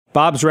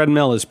Bob's Red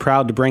Mill is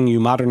proud to bring you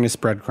Modernist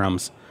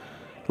Breadcrumbs.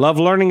 Love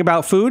learning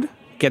about food?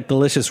 Get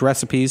delicious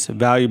recipes,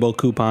 valuable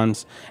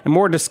coupons, and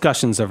more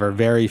discussions of our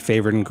very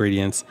favorite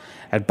ingredients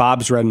at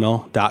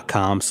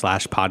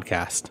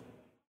bobsredmill.com/podcast.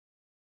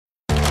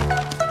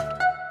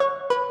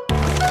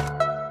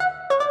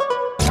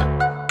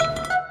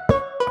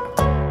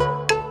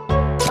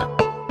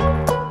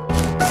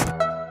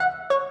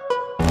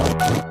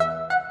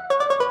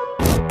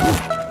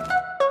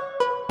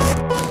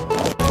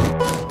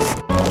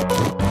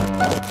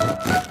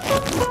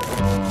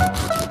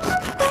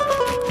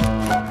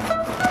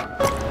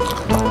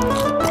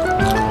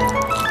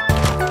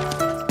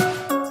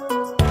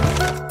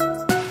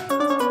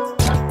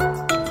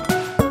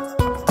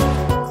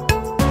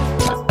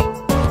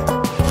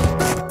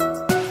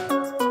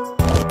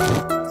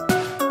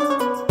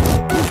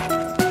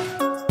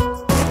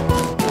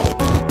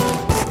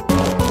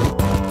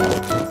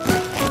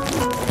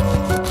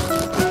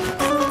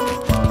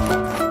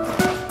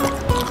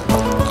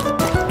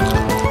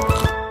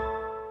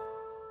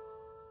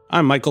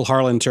 I'm Michael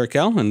Harlan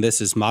Turkel, and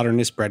this is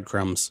Modernist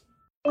Breadcrumbs.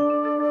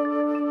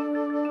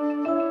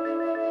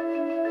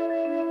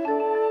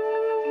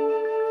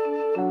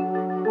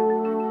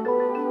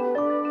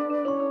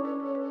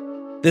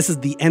 This is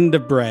the end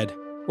of bread,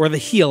 or the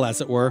heel as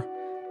it were,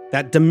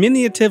 that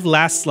diminutive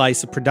last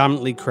slice of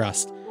predominantly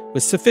crust,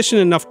 with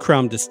sufficient enough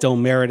crumb to still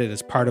merit it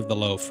as part of the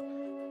loaf.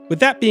 With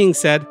that being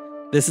said,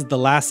 this is the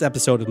last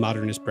episode of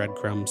Modernist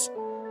Breadcrumbs.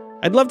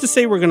 I'd love to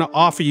say we're going to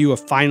offer you a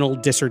final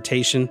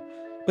dissertation,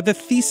 but the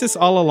thesis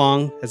all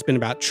along has been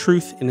about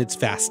truth in its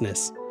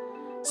vastness.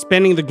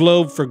 Spanning the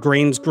globe for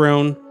grains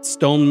grown,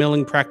 stone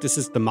milling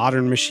practices to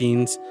modern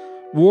machines,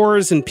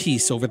 wars and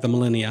peace over the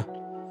millennia.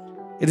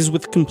 It is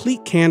with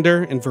complete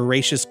candor and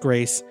voracious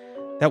grace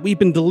that we've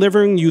been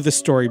delivering you the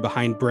story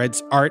behind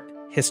bread's art,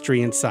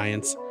 history, and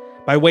science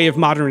by way of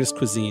modernist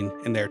cuisine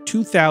in their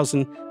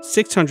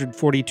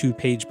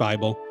 2,642-page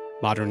Bible,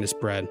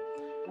 Modernist Bread.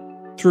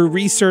 Through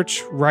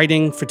research,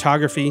 writing,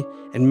 photography,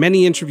 and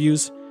many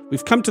interviews,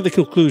 we've come to the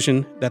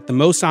conclusion that the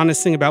most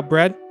honest thing about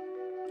bread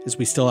is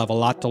we still have a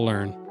lot to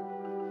learn.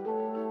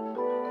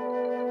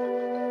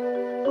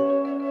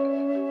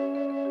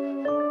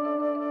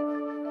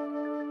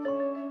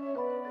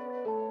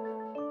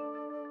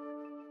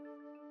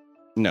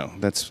 No,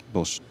 that's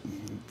bullshit.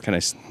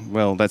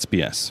 Well, that's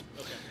BS.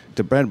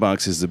 The bread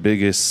box is the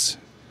biggest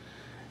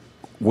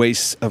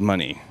waste of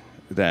money.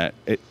 That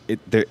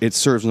it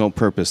serves no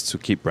purpose to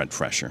keep bread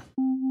fresher.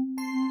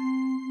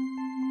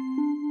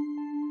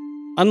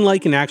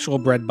 Unlike an actual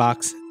bread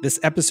box, this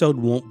episode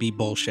won't be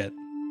bullshit.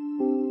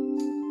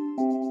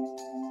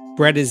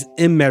 Bread is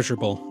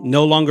immeasurable,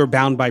 no longer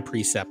bound by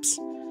precepts.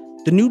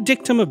 The new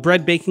dictum of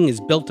bread baking is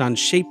built on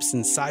shapes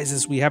and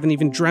sizes we haven't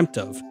even dreamt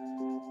of.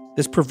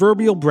 This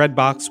proverbial bread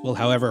box will,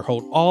 however,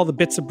 hold all the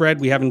bits of bread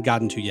we haven't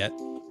gotten to yet,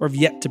 or have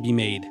yet to be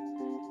made.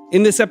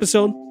 In this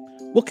episode,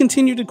 we'll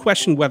continue to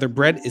question whether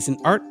bread is an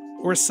art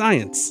or a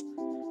science,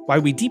 why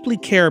we deeply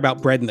care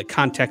about bread in the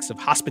context of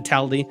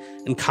hospitality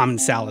and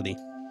commensality,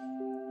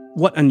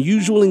 what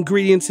unusual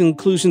ingredients and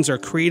inclusions are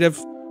creative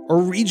or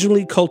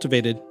regionally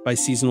cultivated by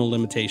seasonal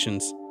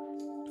limitations.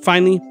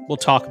 Finally, we'll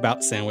talk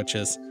about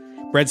sandwiches,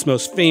 bread's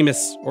most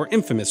famous or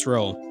infamous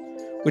role,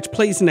 which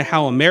plays into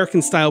how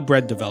American-style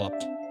bread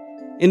developed.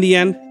 In the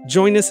end,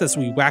 join us as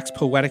we wax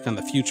poetic on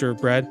the future of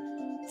bread,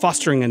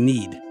 fostering a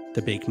need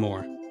to bake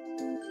more.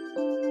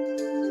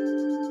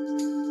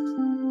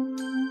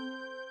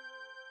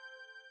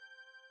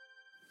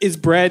 Is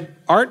bread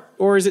art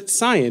or is it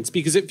science?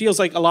 Because it feels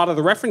like a lot of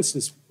the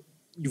references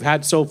you've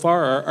had so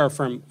far are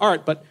from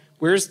art, but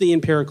where's the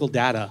empirical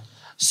data?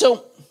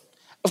 So,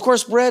 of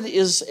course, bread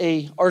is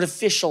a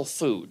artificial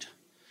food.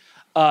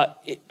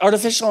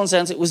 Artificial in the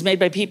sense it was made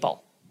by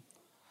people.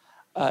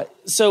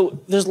 So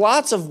there's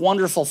lots of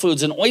wonderful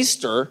foods. An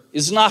oyster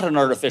is not an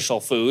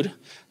artificial food.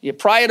 You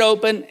pry it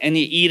open and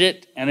you eat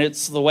it, and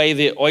it's the way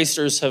the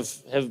oysters have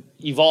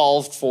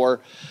evolved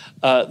for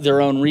their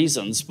own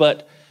reasons.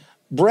 But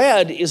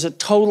bread is a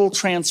total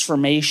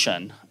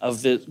transformation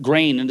of the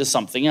grain into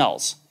something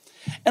else.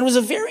 And it was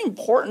a very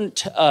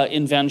important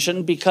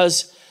invention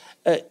because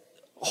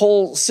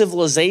whole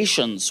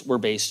civilizations were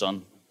based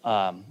on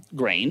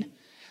grain.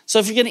 So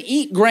if you're going to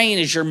eat grain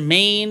as your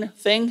main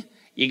thing,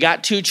 you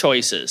got two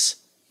choices,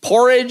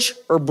 porridge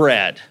or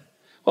bread.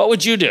 What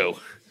would you do?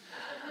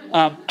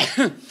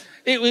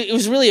 It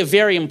was really a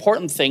very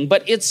important thing,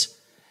 but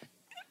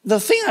the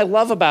thing I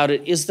love about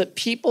it is that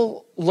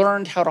people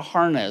learned how to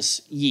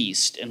harness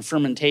yeast and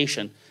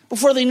fermentation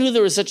before they knew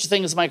there was such a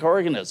thing as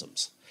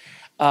microorganisms.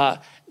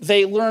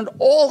 They learned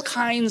all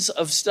kinds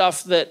of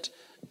stuff that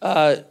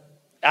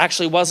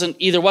actually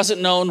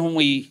wasn't known when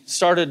we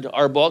started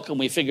our book and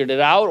we figured it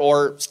out,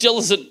 or still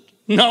isn't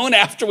known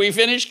after we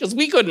finished because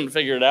we couldn't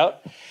figure it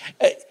out.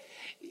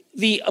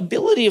 The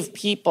ability of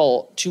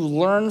people to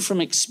learn from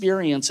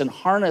experience and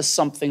harness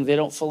something they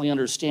don't fully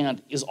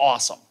understand is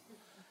awesome.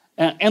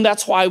 And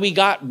that's why we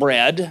got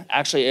bread,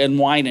 actually, and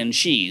wine and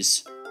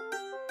cheese.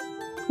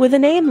 With a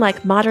name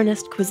like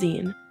Modernist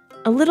Cuisine,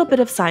 a little bit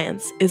of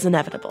science is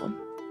inevitable.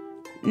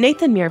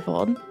 Nathan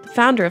Myhrvold, the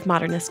founder of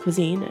Modernist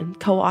Cuisine and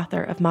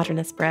co-author of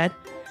Modernist Bread,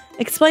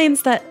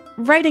 explains that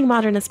writing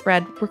Modernist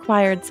Bread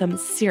required some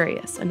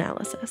serious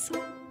analysis.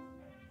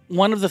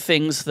 One of the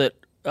things that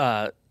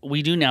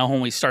we do now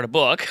when we start a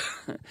book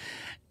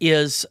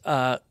is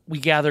we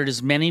gathered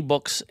as many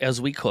books as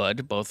we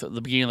could, both at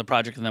the beginning of the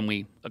project and then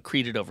we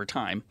accreted over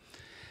time.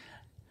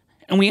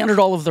 And we entered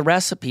all of the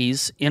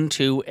recipes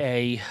into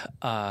a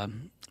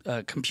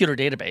computer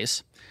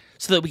database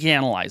so that we can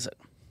analyze it.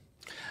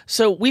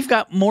 So we've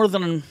got more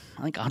than,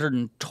 I think,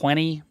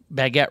 120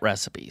 baguette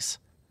recipes.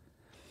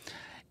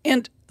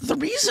 And the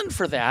reason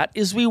for that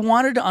is we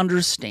wanted to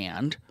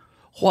understand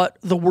what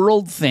the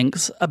world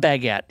thinks a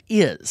baguette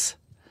is.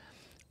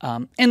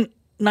 And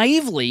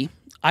naively,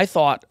 I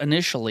thought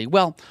initially,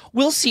 well,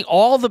 we'll see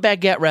all the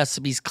baguette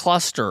recipes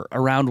cluster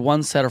around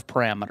one set of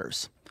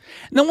parameters.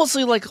 And then we'll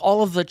see like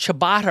all of the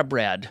ciabatta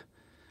bread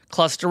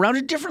cluster around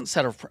a different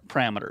set of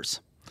parameters.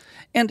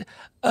 And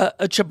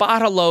a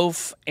ciabatta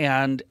loaf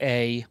and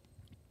a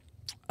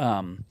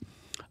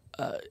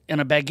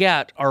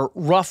baguette are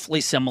roughly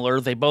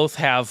similar. They both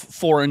have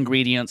 4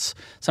 ingredients.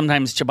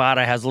 Sometimes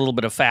ciabatta has a little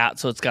bit of fat,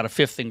 so it's got a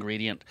 5th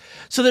ingredient.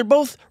 So they're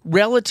both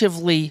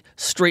relatively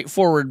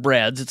straightforward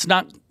breads. It's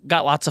not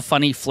got lots of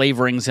funny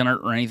flavorings in it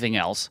or anything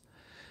else.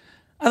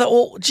 I thought,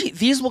 well, gee,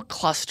 these will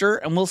cluster,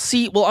 and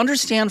we'll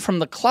understand from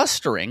the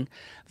clustering,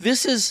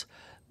 this is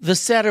the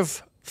set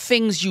of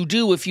things you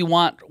do if you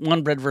want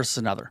one bread versus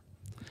another.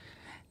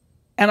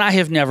 And I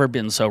have never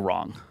been so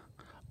wrong.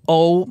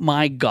 Oh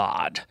my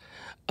God.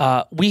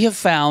 We have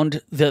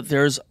found that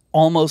there's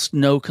almost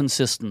no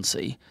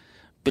consistency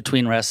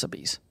between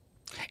recipes.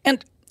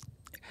 And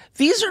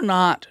these are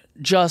not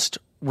just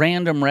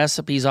random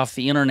recipes off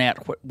the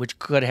internet which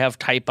could have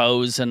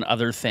typos and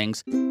other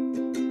things.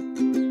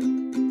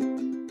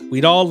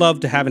 We'd all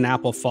love to have an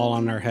apple fall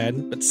on our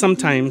head, but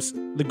sometimes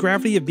the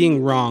gravity of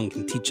being wrong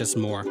can teach us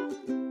more.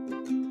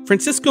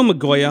 Francisco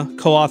Migoya,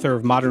 co-author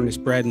of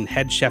Modernist Bread and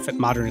head chef at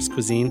Modernist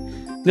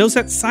Cuisine, knows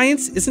that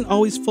science isn't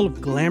always full of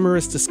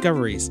glamorous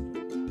discoveries.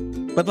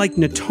 But like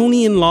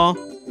Newtonian law,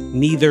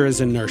 neither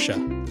is inertia.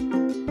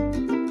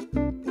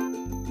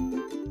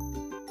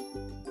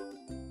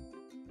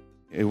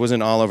 It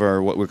wasn't all of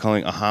our what we're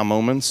calling aha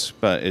moments,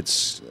 but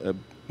it's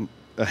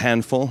a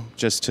handful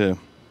just to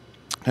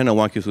kind of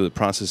walk you through the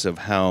process of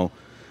how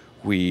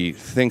we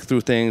think through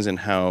things and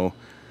how,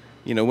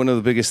 one of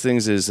the biggest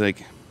things is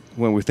like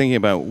when we're thinking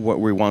about what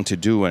we want to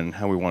do and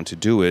how we want to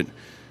do it,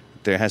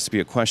 there has to be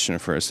a question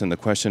first. And the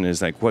question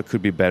is like, what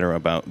could be better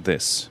about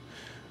this?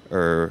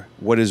 Or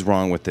what is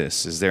wrong with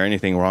this? Is there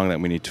anything wrong that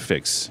we need to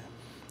fix?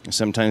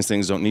 Sometimes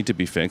things don't need to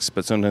be fixed,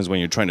 but sometimes when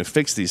you're trying to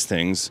fix these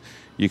things,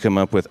 you come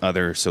up with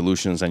other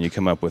solutions and you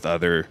come up with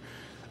other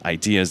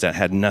ideas that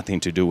had nothing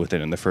to do with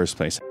it in the first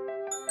place.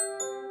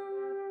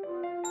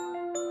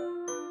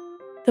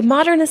 The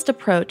modernist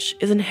approach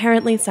is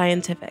inherently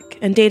scientific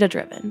and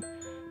data-driven,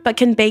 but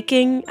can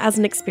baking as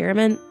an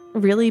experiment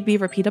really be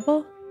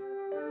repeatable?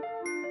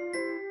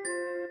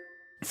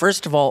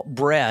 First of all,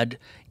 bread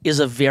is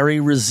a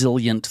very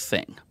resilient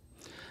thing.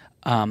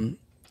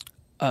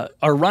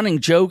 Our running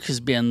joke has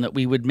been that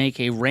we would make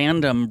a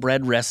random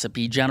bread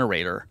recipe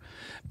generator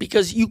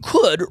because you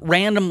could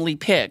randomly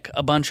pick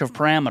a bunch of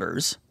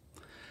parameters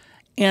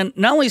and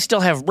not only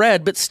still have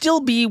bread, but still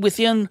be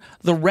within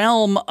the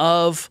realm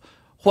of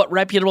what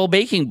reputable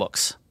baking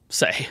books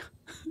say,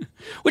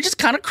 which is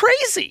kind of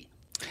crazy.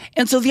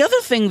 And so the other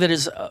thing that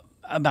is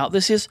about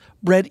this is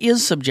bread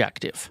is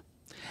subjective.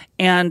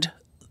 And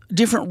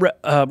different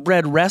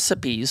bread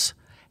recipes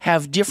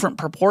have different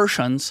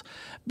proportions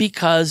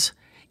because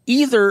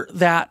either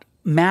that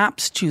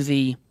maps to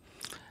the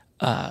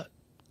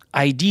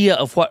idea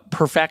of what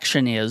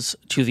perfection is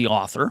to the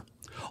author,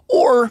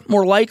 or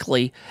more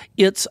likely,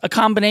 it's a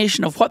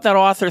combination of what that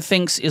author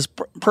thinks is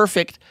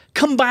perfect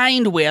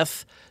combined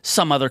with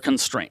some other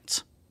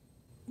constraints.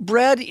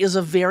 Bread is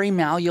a very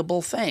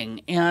malleable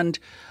thing, and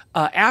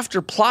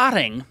after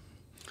plotting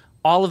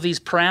all of these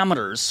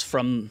parameters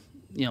from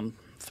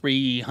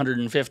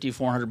 350,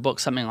 400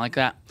 books, something like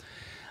that,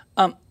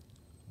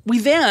 we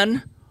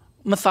then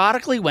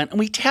methodically went and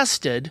we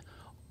tested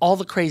all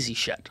the crazy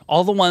shit,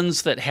 all the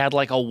ones that had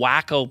like a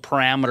wacko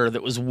parameter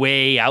that was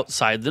way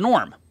outside the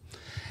norm.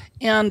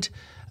 And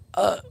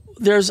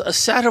there's a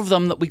set of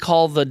them that we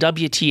call the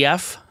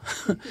WTF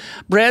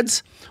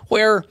breads,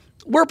 where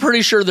we're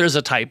pretty sure there's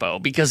a typo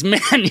because,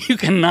 man, you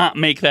cannot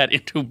make that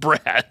into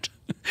bread.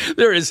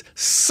 There is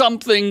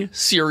something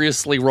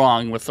seriously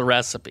wrong with the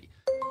recipe.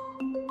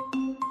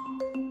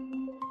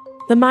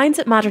 The minds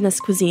at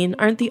Modernist Cuisine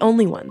aren't the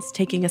only ones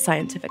taking a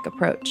scientific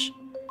approach.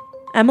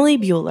 Emily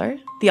Buehler,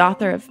 the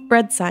author of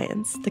Bread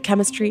Science, The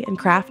Chemistry and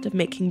Craft of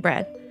Making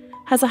Bread,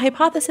 has a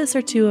hypothesis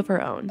or two of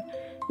her own,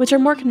 which are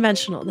more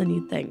conventional than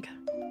you'd think.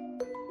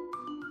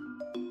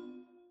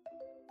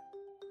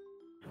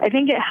 I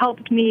think it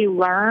helped me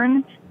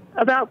learn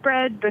about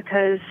bread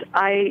because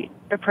I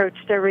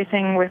approached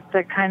everything with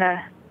the kind of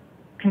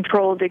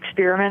controlled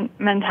experiment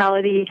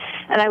mentality,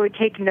 and I would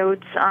take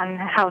notes on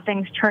how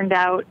things turned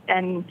out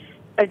and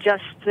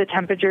adjust the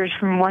temperatures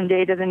from one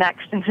day to the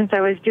next. And since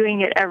I was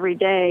doing it every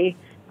day,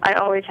 I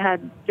always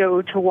had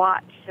dough to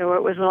watch, so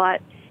it was a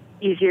lot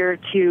easier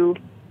to,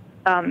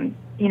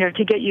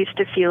 to get used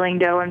to feeling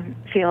dough and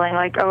feeling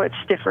like, oh, it's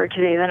stiffer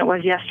today than it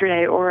was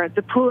yesterday, or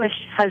the poolish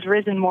has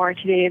risen more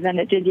today than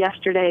it did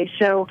yesterday.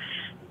 So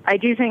I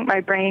do think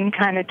my brain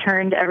kind of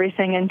turned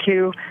everything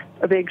into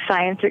a big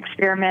science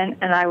experiment,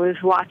 and I was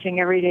watching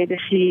every day to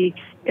see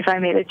if I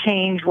made a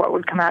change, what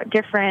would come out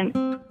different.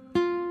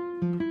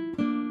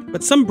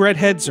 But some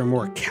breadheads are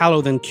more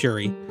callow than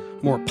Curie,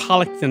 more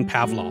Pollock than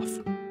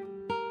Pavlov.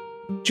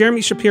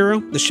 Jeremy Shapiro,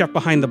 the chef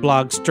behind the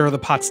blog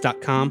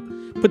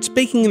StirThePots.com, puts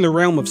baking in the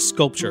realm of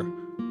sculpture,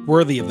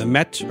 worthy of the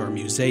Met or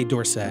Musée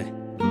d'Orsay.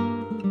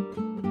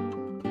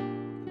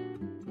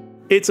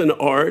 It's an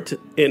art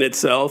in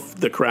itself,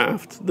 the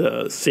craft,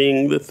 the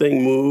seeing the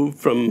thing move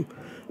from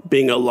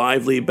being a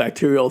lively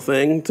bacterial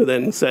thing to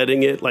then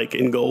setting it like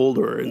in gold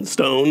or in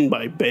stone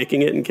by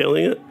baking it and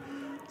killing it.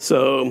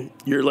 So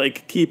you're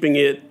like keeping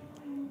it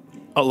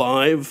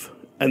alive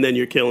and then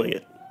you're killing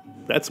it.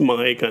 That's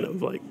my kind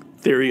of like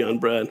theory on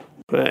bread.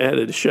 I had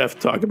a chef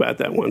talk about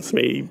that once.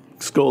 He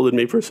scolded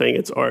me for saying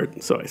it's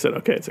art. So I said,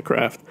 okay, it's a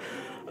craft.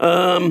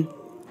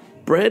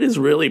 Bread is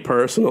really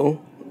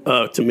personal,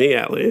 to me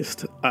at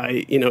least.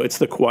 It's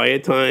the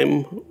quiet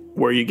time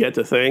where you get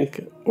to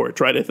think or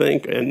try to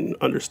think and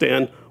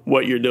understand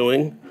what you're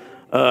doing.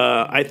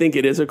 I think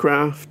it is a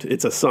craft.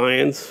 It's a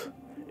science.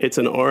 It's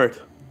an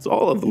art. It's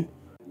all of them.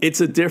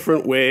 It's a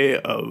different way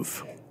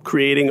of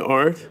creating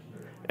art.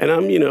 And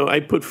I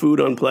put food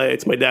on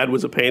plates. My dad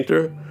was a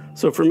painter.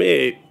 So for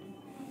me,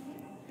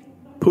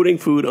 putting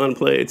food on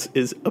plates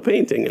is a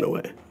painting in a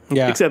way.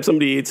 Yeah. Except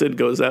somebody eats it,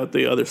 goes out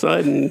the other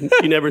side, and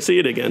you never see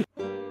it again.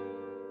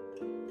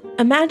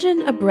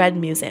 Imagine a bread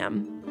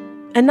museum,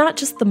 and not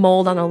just the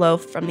mold on a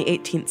loaf from the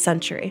 18th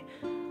century.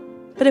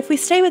 But if we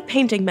stay with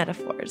painting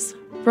metaphors,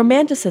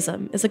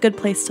 Romanticism is a good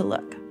place to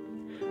look.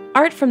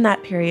 Art from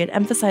that period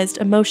emphasized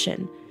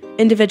emotion,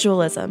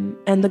 individualism,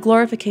 and the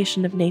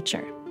glorification of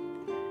nature.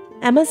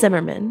 Emma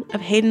Zimmerman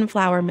of Hayden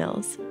Flour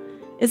Mills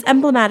is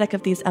emblematic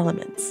of these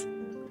elements,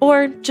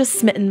 or just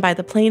smitten by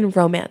the plain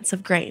romance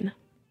of grain.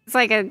 It's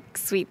like a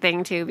sweet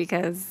thing, too,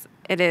 because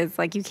it is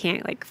like you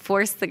can't like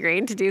force the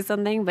grain to do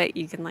something, but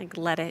you can like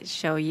let it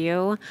show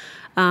you.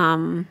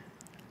 And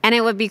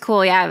it would be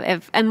cool, yeah,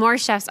 and more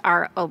chefs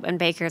are open,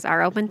 bakers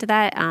are open to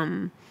that.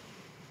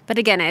 But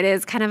again, it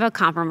is kind of a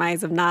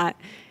compromise of not,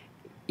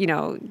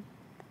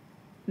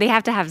 they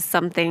have to have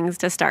some things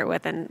to start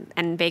with,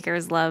 and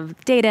bakers love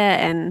data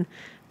and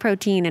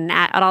protein and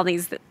all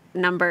these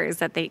numbers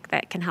that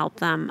can help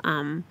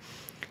them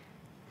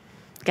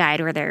guide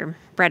where their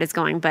bread is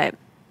going. But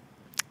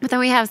then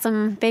we have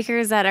some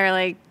bakers that are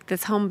like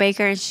this home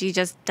baker, and she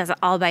just does it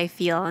all by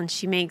feel, and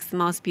she makes the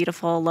most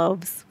beautiful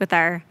loaves with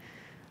our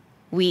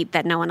wheat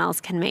that no one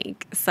else can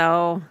make.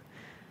 So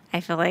I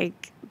feel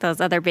like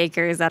those other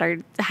bakers that are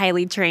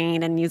highly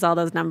trained and use all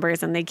those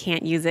numbers and they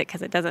can't use it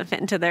because it doesn't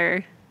fit into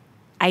their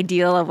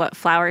ideal of what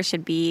flour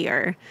should be,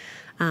 or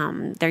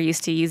they're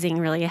used to using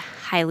really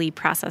highly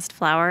processed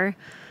flour.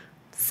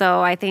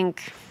 So I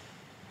think,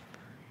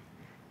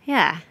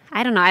 yeah,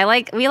 I don't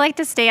know. We like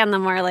to stay on the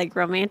more like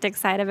romantic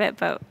side of it,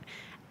 but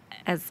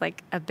as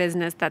like a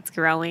business that's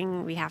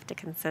growing, we have to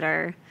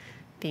consider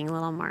being a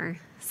little more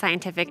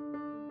scientific.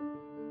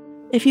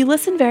 If you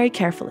listen very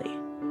carefully,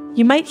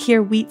 you might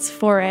hear wheat's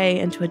foray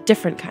into a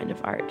different kind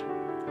of art.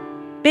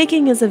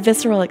 Baking is a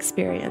visceral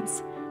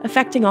experience,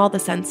 affecting all the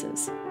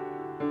senses.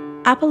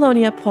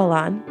 Apollonia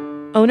Poilâne,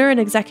 owner and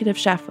executive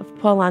chef of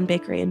Poilâne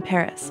Bakery in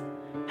Paris,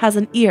 has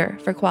an ear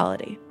for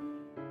quality.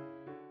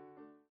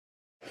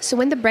 So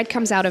when the bread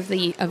comes out of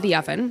the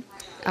oven,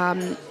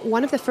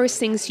 one of the first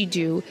things you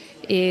do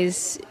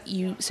is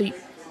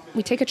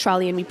we take a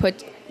trolley and we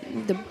put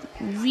the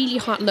really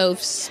hot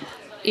loaves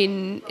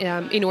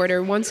in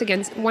order,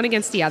 one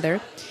against the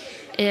other,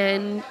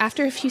 and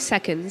after a few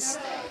seconds,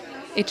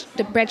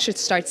 the bread should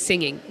start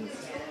singing,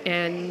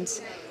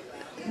 and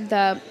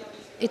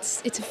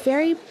it's a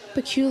very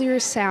peculiar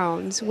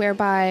sound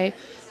whereby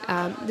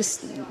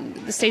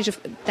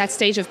that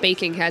stage of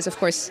baking has, of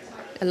course,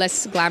 a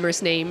less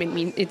glamorous name. I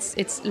mean,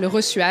 it's le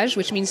ressuage,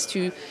 which means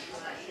to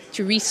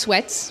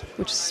re-sweat,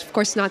 which is of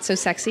course not so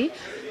sexy,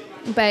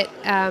 but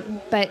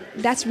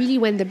that's really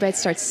when the bread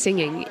starts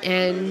singing,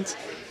 and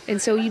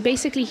so you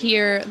basically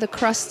hear the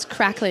crust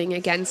crackling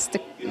against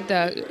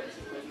the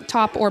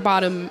top or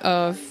bottom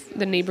of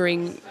the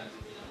neighboring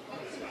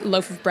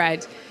loaf of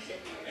bread.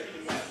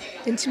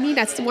 And to me,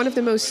 that's one of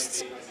the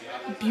most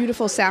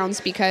beautiful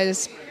sounds,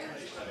 because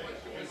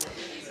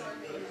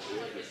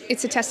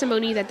it's a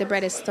testimony that the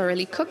bread is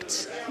thoroughly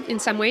cooked in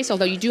some ways,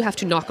 although you do have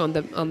to knock on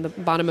the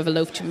bottom of a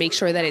loaf to make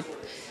sure that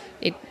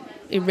it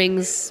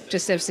rings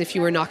just as if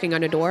you were knocking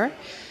on a door.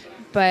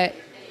 But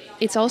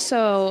it's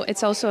also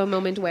a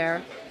moment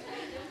where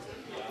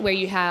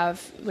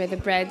the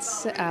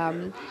breads,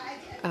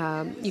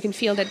 you can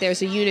feel that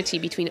there's a unity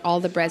between all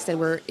the breads that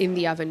were in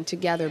the oven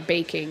together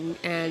baking,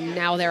 and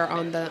now they're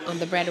on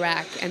the bread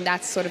rack, and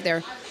that's sort of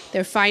their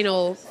their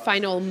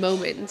final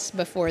moments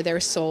before they're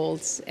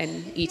sold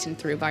and eaten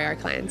through by our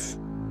clients.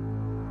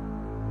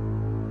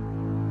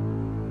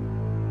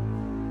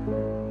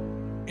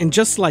 And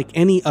just like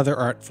any other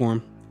art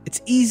form,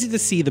 it's easy to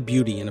see the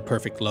beauty in a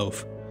perfect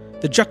loaf.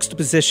 The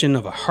juxtaposition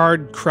of a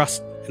hard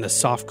crust and a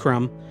soft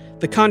crumb,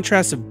 the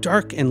contrast of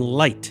dark and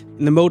light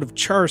in the mode of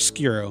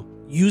chiaroscuro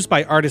used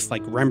by artists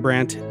like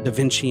Rembrandt, Da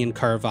Vinci, and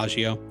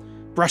Caravaggio,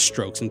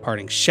 brushstrokes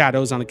imparting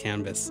shadows on a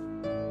canvas.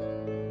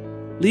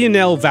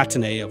 Lionel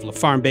Vatanet of La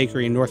Farm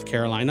Bakery in North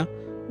Carolina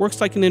works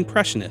like an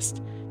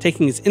impressionist,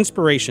 taking his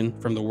inspiration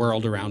from the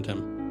world around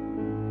him.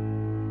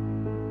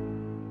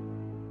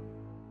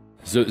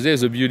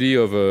 There's a beauty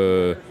of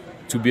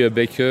to be a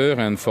baker,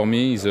 and for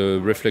me, is a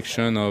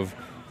reflection of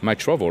my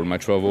travel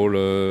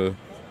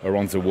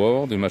around the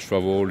world, and my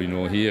travel,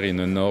 here in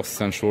the North,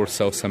 Central,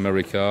 South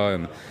America,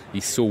 and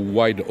it's so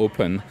wide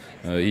open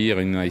here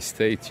in the United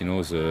States.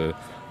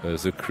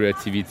 The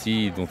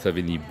creativity don't have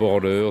any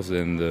borders,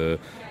 and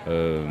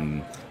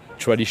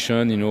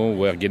tradition,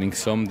 we're getting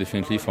some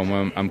definitely from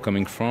where I'm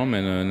coming from,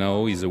 and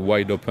now is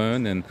wide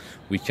open, and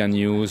we can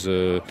use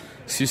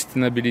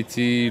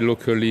sustainability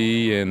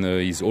locally, and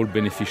is all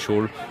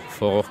beneficial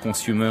for our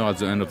consumer at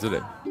the end of the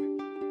day.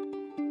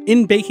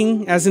 In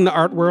baking, as in the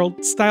art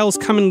world, styles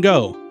come and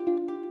go.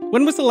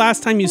 When was the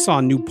last time you saw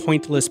a new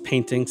pointillist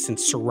painting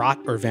since Seurat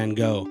or Van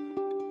Gogh?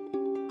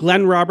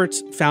 Glenn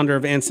Roberts, founder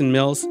of Anson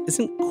Mills,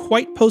 isn't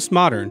quite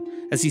postmodern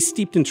as he's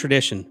steeped in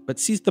tradition, but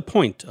sees the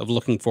point of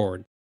looking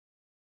forward.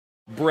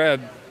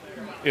 Bread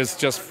is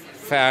just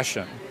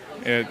fashion.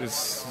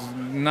 It's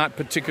not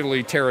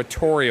particularly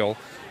territorial,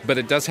 but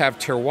it does have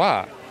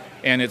terroir,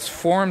 and its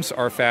forms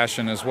are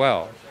fashion as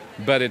well.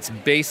 But its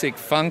basic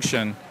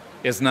function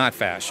is not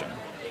fashion.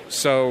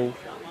 So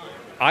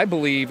I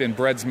believe in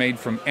breads made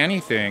from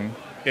anything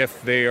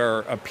if they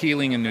are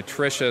appealing and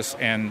nutritious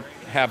and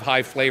have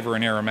high flavor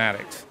and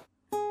aromatics.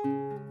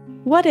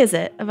 What is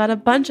it about a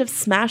bunch of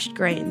smashed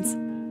grains,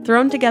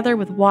 thrown together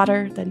with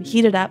water, then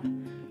heated up,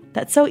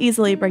 that so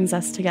easily brings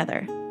us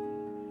together?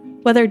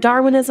 Whether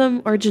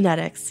Darwinism or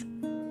genetics,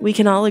 we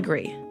can all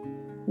agree.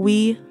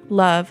 We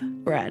love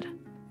bread.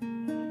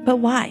 But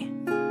why?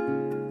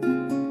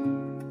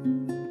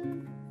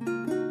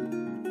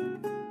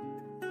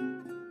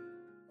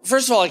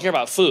 First of all, I care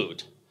about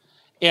food.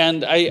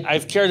 And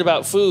I've cared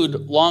about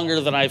food longer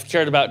than I've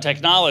cared about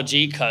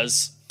technology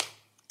because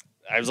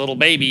I was a little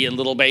baby, and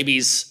little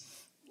babies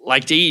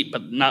like to eat,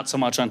 but not so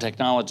much on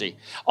technology.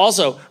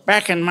 Also,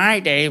 back in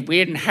my day, we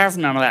didn't have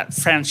none of that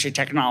fancy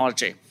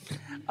technology.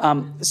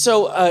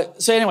 So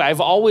anyway,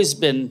 I've always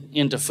been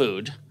into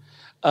food.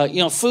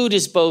 Food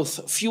is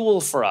both fuel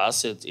for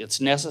us,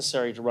 it's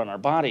necessary to run our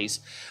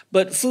bodies,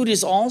 but food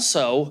is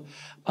also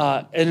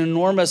an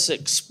enormous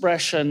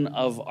expression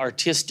of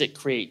artistic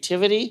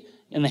creativity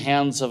in the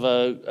hands of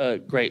a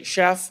great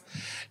chef.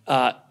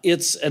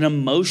 It's an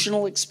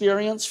emotional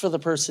experience for the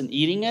person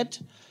eating it.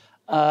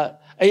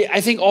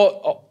 I think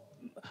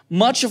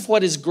much of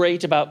what is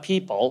great about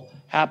people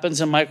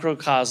happens in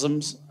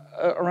microcosms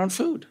around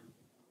food.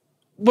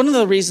 One of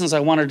the reasons I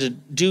wanted to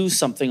do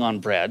something on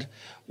bread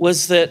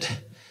was that,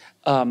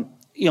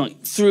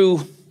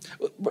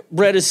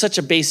 bread is such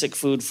a basic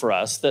food for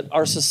us that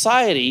our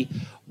society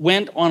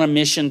went on a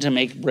mission to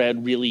make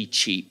bread really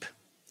cheap.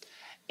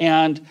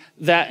 And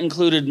that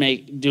included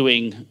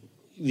doing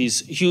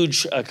these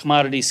huge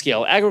commodity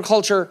scale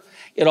agriculture.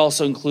 It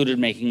also included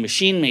making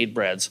machine-made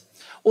breads.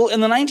 Well,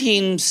 in the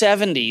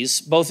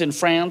 1970s, both in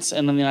France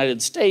and in the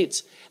United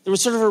States, there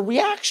was sort of a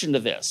reaction to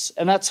this.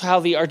 And that's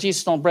how the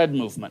artisanal bread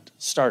movement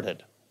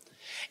started.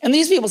 And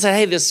these people said,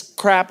 hey, this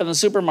crap in the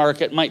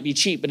supermarket might be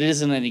cheap, but it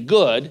isn't any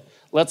good.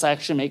 Let's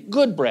actually make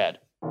good bread.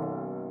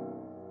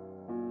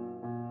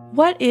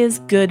 What is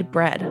good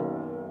bread?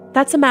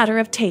 That's a matter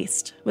of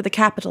taste, with a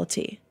capital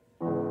T.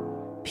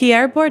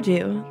 Pierre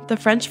Bourdieu, the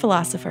French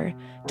philosopher,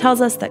 tells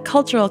us that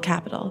cultural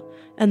capital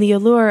and the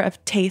allure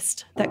of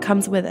taste that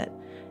comes with it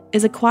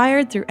is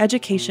acquired through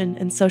education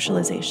and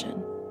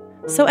socialization.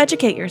 So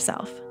educate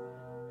yourself.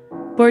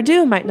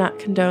 Bourdieu might not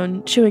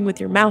condone chewing with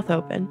your mouth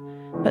open,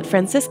 but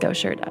Francisco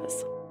sure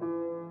does.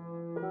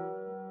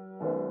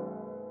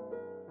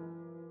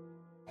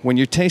 When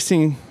you're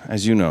tasting,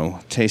 as you know,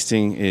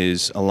 tasting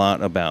is a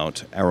lot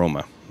about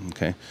aroma.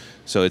 Okay,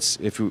 so it's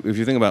if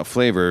you think about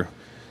flavor,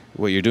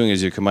 what you're doing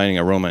is you're combining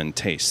aroma and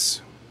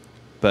tastes.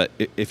 But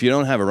if you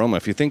don't have aroma,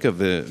 if you think of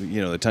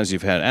the times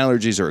you've had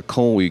allergies or a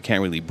cold where you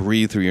can't really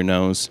breathe through your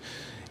nose,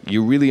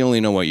 you really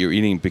only know what you're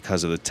eating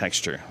because of the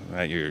texture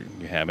that you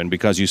have. And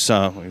because you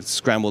saw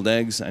scrambled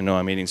eggs, I know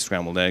I'm eating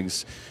scrambled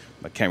eggs.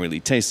 I can't really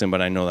taste them,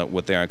 but I know that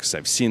what they are because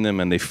I've seen them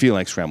and they feel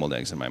like scrambled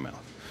eggs in my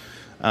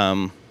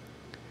mouth.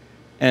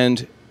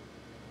 And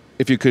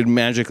if you could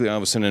magically all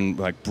of a sudden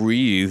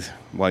breathe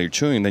while you're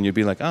chewing, then you'd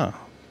be like,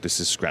 this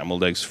is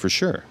scrambled eggs for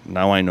sure.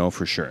 Now I know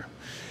for sure.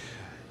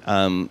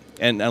 And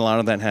a lot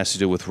of that has to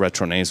do with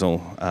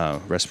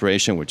retronasal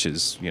respiration, which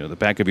is, the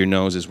back of your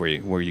nose is where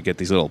you get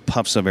these little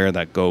puffs of air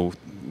that go,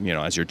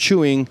 as you're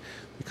chewing,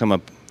 they come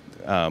up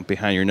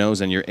behind your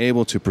nose, and you're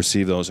able to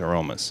perceive those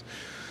aromas.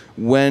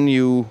 When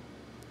you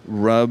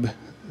rub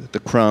the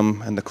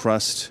crumb and the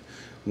crust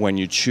when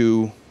you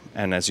chew,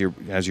 and as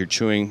you're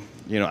chewing,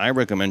 I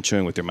recommend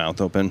chewing with your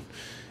mouth open.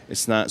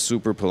 It's not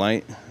super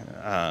polite,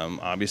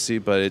 obviously,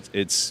 but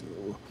it's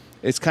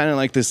kind of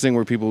like this thing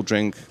where people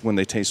drink when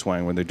they taste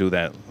wine, when they do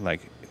that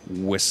like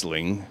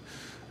whistling.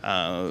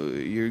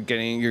 You're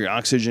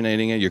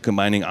oxygenating it. You're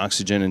combining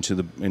oxygen into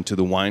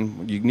the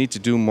wine. You need to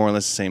do more or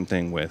less the same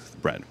thing with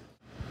bread.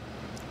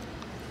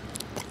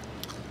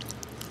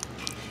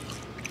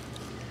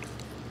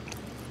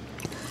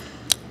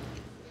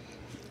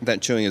 That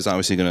chewing is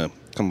obviously going to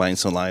combine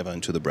saliva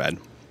into the bread.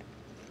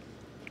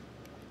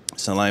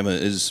 Saliva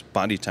is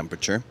body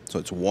temperature, so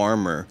it's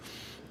warmer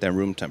than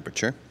room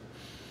temperature.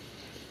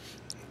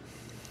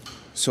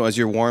 So as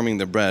you're warming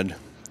the bread,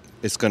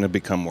 it's going to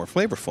become more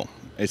flavorful.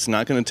 It's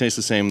not going to taste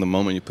the same the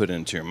moment you put it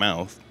into your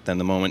mouth than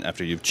the moment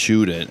after you've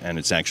chewed it and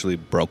it's actually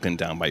broken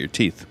down by your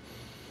teeth.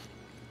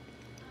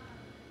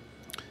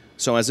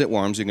 So as it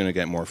warms, you're going to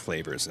get more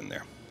flavors in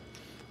there.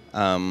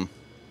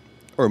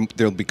 Or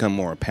they'll become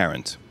more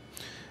apparent.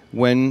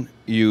 When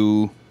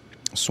you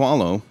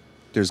swallow,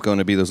 there's going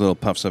to be those little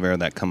puffs of air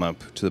that come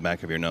up to the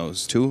back of your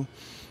nose too,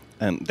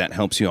 and that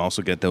helps you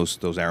also get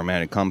those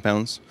aromatic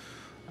compounds.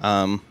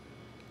 But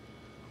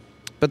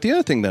the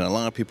other thing that a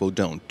lot of people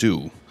don't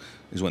do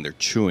is when they're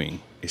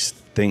chewing is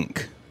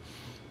think.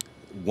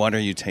 What are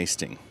you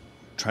tasting?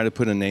 Try to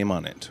put a name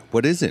on it.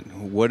 What is it?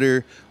 What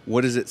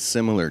is it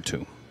similar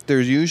to?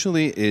 There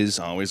usually is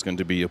always going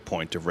to be a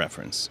point of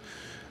reference.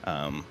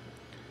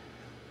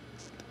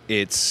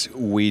 It's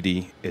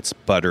weedy, it's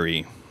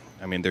buttery.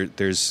 I mean,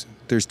 there's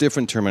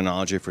different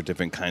terminology for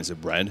different kinds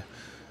of bread.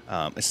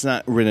 It's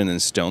not written in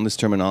stone, this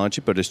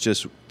terminology, but it's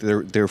just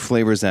there are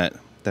flavors that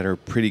are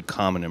pretty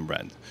common in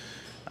bread.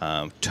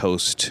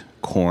 Toast,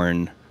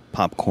 corn,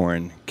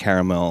 popcorn,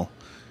 caramel.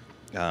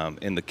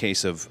 In the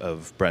case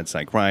of breads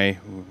like rye,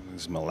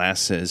 there's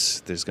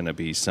molasses. There's going to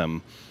be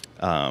some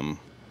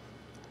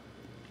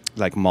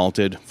like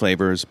malted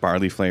flavors,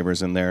 barley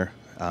flavors in there,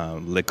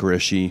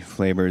 licorice-y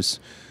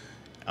flavors.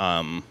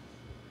 And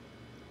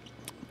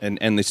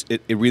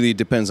it really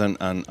depends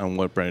on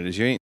what bread it is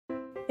you eat.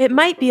 It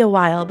might be a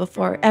while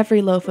before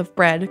every loaf of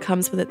bread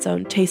comes with its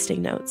own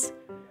tasting notes.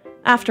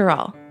 After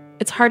all,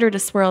 it's harder to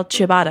swirl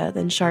ciabatta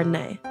than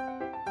Chardonnay.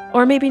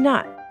 Or maybe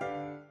not.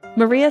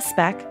 Maria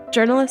Speck,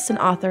 journalist and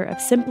author of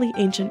Simply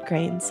Ancient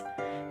Grains,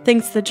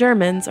 thinks the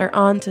Germans are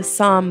on to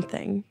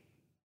something.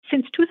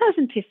 Since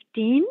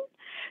 2015,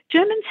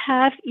 Germans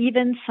have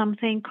even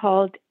something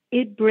called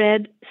a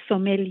bread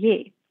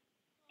sommelier.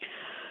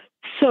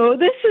 So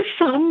this is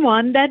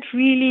someone that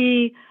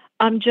really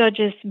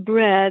judges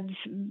breads,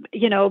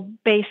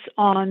 based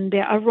on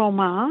their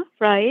aroma,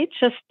 right?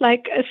 Just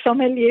like a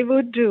sommelier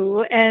would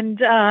do.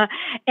 And I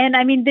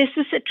mean, this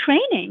is a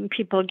training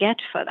people get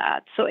for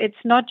that. So it's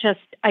not just,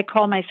 I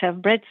call myself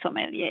bread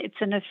sommelier.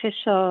 It's an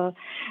official,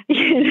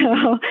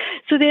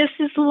 So there's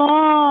this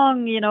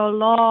long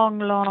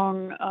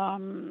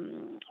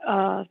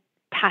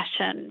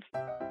passion.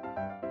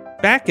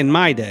 Back in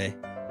my day,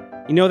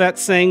 you know that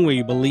saying where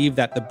you believe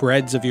that the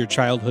breads of your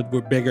childhood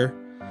were bigger,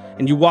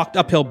 and you walked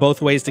uphill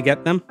both ways to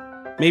get them?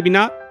 Maybe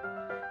not.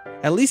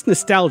 At least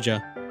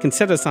nostalgia can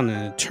set us on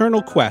an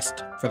eternal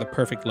quest for the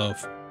perfect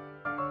loaf.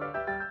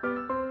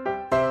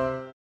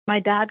 My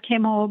dad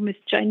came home with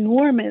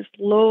ginormous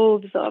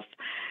loaves of,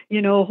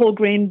 whole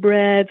grain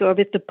breads, or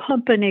with the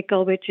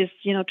pumpernickel, which is,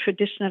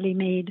 traditionally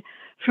made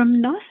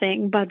from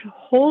nothing but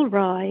whole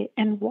rye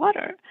and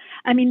water.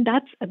 I mean,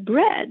 that's a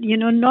bread,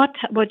 not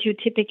what you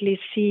typically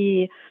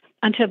see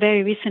until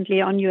very recently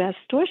on U.S.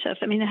 store shelves.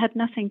 I mean, it had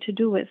nothing to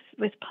do with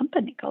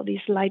pumpernickel, these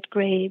light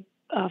gray,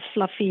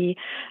 fluffy,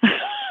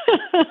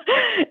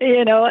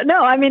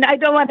 No, I mean, I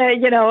don't want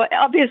to,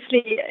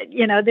 obviously,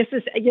 this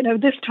is,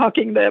 this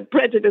talking the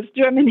prejudiced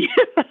Germany.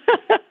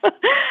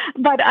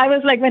 But I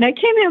was like, when I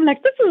came here, I'm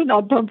like, this is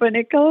not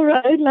pumpernickel,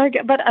 right?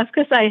 But of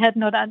course, I had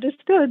not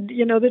understood,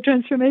 the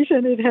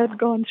transformation it had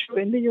gone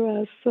through in the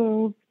U.S.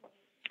 So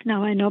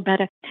now I know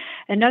better.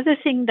 Another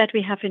thing that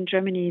we have in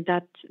Germany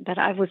that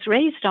I was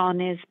raised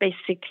on is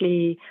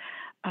basically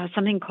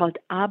something called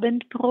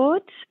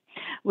Abendbrot,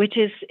 which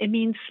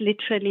means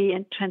literally,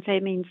 and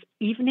translate means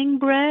evening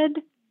bread.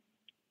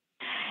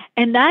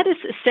 And that is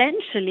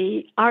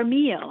essentially our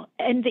meal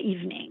in the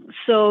evening.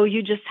 So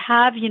you just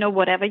have,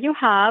 whatever you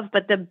have,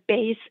 but the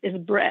base is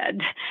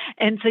bread.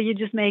 And so you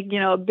just make,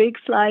 a big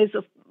slice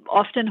of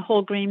often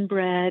whole grain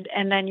bread,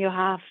 and then you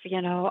have,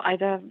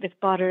 either with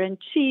butter and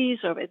cheese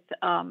or with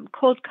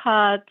cold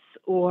cuts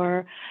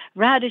or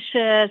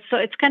radishes. So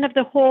it's kind of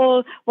the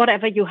whole,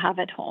 whatever you have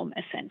at home,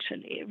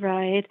 essentially,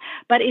 right?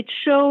 But it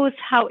shows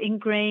how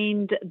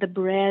ingrained the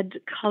bread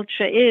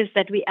culture is,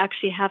 that we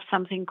actually have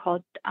something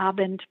called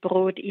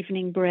Abendbrot,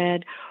 evening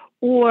bread,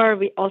 or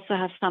we also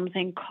have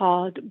something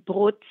called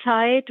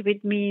Brotzeit,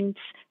 which means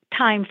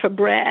time for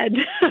bread,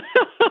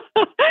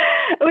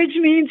 which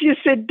means you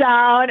sit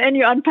down and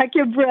you unpack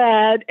your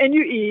bread and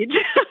you eat.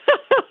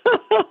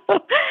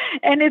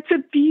 And it's a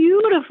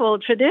beautiful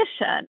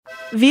tradition.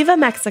 Viva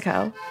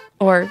Mexico,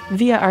 or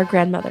Via Our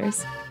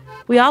Grandmothers,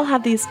 We all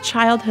have these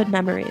childhood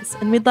memories,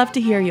 and we'd love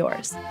to hear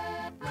yours.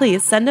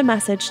 Please send a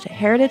message to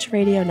Heritage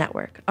Radio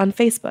Network on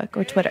Facebook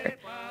or Twitter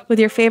with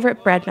your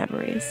favorite bread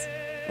memories.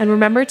 And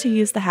remember to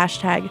use the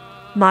hashtag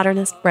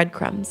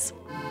 #ModernistBreadcrumbs.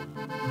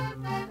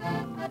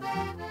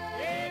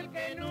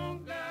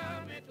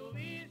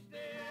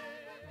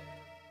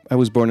 I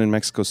was born in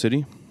Mexico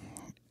City,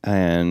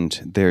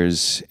 and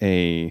there's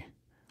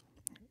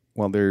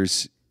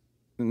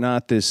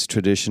not this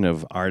tradition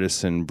of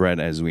artisan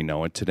bread as we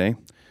know it today.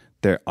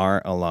 There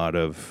are a lot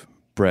of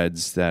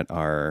breads that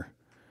are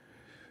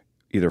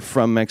either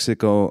from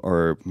Mexico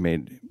or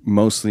made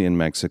mostly in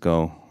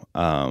Mexico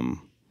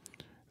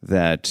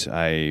that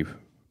I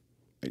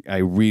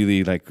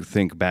really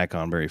think back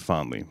on very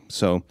fondly.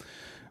 So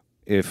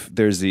if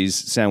there's these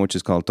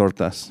sandwiches called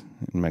tortas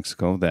in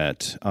Mexico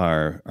that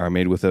are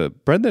made with a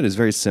bread that is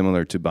very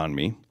similar to banh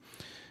mi.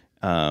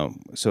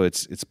 So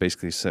it's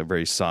basically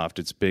very soft.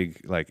 It's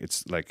big,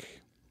 it's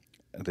like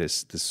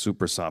this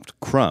super soft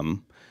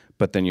crumb,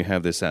 but then you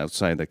have this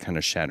outside that kind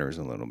of shatters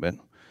a little bit.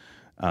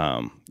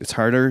 It's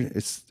hard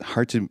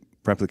to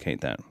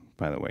replicate that,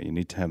 by the way. You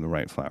need to have the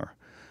right flour.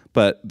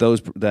 But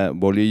that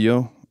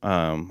bolillo,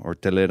 or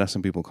telera,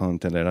 some people call them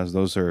teleras,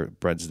 those are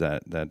breads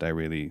that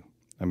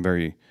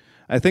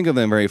I think of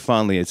them very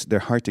fondly. They're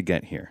hard to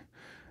get here.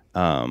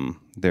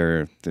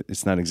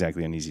 It's not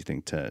exactly an easy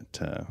thing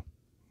to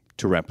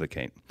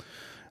replicate.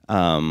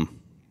 A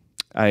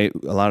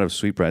lot of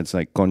sweetbreads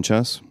like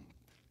conchas.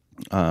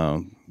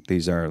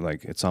 These are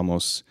it's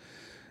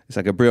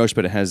like a brioche,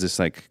 but it has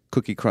this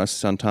cookie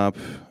crust on top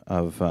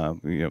of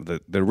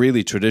the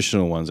really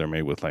traditional ones are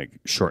made with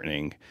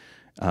shortening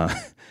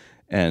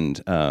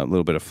and a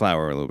little bit of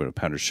flour, a little bit of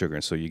powdered sugar,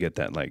 and so you get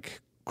that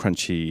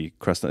crunchy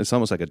crust. It's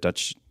almost like a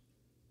Dutch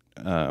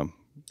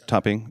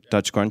topping,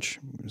 Dutch crunch,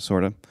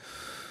 sort of.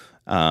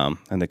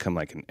 And they come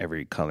in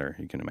every color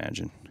you can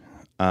imagine.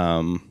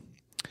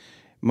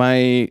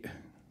 My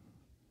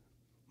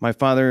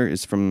father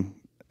is from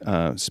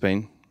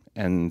Spain,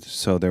 and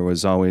so there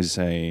was always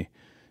a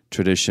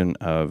tradition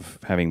of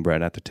having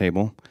bread at the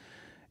table,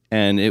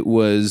 and it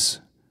was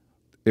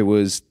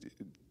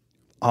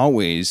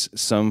always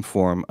some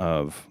form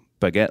of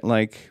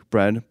baguette-like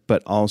bread,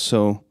 but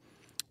also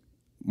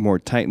more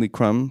tightly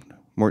crumbed,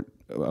 more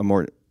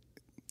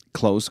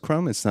closed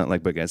crumb. It's not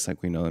like baguettes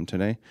like we know them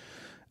today,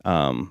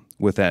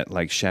 with that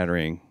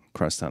shattering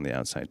crust on the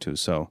outside too.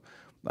 So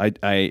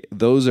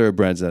those are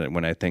breads that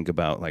when I think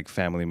about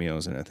family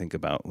meals and I think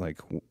about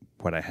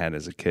what I had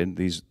as a kid,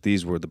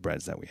 these were the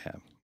breads that we have.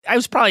 I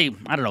was probably,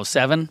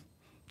 7,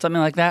 something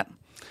like that.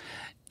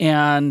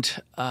 And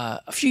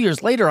a few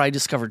years later, I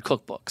discovered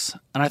cookbooks.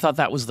 And I thought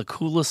that was the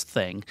coolest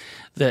thing,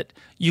 that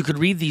you could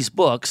read these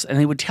books and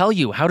they would tell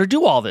you how to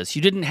do all this.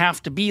 You didn't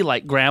have to be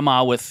like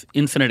grandma with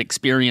infinite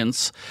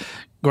experience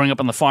growing up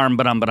on the farm,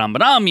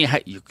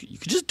 you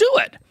could just do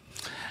it.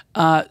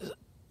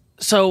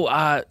 So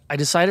I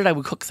decided I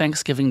would cook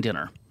Thanksgiving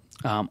dinner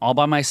all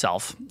by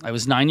myself. I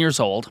was 9 years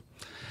old,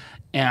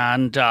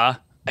 and I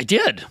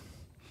did.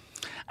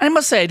 I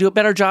must say I do a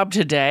better job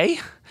today,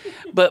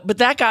 but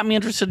that got me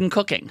interested in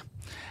cooking.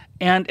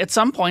 And at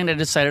some point I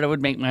decided I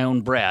would make my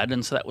own bread,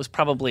 and so that was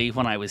probably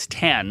when I was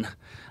 10.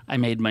 I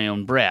made my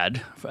own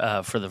bread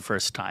for the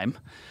first time.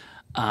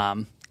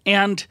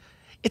 And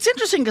it's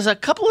interesting because a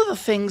couple of the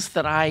things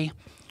that I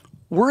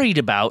worried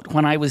about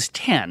when I was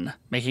 10,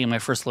 making my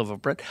first loaf of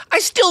bread, I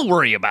still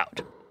worry about.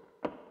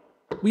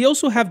 We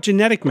also have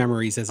genetic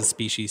memories as a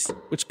species,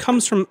 which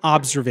comes from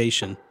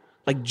observation,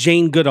 like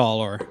Jane Goodall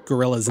or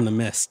Gorillas in the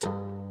Mist.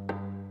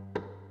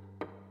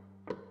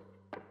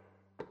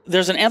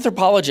 There's an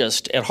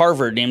anthropologist at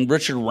Harvard named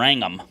Richard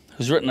Wrangham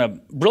who's written a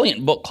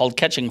brilliant book called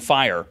Catching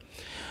Fire,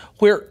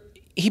 where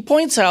he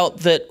points out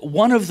that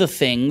one of the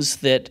things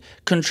that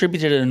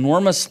contributed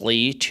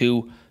enormously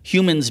to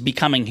humans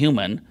becoming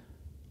human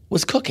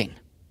was cooking.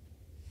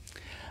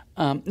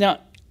 Now,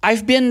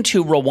 I've been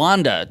to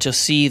Rwanda to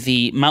see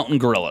the mountain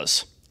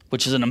gorillas,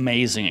 which is an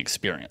amazing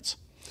experience.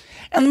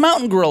 And the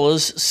mountain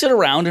gorillas sit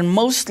around and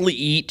mostly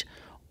eat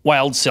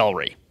wild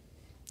celery.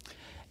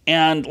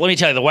 And let me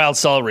tell you, the wild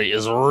celery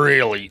is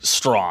really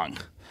strong.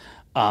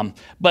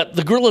 But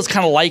the gorillas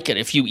kind of like it.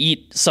 If you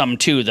eat some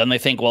too, then they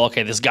think, well,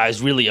 okay, this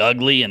guy's really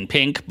ugly and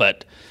pink,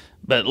 but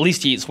at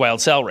least he eats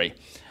wild celery.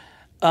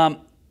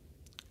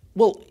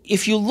 Well,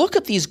 if you look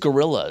at these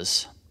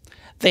gorillas,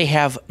 they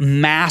have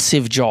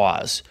massive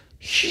jaws,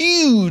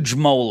 huge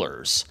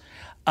molars.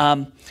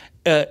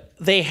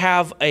 They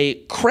have a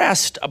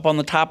crest up on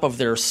the top of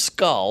their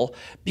skull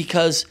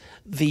because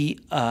the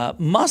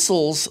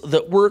muscles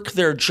that work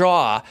their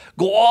jaw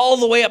go all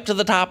the way up to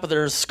the top of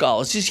their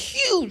skull. It's these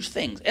huge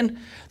things. And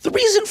the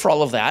reason for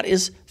all of that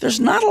is there's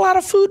not a lot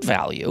of food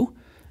value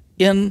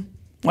in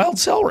wild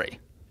celery.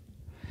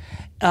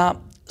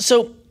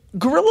 So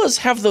gorillas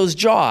have those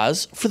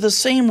jaws for the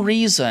same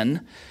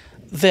reason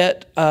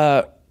that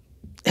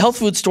health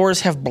food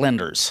stores have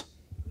blenders.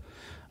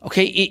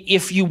 Okay,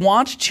 if you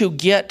want to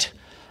get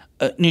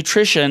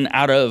nutrition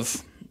out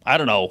of,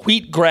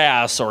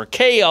 wheatgrass or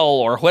kale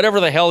or whatever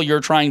the hell you're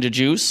trying to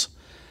juice,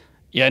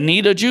 you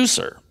need a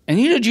juicer. and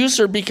you need a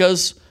juicer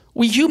because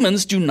we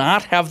humans do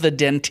not have the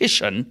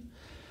dentition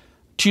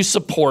to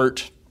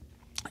support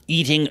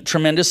eating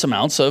tremendous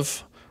amounts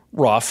of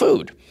raw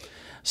food.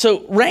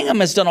 So Wrangham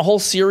has done a whole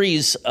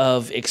series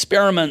of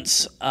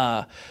experiments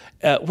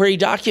where he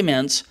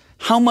documents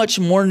how much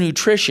more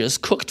nutritious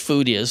cooked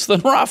food is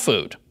than raw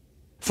food.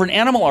 For an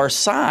animal our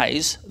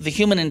size, the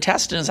human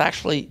intestine is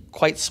actually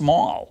quite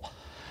small.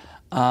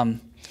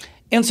 And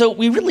so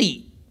we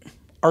really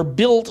are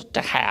built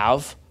to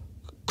have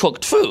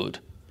cooked food.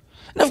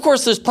 And of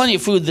course, there's plenty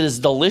of food that is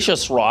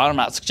delicious raw. I'm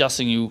not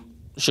suggesting you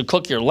should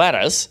cook your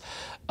lettuce,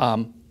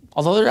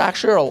 although there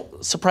actually are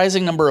a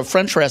surprising number of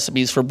French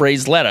recipes for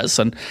braised lettuce,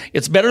 and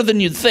it's better than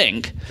you'd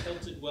think.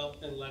 Tilted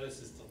Wellington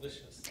lettuce is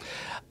delicious.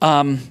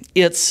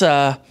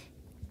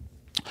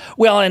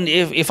 Well, and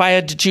if I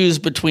had to choose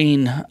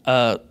between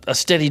a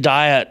steady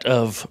diet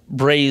of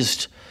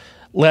braised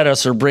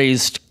lettuce or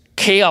braised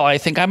kale, I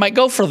think I might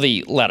go for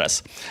the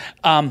lettuce.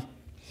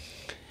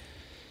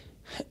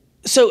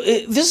 So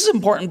this is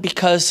important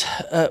because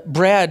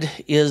bread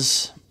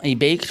is a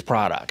baked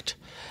product.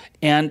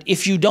 And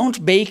if you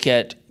don't bake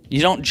it,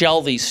 you don't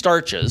gel these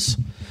starches,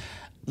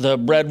 the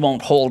bread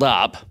won't hold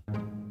up.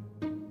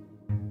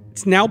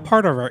 It's now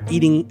part of our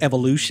eating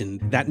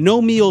evolution that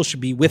no meal should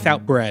be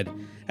without bread,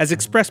 as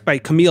expressed by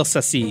Camille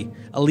Sassi,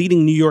 a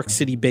leading New York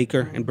City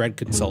baker and bread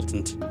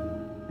consultant.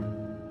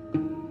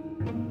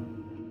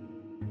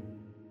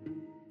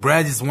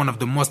 Bread is one of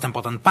the most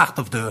important part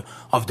of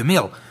the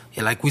meal.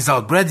 Like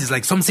without bread, it's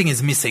like something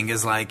is missing.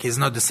 It's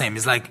not the same.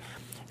 It's like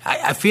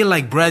I feel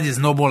like bread is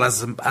noble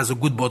as a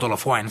good bottle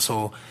of wine.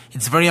 So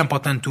it's very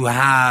important to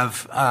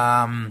have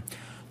a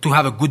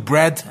good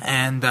bread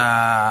and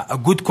a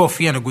good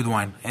coffee and a good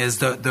wine. Is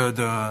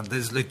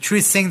there's the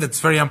three things that's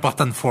very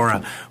important for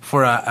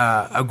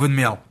a good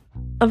meal.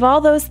 Of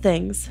all those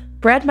things,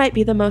 bread might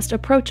be the most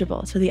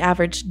approachable to the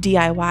average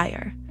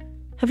DIYer.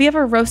 Have you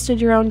ever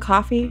roasted your own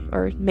coffee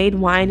or made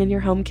wine in your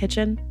home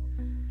kitchen?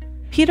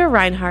 Peter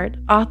Reinhardt,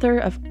 author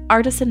of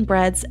Artisan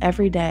Breads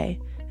Every Day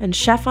and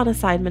chef on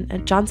assignment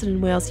at Johnson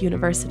 & Wales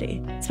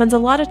University, spends a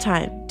lot of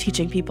time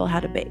teaching people how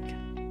to bake.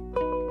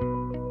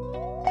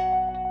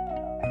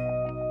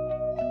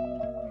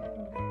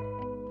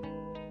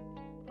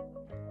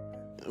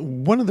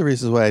 One of the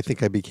reasons why I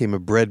think I became a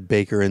bread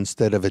baker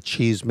instead of a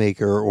cheese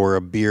maker or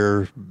a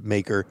beer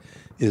maker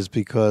is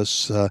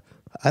because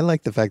I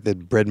like the fact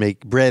that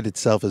bread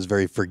itself is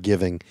very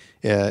forgiving.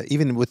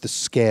 Even with the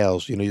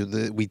scales,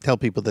 we tell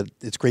people that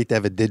it's great to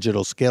have a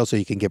digital scale so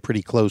you can get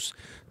pretty close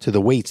to the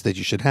weights that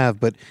you should have.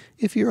 But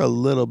if you're a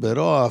little bit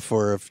off,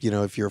 or if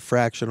you're a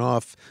fraction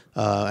off,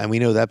 and we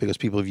know that because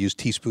people have used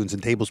teaspoons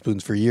and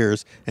tablespoons for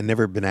years and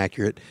never been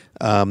accurate,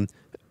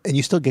 and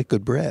you still get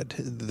good bread.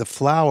 The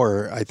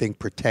flour, I think,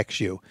 protects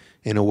you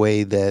in a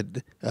way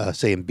that,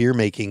 say, in beer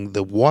making,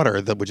 the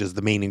water, which is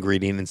the main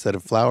ingredient instead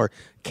of flour,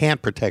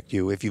 can't protect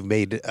you. If you've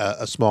made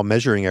a small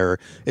measuring error,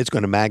 it's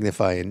going to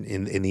magnify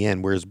in the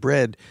end. Whereas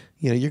bread,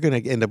 you're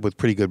going to end up with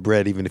pretty good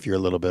bread even if you're a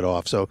little bit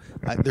off. So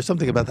there's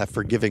something about that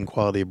forgiving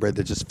quality of bread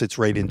that just fits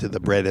right into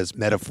the bread as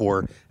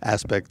metaphor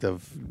aspect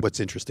of what's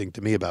interesting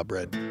to me about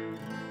bread.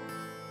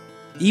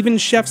 Even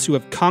chefs who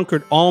have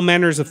conquered all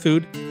manners of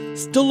food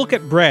still look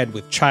at bread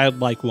with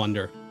childlike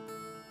wonder.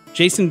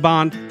 Jason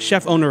Bond,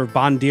 chef owner of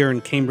Bon Deer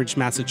in Cambridge,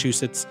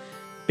 Massachusetts,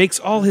 bakes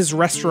all his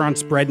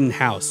restaurant's bread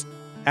in-house,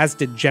 as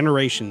did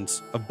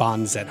generations of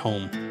Bonds at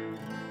home.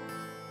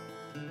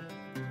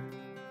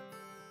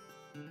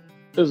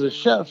 As a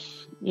chef,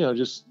 a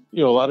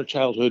lot of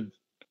childhood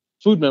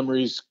food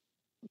memories,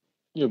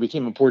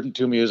 became important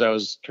to me as I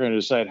was trying to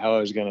decide how I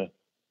was going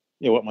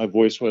to, what my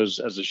voice was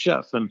as a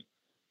chef. And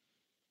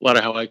a lot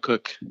of how I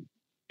cook,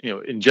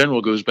 in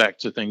general goes back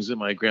to things that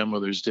my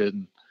grandmothers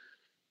did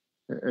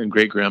and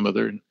great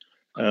grandmother.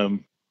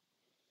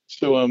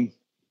 So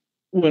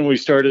when we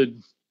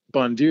started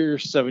Bon Deer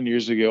 7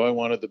 years ago, I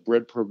wanted the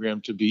bread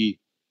program to be,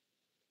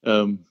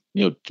 to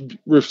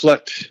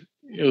reflect,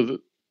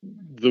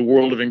 the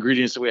world of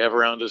ingredients that we have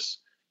around us,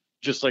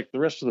 just like the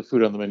rest of the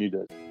food on the menu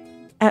did.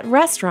 At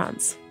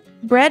restaurants,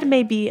 bread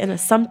may be an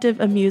assumptive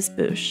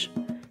amuse-bouche,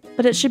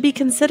 but it should be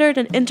considered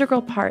an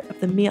integral part of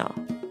the meal.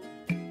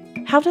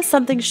 How does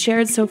something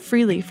shared so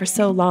freely for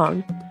so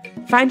long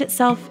find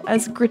itself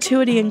as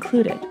gratuity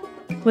included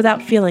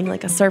without feeling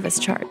like a service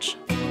charge?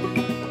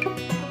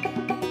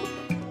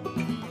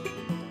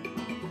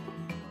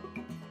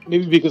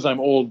 Maybe because I'm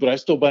old, but I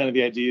still buy into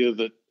the idea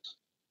that,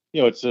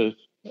 it's a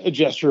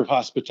gesture of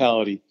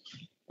hospitality.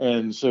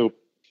 And so,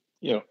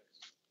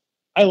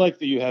 I like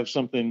that you have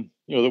something,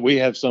 that we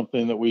have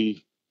something that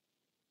we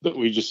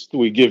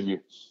give you.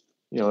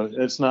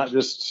 It's not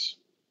just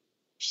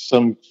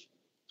some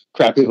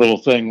crappy little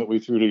thing that we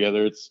threw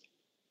together. It's,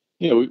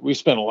 we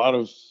spent a lot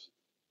of,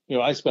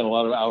 I spent a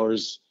lot of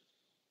hours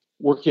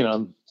working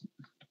on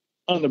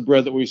the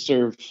bread that we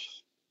serve.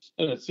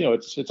 And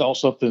it's all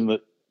something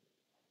that,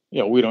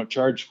 we don't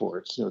charge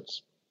for. To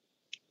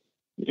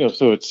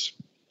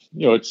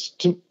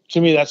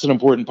me, that's an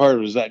important part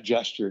of it, is that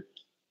gesture.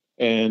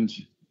 And,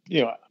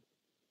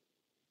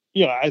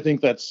 I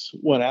think that's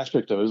one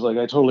aspect of it. Is like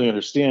I totally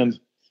understand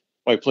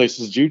why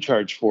places do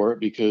charge for it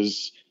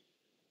because,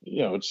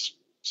 it's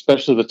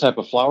especially the type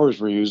of flours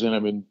we're using. I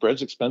mean,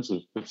 bread's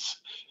expensive. It's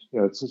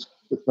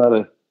not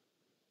a,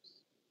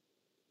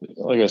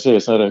 like I say,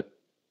 it's not a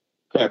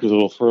crappy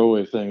little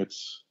throwaway thing.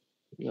 It's,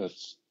 it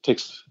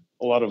takes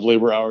a lot of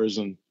labor hours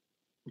and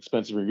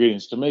expensive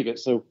ingredients to make it.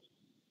 So,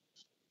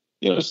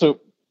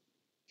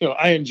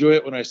 I enjoy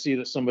it when I see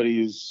that somebody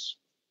is,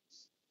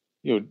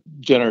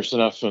 generous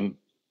enough and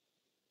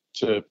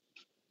to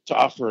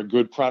offer a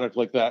good product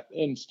like that.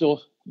 And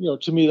still,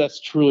 to me, that's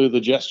truly the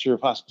gesture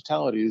of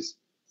hospitality is,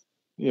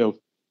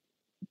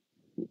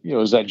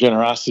 is that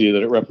generosity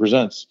that it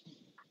represents.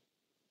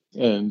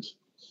 And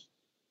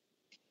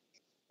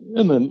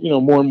then,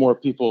 more and more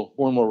people,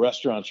 more and more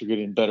restaurants are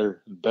getting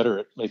better and better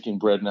at making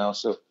bread now.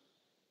 So,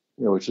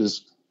 which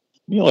is,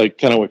 like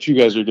kind of what you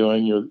guys are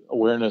doing. Your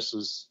awareness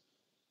is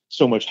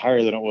so much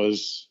higher than it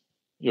was,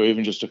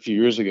 even just a few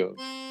years ago.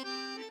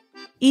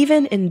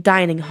 Even in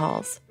dining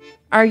halls,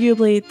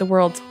 arguably the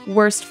world's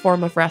worst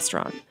form of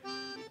restaurant,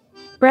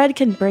 bread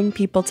can bring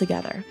people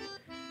together.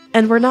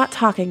 And we're not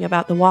talking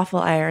about the waffle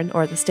iron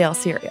or the stale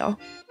cereal.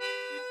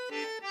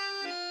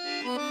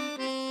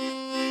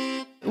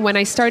 When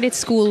I started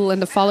school in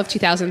the fall of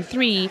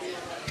 2003,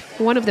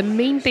 one of the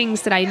main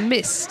things that I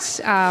missed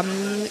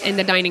in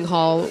the dining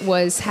hall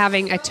was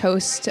having a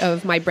toast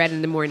of my bread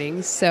in the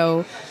morning.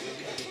 So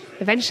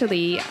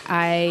eventually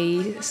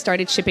I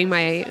started shipping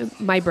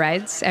my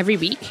breads every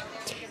week,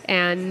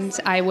 and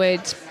I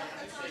would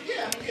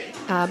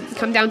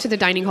come down to the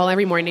dining hall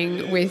every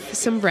morning with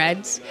some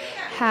breads,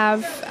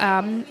 have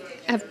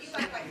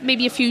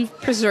maybe a few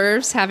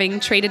preserves, having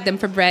traded them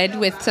for bread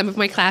with some of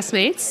my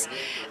classmates,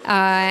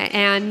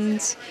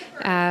 and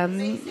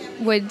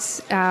would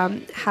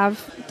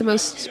have the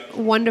most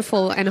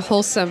wonderful and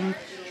wholesome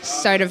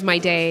start of my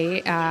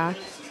day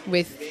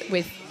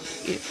with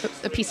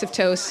a piece of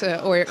toast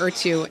or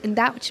two. And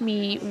that, to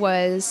me,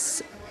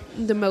 was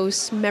the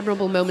most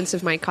memorable moments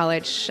of my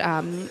college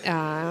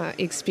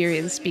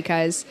experience,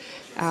 because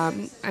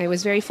I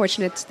was very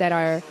fortunate that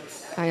our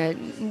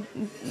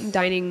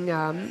dining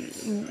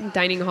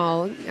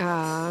hall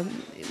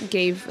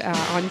gave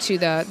onto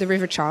the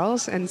River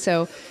Charles, and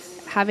so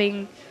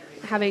having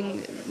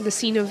the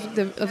scene of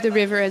the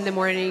river in the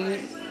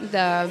morning,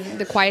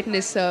 the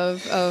quietness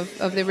of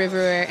the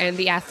river and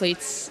the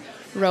athletes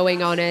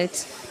rowing on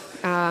it,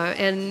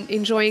 and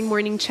enjoying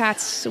morning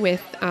chats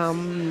with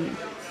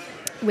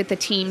the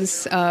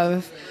teams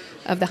of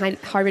the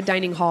Harvard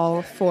Dining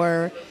Hall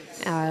for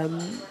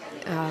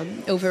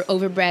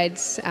over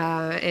breads,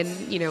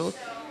 and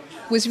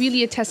was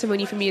really a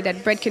testimony for me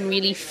that bread can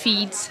really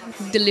feed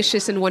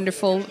delicious and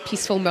wonderful,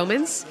 peaceful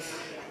moments.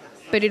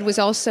 But it was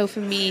also, for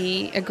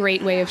me, a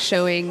great way of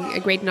showing a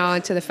great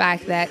nod to the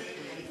fact that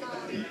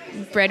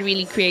bread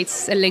really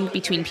creates a link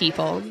between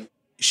people.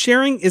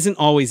 Sharing isn't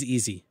always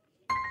easy.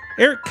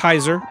 Eric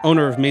Kaiser,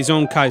 owner of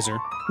Maison Kaiser,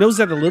 knows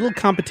that a little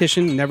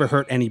competition never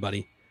hurt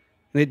anybody.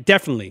 And it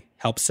definitely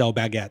helps sell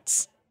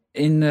baguettes.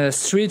 In the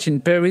street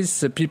in Paris,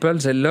 the people,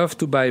 they love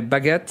to buy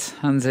baguette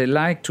and they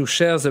like to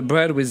share the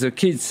bread with the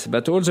kids.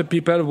 But all the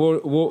people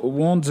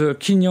want the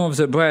quignon of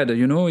the bread.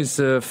 It's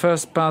the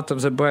first part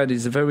of the bread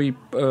is very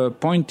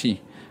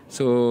pointy.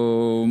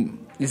 So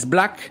it's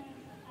black.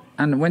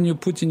 And when you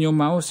put in your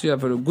mouth, you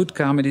have a good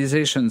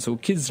caramelization. So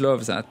kids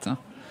love that.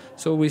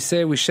 So we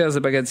say we share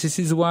the baguette. This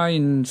is why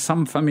in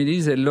some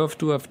families they love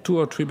to have 2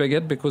 or 3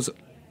 baguettes, because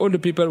all the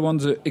people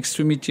want the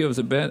extremity of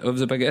the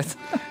baguette.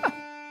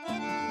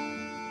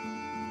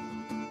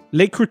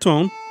 Les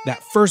croûtons,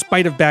 that first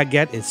bite of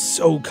baguette, is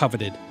so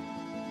coveted.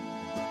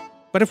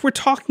 But if we're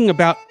talking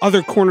about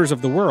other corners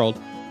of the world,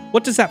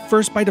 what does that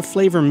first bite of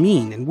flavor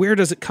mean, and where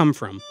does it come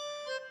from?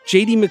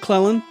 J.D.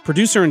 McClellan,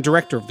 producer and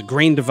director of The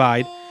Grain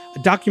Divide, a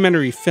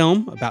documentary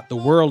film about the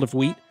world of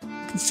wheat,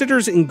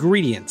 considers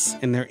ingredients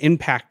and their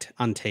impact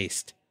on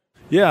taste.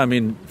 Yeah,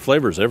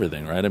 flavor's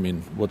everything, right?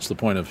 What's the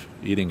point of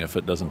eating if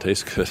it doesn't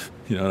taste good?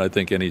 And I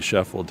think any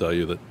chef will tell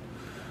you that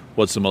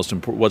what's the most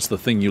important, what's the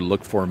thing you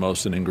look for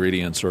most in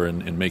ingredients or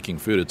in making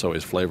food? It's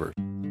always flavor.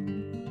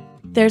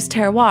 There's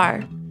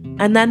terroir,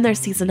 and then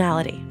there's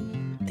seasonality,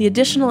 the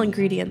additional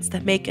ingredients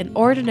that make an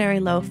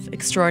ordinary loaf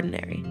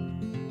extraordinary,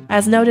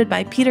 as noted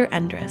by Peter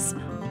Endres,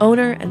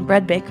 owner and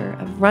bread baker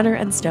of Runner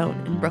and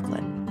Stone in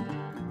Brooklyn.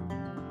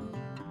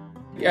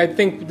 I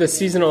think the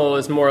seasonal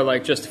is more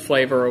like just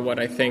flavor, or what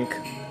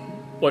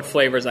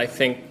flavors I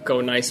think go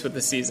nice with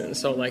the season.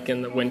 So like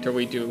in the winter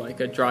we do like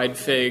a dried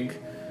fig,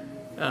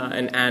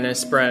 an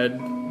anise bread,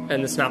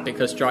 and it's not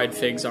because dried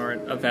figs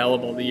aren't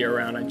available the year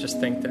round. I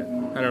just think that,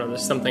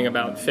 there's something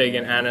about fig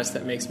and anise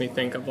that makes me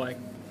think of like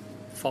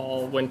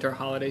fall, winter,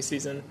 holiday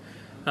season.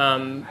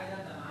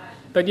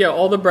 But yeah,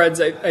 all the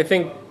breads, I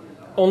think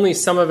only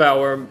some of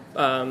our,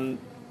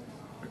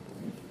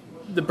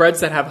 the breads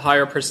that have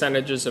higher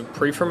percentages of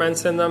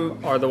pre-ferments in them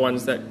are the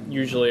ones that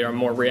usually are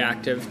more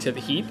reactive to the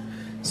heat.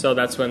 So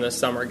that's when the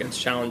summer gets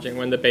challenging,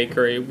 when the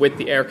bakery with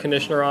the air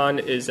conditioner on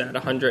is at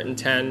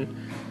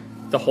 110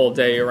 the whole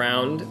day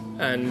around,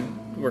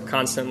 and we're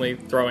constantly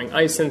throwing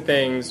ice in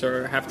things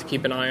or have to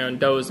keep an eye on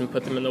doughs and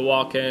put them in the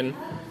walk-in,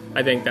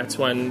 I think that's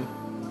when,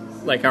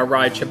 like our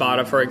rye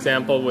ciabatta, for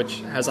example, which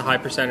has a high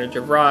percentage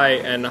of rye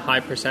and a high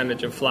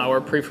percentage of flour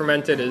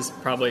pre-fermented, is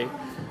probably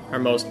our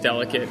most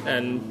delicate,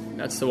 and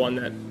that's the one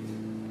that,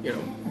 you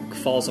know,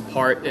 falls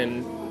apart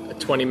in a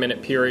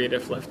 20-minute period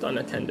if left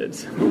unattended.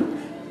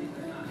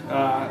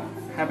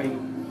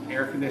 Having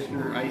air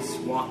conditioner, ice,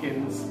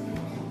 walk-ins,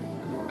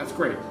 that's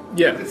great.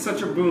 Yeah. It's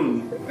such a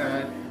boon.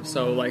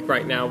 So like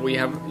right now we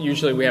have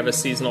a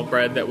seasonal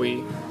bread that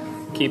we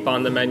keep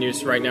on the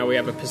menus. Right now we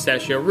have a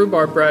pistachio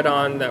rhubarb bread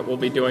on that we'll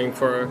be doing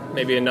for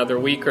maybe another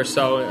week or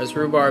so as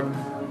rhubarb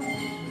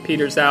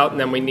peters out, and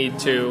then we need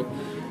to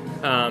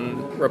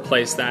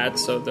replace that,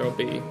 so there'll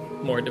be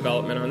more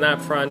development on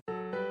that front.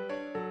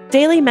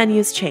 Daily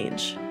menus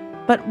change,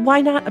 but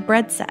why not a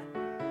bread set?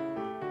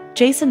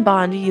 Jason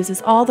Bond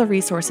uses all the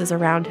resources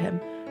around him,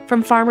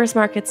 from farmers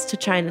markets to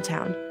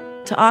Chinatown,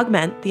 to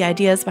augment the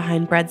ideas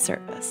behind bread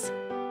service.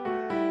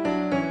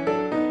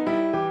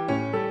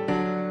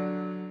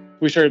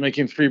 We started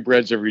making 3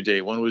 breads every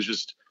day. One was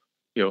just,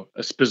 you know,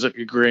 a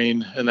specific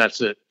grain, and that's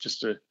it,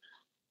 just a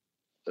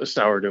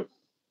sourdough,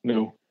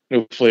 no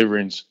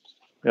flavorings.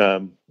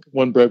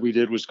 One bread we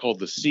did was called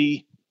the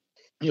Sea,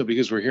 you know,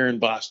 because we're here in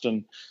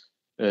Boston,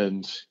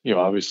 and, you know,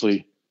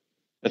 obviously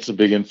that's a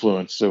big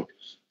influence. So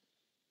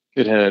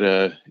it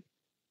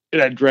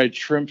had dried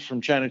shrimp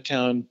from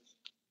Chinatown,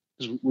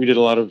 because we did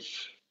a lot of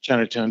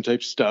Chinatown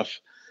type stuff.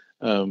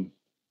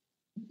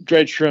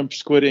 Dried shrimp,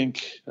 squid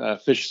ink,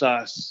 fish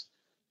sauce,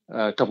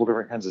 a couple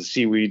different kinds of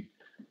seaweed,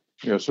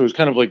 you know, so it was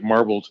kind of like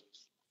marbled,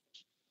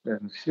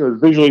 and, you know,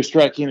 visually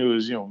striking. It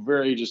was, you know,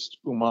 very just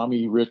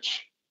umami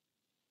rich,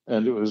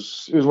 and it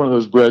was one of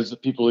those breads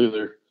that people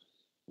either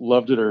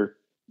loved it or,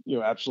 you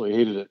know, absolutely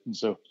hated it. And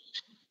so,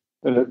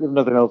 and there's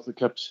nothing else that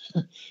kept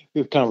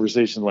the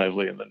conversation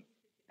lively. And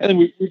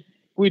then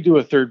we do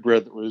a third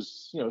bread that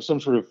was, you know, some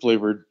sort of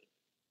flavored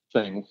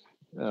thing.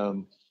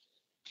 You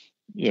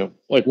know,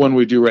 like one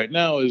we do right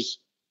now is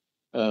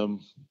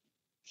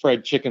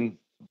fried chicken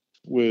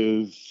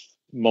with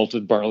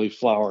malted barley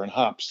flour and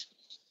hops.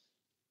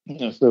 You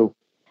know, so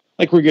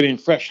like we're getting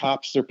fresh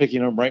hops. They're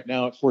picking them right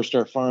now at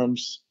 4-Star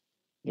Farms.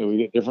 You know, we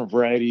get different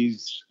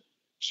varieties.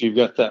 So you've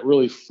got that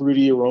really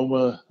fruity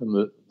aroma and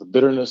the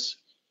bitterness,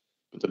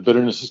 but the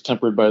bitterness is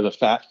tempered by the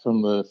fat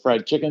from the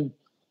fried chicken.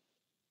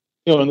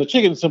 You know, and the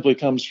chicken simply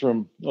comes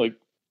from, like,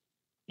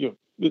 you know,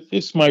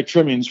 it's my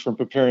trimmings from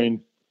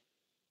preparing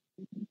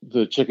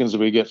the chickens that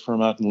we get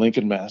from out in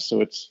Lincoln, Mass.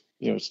 So it's,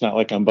 you know, it's not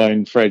like I'm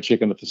buying fried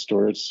chicken at the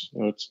store. It's,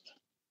 you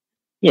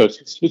know,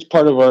 it's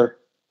part of our,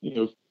 you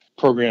know,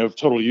 program of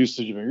total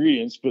usage of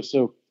ingredients. But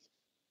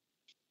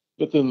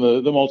then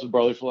the malted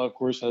barley flour, of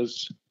course,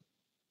 has,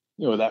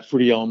 you know, that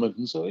fruity element,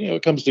 and so, you know,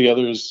 it comes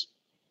together as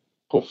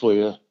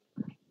hopefully a,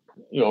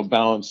 you know,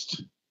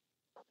 balanced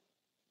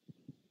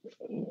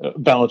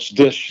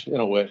dish in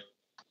a way.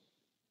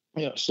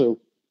 Yeah, so,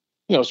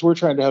 you know, so we're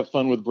trying to have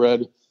fun with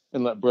bread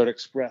and let bread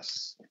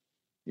express,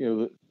 you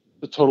know,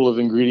 the total of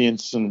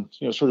ingredients and,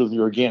 you know, sort of the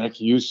organic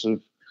use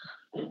of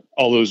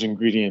all those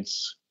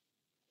ingredients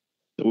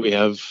that we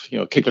have, you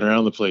know, kicking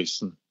around the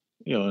place. And,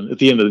 you know, and at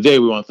the end of the day,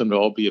 we want them to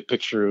all be a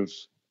picture of,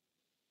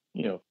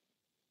 you know,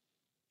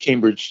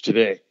 Cambridge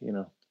today. You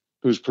know,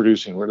 who's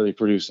producing, what are they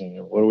producing,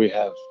 and what do we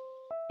have?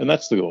 And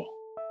that's the goal.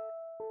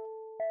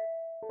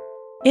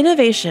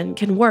 Innovation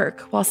can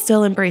work while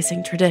still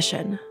embracing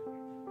tradition.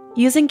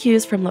 Using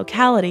cues from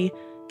locality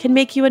can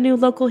make you a new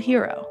local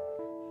hero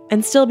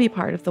and still be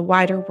part of the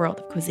wider world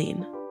of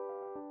cuisine.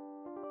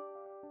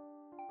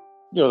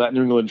 You know, that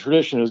New England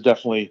tradition is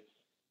definitely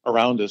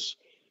around us.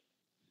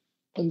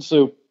 And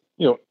so,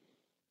 you know,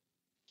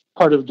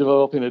 part of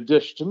developing a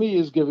dish to me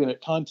is giving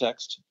it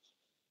context,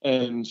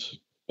 and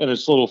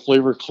it's little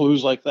flavor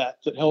clues like that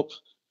help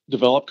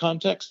develop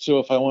context. So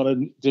if I want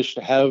a dish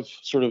to have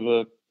sort of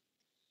a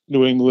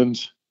New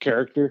England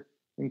character,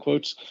 in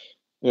quotes,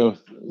 you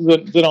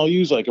know, then I'll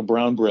use like a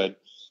brown bread.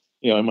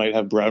 You know, I might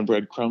have brown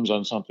bread crumbs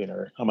on something,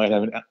 or I might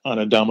have an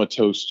Anadama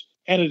toast.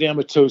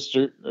 Anadama toasts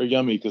are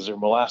yummy because they're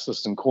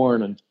molasses and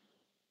corn. And,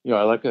 you know,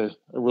 I like a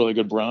really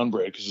good brown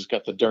bread because it's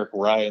got the dark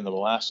rye and the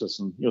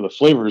molasses, and, you know, the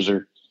flavors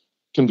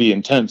can be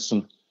intense.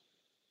 And,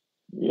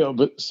 you know,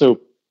 but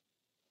so,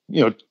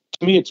 you know,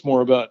 to me, it's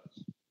more about,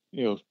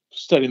 you know,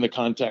 studying the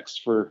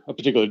context for a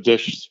particular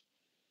dish.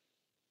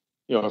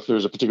 You know, if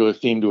there's a particular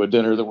theme to a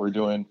dinner that we're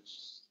doing,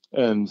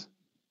 and,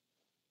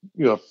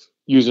 you know, if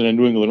using a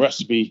New England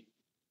recipe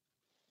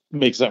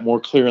makes that more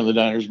clear in the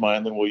diner's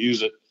mind, then we'll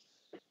use it.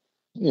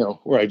 You know,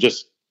 where I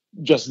just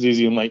as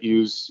easy might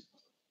use,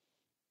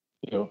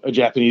 you know, a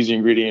Japanese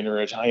ingredient or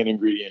Italian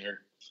ingredient,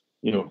 or,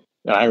 you know,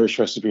 an Irish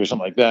recipe or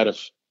something like that,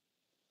 if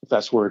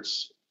that's where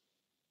it's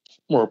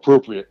more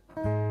appropriate.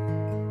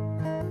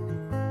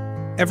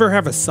 Ever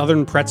have a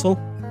Southern pretzel?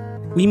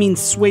 We mean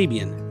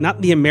Swabian,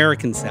 not the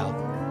American South.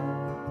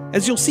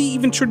 As you'll see,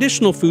 even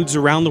traditional foods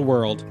around the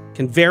world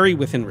can vary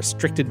within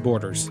restricted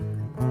borders.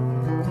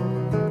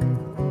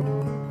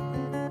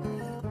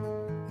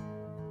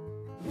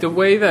 The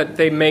way that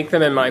they make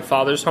them in my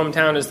father's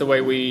hometown is the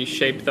way we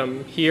shape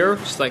them here,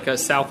 just like a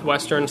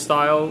southwestern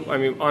style. I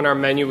mean, on our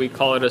menu we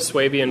call it a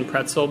Swabian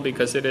pretzel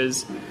because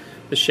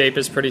the shape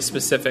is pretty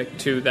specific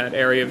to that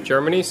area of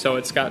Germany. So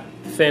it's got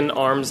thin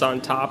arms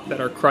on top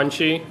that are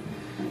crunchy,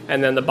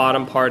 and then the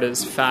bottom part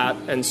is fat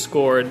and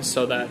scored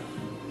so that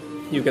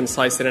you can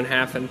slice it in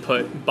half and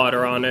put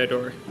butter on it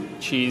or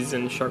cheese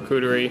and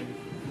charcuterie.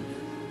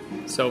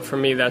 So for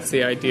me, that's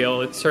the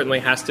ideal. It certainly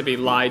has to be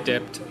lye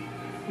dipped.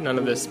 None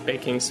of this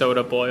baking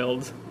soda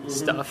boiled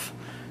stuff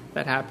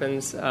that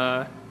happens.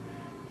 A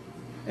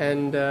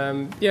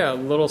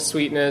little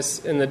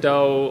sweetness in the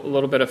dough, a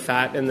little bit of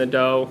fat in the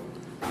dough.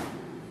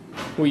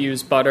 We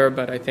use butter,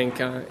 but I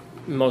think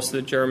most of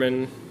the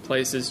German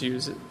places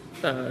use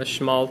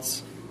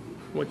schmaltz,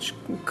 which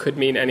could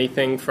mean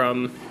anything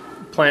from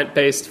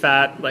plant-based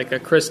fat, like a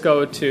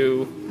Crisco,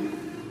 to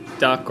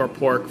duck or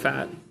pork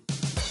fat.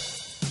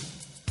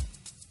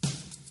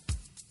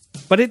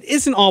 But it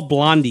isn't all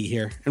Blondie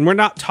here, and we're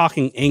not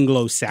talking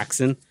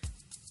Anglo-Saxon.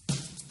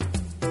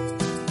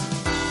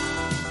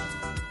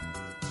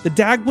 The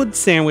Dagwood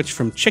sandwich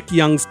from Chick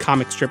Young's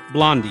comic strip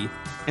Blondie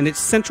and its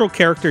central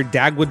character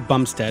Dagwood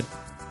Bumstead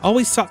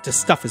always sought to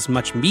stuff as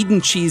much meat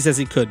and cheese as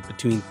he could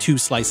between two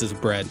slices of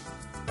bread.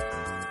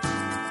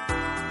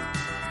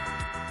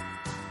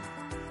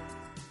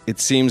 It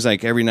seems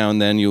like every now and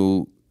then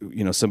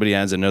somebody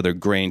adds another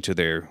grain to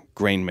their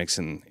grain mix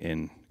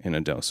in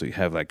a dough. So you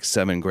have like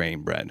 7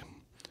 grain bread.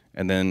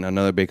 And then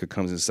another baker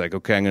comes and it's like,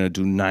 okay, I'm going to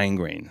do 9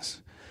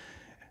 grains.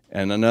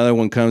 And another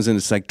one comes in,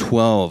 it's like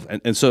 12.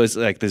 And so it's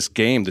like this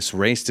game, this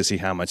race to see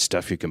how much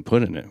stuff you can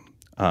put in it.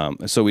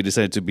 So we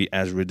decided to be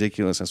as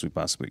ridiculous as we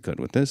possibly could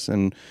with this.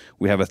 And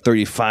we have a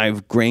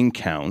 35 grain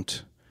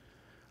count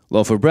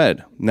loaf of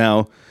bread.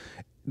 Now,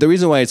 the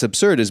reason why it's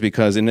absurd is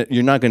because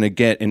you're not going to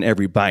get in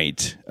every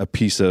bite a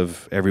piece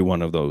of every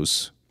one of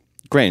those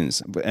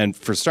grains. And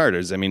for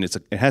starters, I mean, it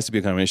has to be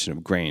a combination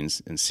of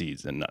grains and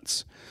seeds and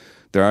nuts.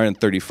 There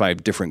aren't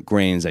 35 different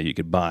grains that you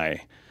could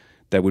buy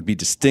that would be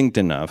distinct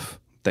enough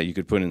that you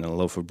could put in a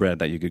loaf of bread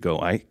that you could go,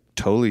 I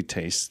totally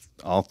taste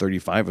all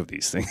 35 of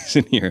these things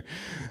in here.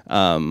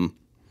 And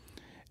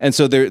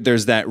so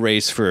there's that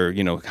race for,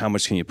 how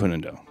much can you put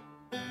in dough?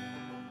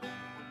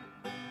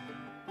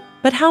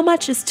 But how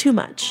much is too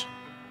much?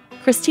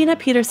 Christina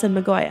Peterson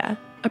Magoya,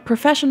 a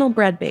professional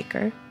bread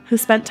baker who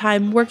spent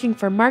time working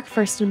for Mark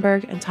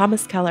Furstenberg and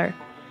Thomas Keller,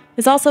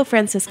 is also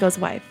Francisco's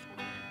wife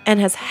and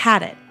has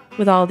had it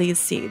with all these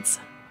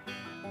seeds.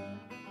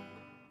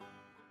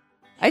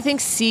 I think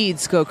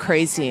seeds go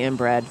crazy in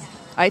bread.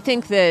 I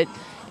think that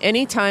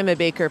anytime a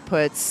baker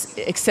puts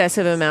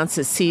excessive amounts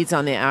of seeds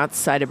on the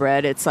outside of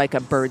bread, it's like a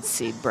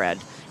birdseed bread.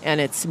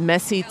 And it's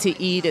messy to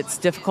eat. It's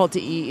difficult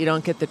to eat. You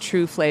don't get the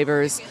true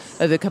flavors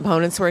of the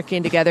components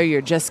working together.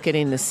 You're just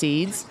getting the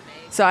seeds.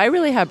 So I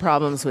really have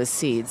problems with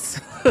seeds.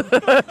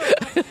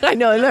 I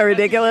know, isn't that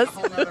ridiculous?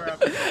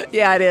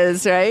 Yeah, it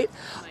is, right?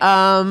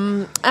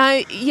 And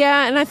I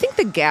think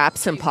the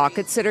gaps and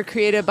pockets that are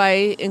created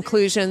by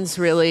inclusions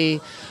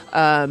really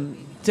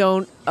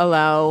don't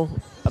allow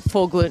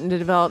full gluten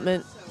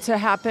development to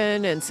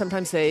happen, and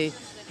sometimes they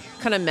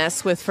kind of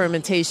mess with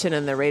fermentation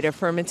and the rate of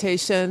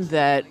fermentation.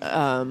 That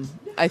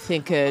I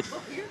think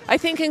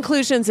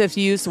inclusions, if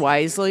used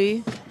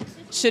wisely,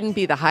 shouldn't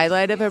be the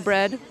highlight of a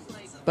bread,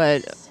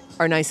 but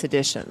are nice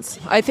additions.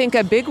 I think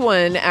a big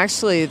one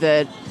actually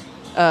that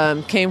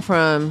came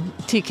from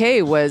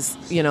TK was,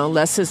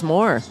 less is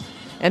more.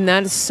 And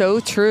that is so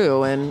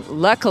true. And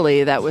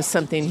luckily that was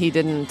something he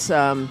didn't,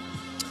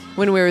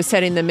 when we were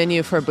setting the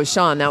menu for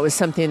Bouchon, that was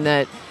something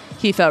that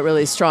he felt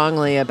really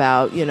strongly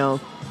about,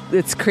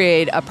 let's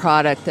create a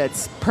product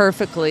that's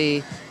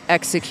perfectly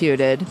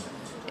executed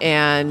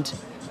and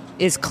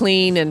is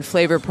clean in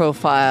flavor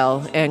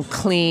profile and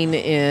clean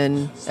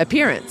in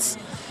appearance.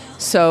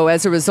 So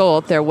as a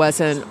result, there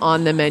wasn't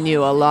on the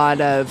menu a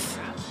lot of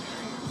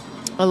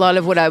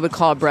what I would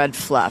call bread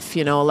fluff,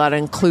 a lot of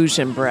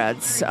inclusion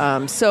breads.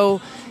 I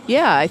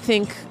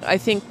think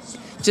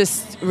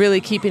just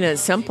really keeping it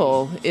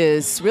simple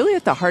is really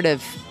at the heart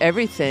of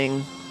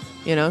everything.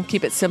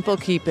 Keep it simple,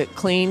 keep it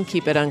clean,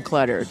 keep it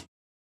uncluttered.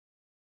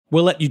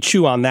 We'll let you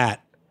chew on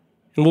that,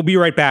 and we'll be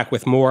right back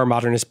with more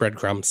Modernist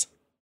Breadcrumbs.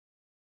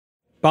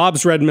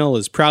 Bob's Red Mill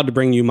is proud to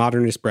bring you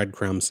Modernist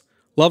Breadcrumbs.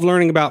 Love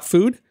learning about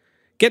food?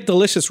 Get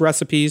delicious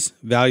recipes,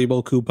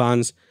 valuable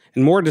coupons,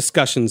 and more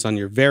discussions on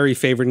your very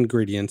favorite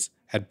ingredients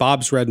at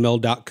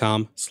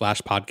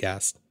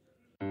bobsredmill.com/podcast.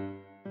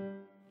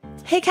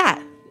 Hey,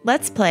 Kat,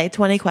 let's play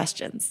 20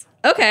 questions.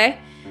 Okay.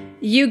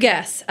 You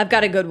guess. I've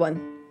got a good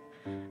one.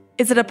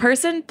 Is it a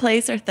person,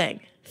 place, or thing?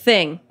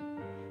 Thing.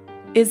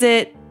 Is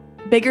it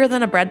bigger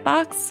than a bread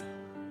box?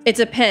 It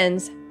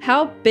depends.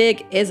 How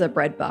big is a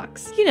bread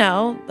box?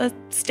 A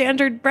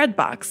standard bread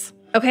box.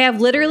 Okay,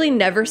 I've literally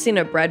never seen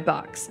a bread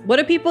box. What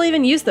do people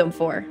even use them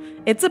for?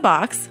 It's a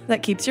box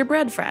that keeps your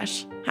bread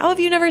fresh. How have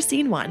you never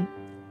seen one?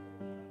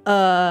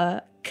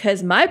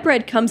 'Cause my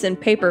bread comes in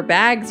paper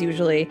bags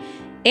usually,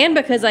 and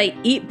because I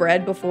eat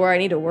bread before I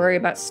need to worry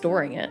about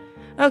storing it.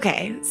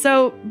 Okay,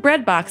 so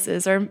bread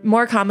boxes are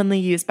more commonly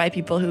used by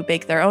people who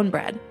bake their own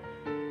bread.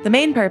 The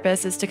main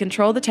purpose is to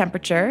control the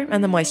temperature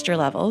and the moisture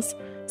levels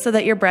so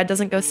that your bread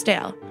doesn't go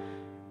stale.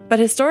 But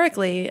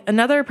historically,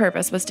 another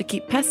purpose was to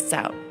keep pests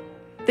out.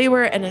 They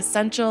were an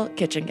essential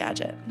kitchen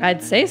gadget.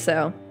 I'd say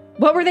so.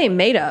 What were they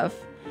made of?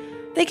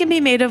 They can be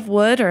made of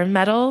wood or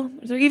metal.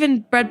 There are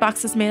even bread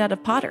boxes made out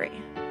of pottery.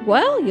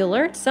 Well, you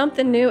learned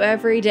something new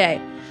every day.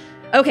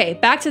 Okay,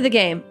 back to the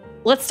game.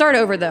 Let's start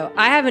over, though.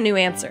 I have a new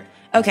answer.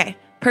 Okay,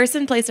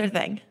 person, place, or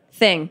thing?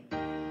 Thing.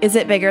 Is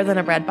it bigger than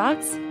a bread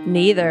box?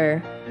 Neither.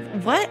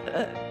 What?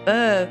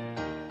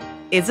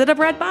 Is it a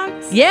bread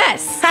box?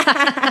 Yes!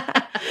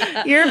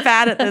 You're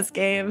bad at this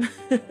game.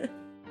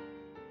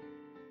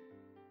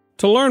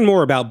 To learn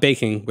more about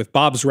baking with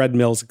Bob's Red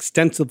Mill's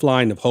extensive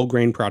line of whole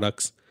grain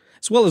products,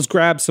 as well as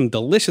grab some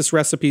delicious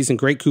recipes and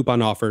great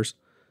coupon offers,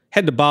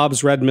 head to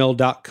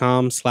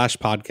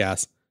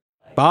bobsredmill.com/podcast.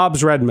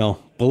 Bob's Red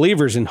Mill,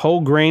 believers in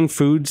whole grain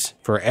foods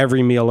for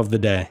every meal of the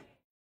day.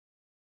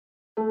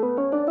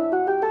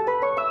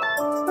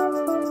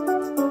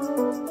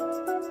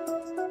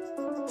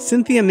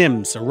 Cynthia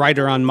Nims, a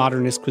writer on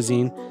modernist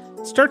cuisine,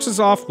 starts us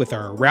off with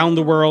our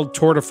around-the-world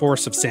tour de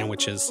force of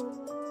sandwiches.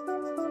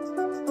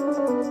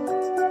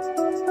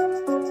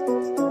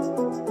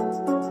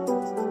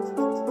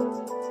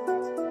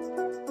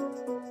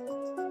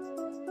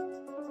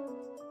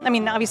 I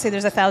mean, obviously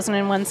there's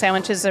 1,001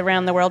 sandwiches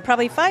around the world,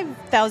 probably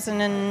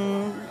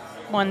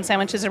 5,001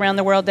 sandwiches around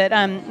the world that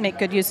make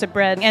good use of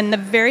bread. And the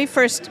very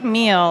first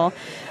meal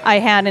I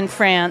had in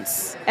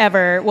France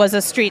ever was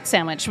a street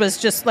sandwich. It was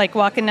just like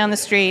walking down the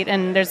street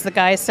and there's the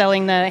guy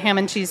selling the ham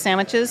and cheese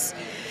sandwiches.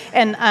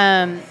 And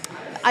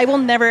I will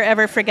never,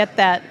 ever forget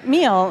that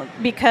meal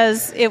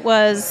because it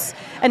was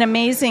an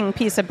amazing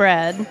piece of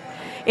bread.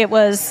 It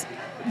was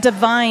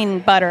divine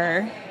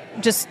butter,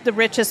 just the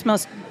richest,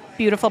 most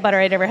beautiful butter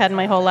I'd ever had in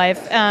my whole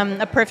life.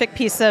 A perfect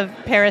piece of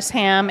Paris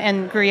ham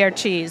and Gruyere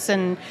cheese,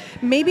 and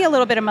maybe a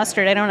little bit of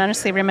mustard. I don't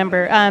honestly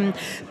remember.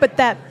 But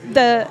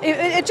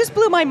it just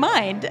blew my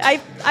mind.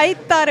 I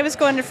thought I was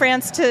going to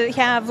France to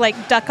have like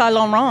duck à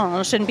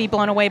l'orange and be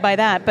blown away by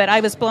that, but I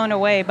was blown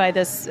away by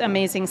this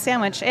amazing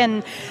sandwich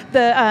and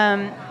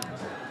the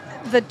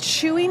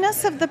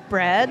chewiness of the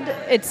bread.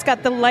 It's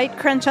got the light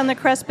crunch on the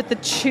crust, but the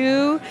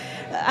chew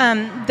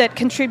that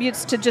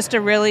contributes to just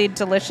a really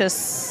delicious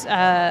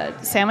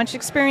sandwich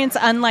experience.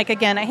 Unlike,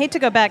 again, I hate to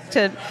go back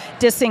to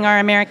dissing our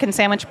American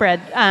sandwich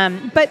bread,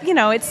 but, you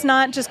know, it's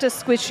not just a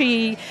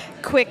squishy,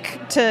 quick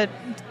to,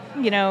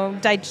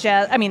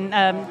 digest,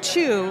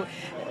 chew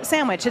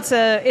sandwich.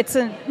 It's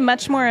a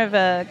much more of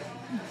a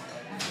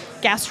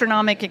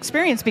gastronomic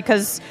experience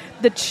because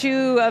the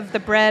chew of the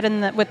bread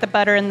and with the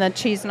butter and the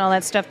cheese and all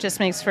that stuff just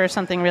makes for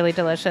something really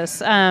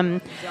delicious.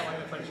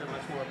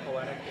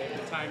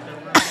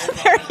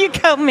 There you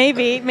go.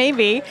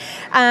 Maybe.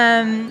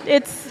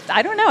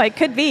 I don't know. It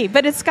could be,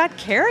 but it's got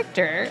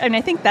character, and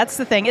I think that's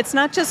the thing. It's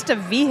not just a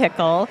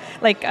vehicle.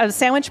 Like a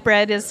sandwich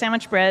bread is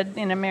sandwich bread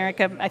in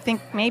America. I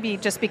think maybe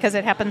just because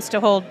it happens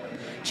to hold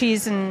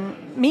cheese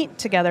and meat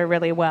together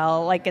really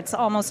well. Like it's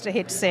almost, I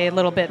hate to say, a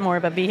little bit more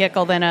of a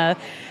vehicle than a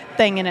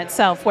thing in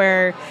itself,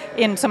 where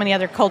in so many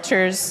other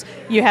cultures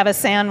you have a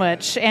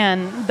sandwich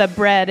and the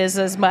bread is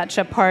as much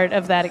a part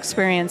of that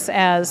experience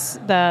as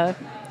the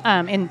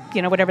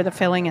whatever the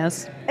filling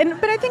is.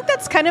 But I think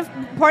that's kind of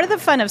part of the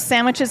fun of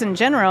sandwiches in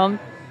general,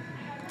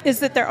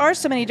 is that there are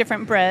so many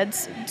different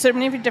breads, so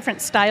many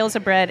different styles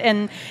of bread,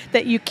 and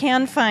that you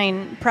can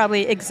find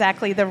probably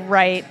exactly the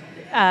right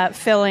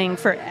filling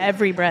for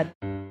every bread.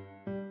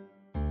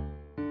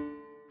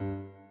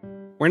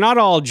 We're not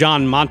all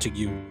John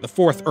Montague, the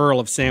 4th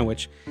Earl of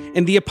Sandwich,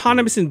 and the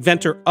eponymous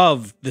inventor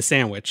of the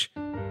sandwich.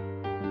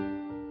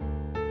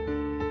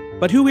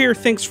 But who here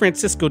thinks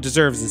Francisco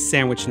deserves a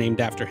sandwich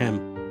named after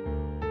him?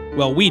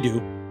 Well, we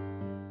do.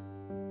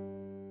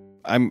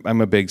 I'm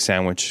a big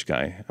sandwich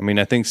guy. I mean,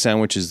 I think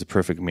sandwich is the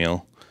perfect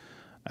meal.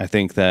 I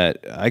think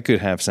that I could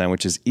have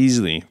sandwiches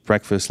easily,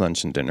 breakfast,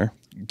 lunch, and dinner,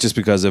 just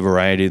because the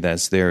variety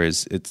that's there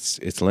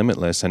it's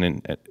limitless,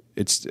 and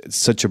it's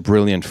such a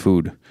brilliant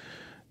food.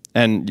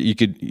 And you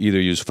could either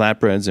use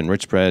flatbreads and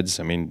rich breads.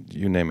 I mean,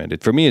 you name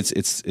it. For me,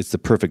 it's the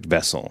perfect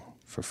vessel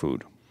for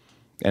food,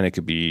 and it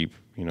could be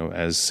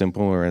as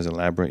simple or as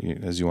elaborate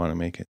as you want to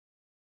make it.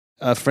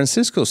 A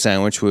Francisco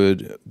sandwich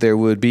would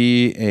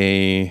be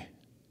a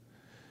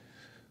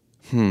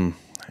it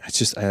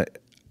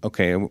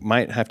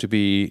might have to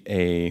be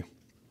a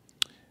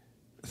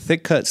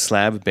thick cut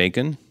slab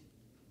bacon,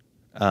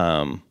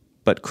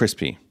 but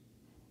crispy.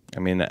 I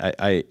mean,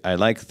 I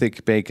like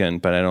thick bacon,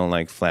 but I don't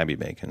like flabby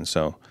bacon.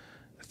 So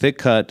thick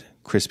cut,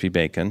 crispy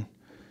bacon.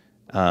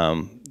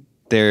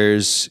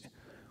 There's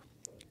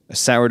a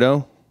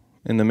sourdough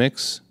in the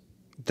mix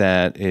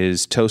that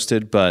is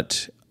toasted,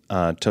 but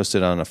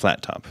toasted on a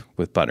flat top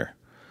with butter.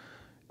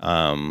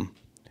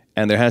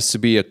 And there has to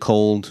be a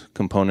cold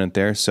component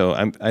there. So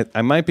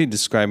I might be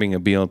describing a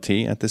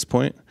BLT at this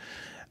point.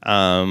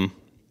 I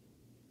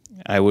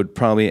would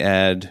probably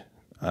add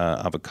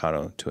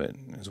avocado to it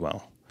as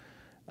well.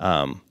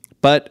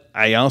 But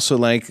I also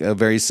like a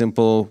very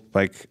simple,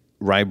 like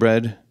rye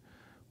bread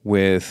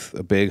with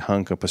a big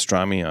hunk of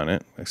pastrami on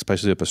it,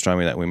 especially the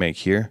pastrami that we make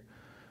here,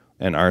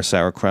 and our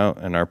sauerkraut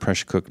and our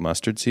pressure cooked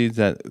mustard seeds.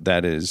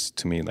 That is,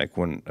 to me, like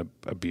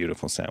a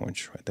beautiful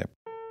sandwich right there.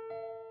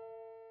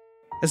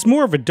 As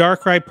more of a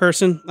dark rye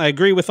person, I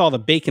agree with all the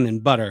bacon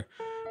and butter,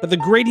 but the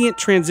gradient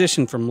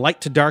transition from light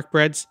to dark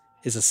breads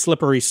is a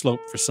slippery slope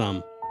for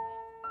some.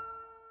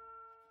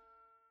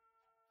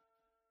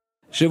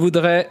 Je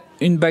voudrais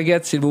une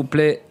baguette, s'il vous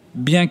plaît,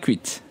 bien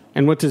cuite.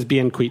 And what does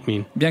bien cuite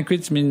mean? Bien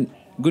cuite means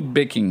good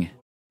baking.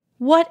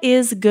 What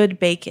is good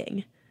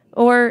baking?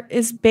 Or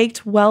is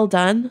baked well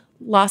done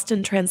lost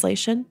in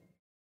translation?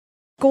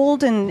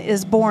 Golden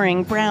is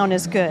boring, brown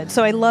is good.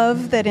 So I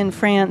love that in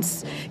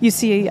France you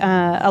see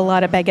a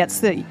lot of baguettes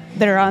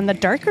that are on the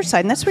darker side,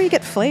 and that's where you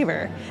get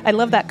flavor. I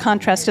love that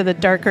contrast of the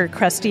darker,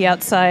 crusty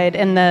outside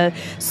and the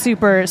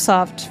super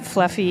soft,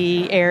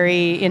 fluffy,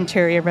 airy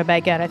interior of a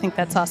baguette. I think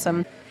that's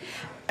awesome.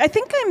 I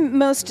think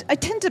I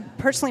tend to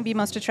personally be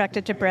most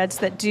attracted to breads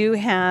that do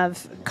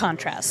have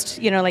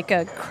contrast, like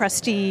a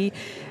crusty,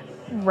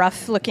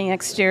 rough-looking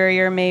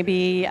exterior,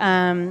 maybe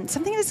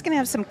something that's going to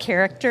have some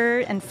character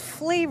and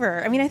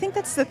flavor. I mean, I think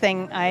that's the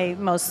thing I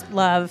most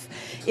love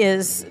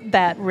is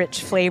that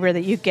rich flavor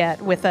that you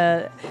get with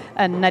a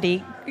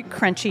nutty,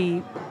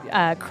 crunchy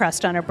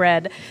crust on a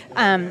bread.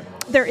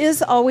 There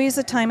is always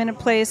a time and a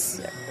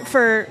place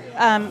for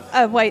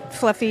a white,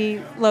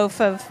 fluffy loaf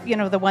of,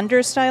 the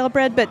Wonder style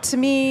bread. But to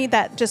me,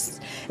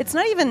 it's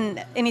not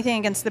even anything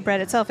against the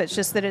bread itself. It's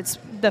just that it's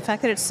the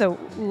fact that it's so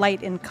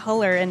light in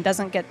color and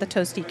doesn't get the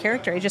toasty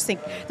character. I just think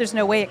there's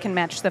no way it can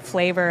match the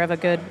flavor of a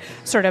good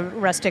sort of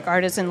rustic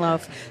artisan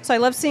loaf. So I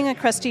love seeing a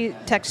crusty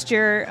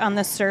texture on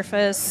the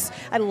surface.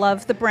 I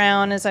love the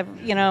brown, as I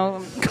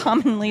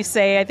commonly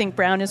say. I think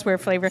brown is where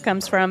flavor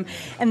comes from.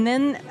 And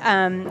then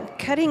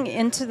cutting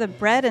into the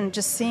bread and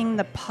just seeing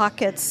the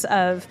pockets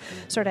of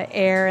sort of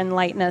air and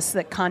lightness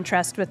that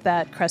contrast with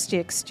that crusty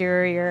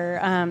exterior.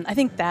 I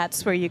think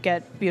that's where you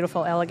get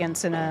beautiful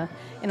elegance in a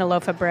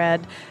loaf of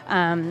bread.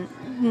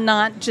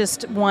 Not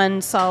just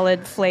one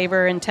solid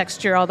flavor and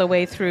texture all the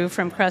way through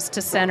from crust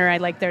to center. I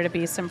like there to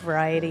be some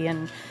variety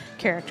and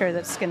character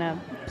that's going to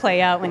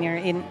play out when you're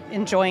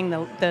enjoying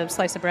the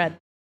slice of bread.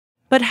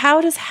 But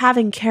how does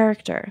having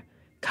character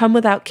come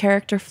without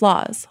character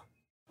flaws?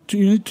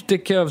 You need to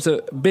take care of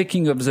the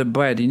baking of the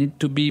bread. You need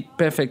to be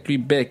perfectly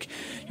baked.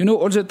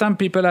 All the time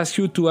people ask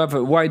you to have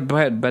a white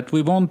bread, but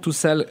we want to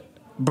sell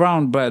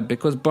brown bread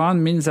because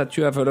brown means that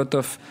you have a lot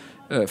of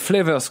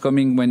flavors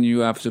coming when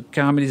you have the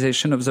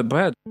caramelization of the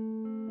bread.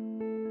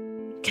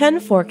 Ken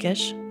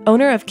Forkish,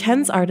 owner of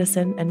Ken's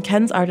Artisan and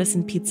Ken's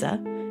Artisan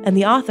Pizza, and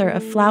the author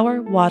of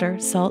Flour, Water,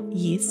 Salt,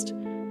 Yeast,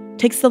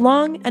 takes the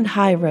long and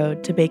high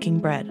road to baking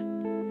bread.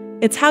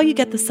 It's how you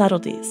get the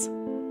subtleties,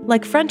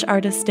 like French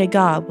artist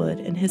Degas would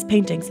in his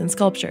paintings and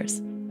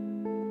sculptures.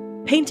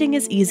 Painting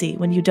is easy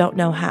when you don't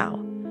know how,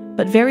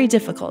 but very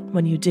difficult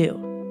when you do.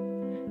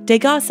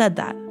 Degas said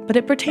that, but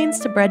it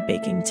pertains to bread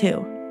baking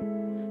too.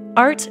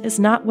 Art is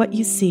not what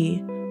you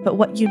see, but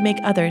what you make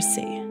others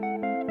see.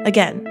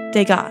 Again,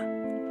 Degas.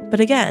 But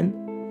again,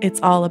 it's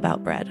all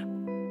about bread.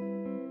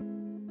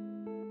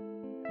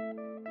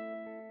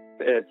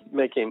 It's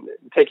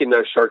taking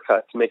no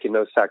shortcuts, making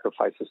no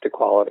sacrifices to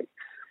quality.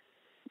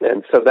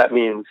 And so that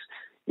means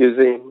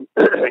using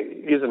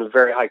a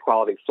very high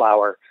quality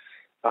flour,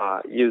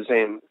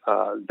 using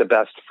the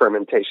best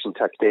fermentation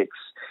techniques,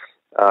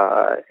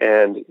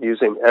 and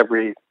using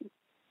everything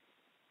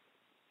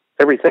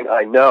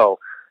I know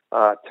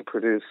to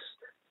produce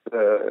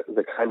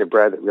the kind of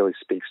bread that really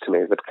speaks to me,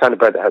 the kind of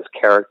bread that has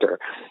character.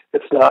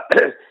 It's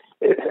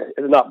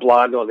not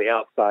blonde on the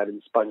outside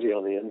and spongy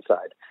on the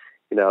inside.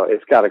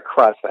 It's got a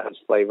crust that has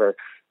flavor.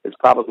 It's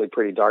probably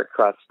pretty dark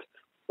crust,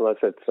 unless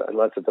it's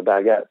a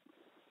baguette.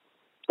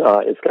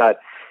 It's got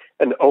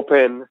an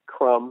open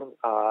crumb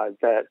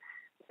that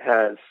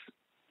has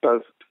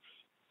both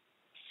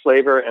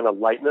flavor and a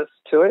lightness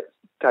to it,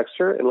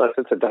 texture, unless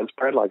it's a dense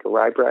bread like a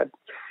rye bread.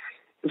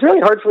 It's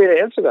really hard for me to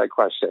answer that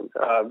question.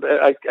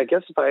 I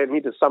guess if I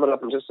need to sum it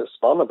up in just a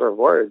small number of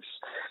words,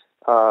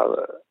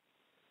 a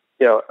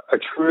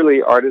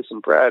truly artisan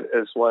bread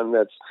is one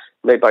that's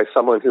made by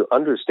someone who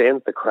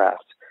understands the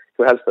craft,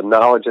 who has the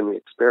knowledge and the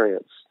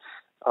experience,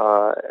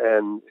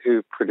 and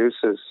who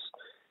produces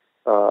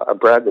a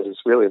bread that is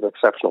really of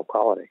exceptional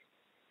quality.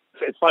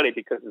 It's funny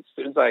because as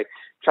soon as I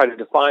try to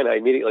define, I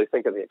immediately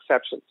think of the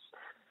exceptions.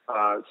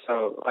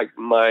 So like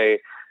my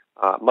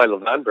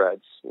levain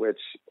breads, which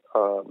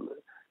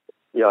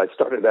I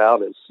started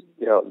out as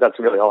that's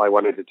really all I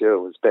wanted to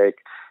do was bake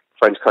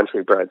French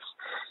country breads.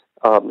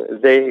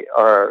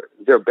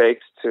 They're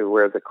baked to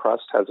where the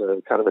crust has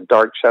a kind of a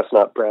dark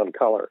chestnut brown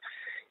color,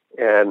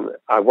 and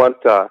I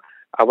want that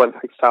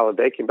style of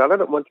baking, but I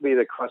don't want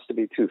the crust to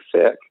be too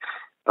thick.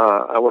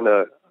 I want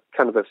a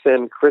kind of a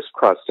thin, crisp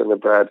crust in the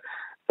bread,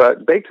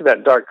 but baked to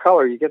that dark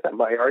color, you get that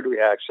Maillard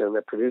reaction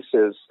that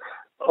produces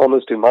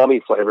almost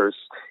umami flavors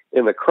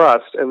in the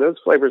crust, and those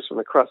flavors from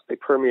the crust, they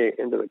permeate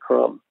into the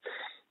crumb.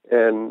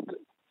 And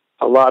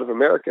a lot of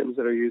Americans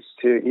that are used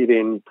to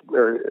eating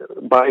or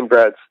buying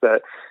breads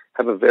that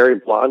have a very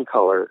blonde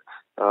color.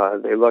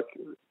 They look,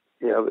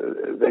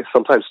 they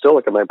sometimes still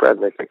look at my bread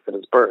and they think that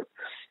it's burnt.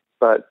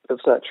 But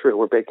that's not true.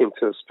 We're baking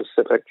to a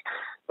specific,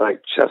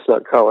 like,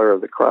 chestnut color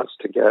of the crust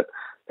to get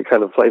the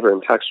kind of flavor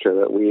and texture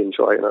that we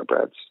enjoy in our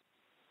breads.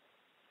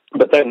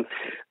 But then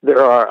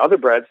there are other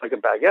breads, like a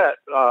baguette,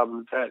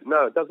 that,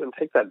 no, it doesn't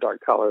take that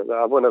dark color.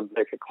 I want to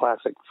make a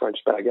classic French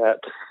baguette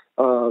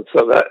so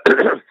that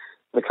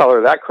the color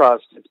of that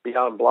crust is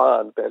beyond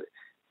blonde, but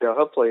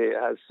hopefully it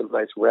has some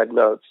nice red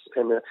notes.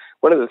 And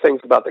one of the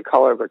things about the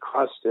color of the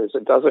crust is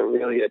it doesn't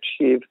really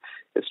achieve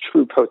its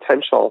true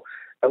potential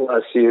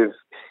unless you've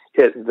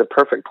hit the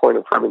perfect point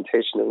of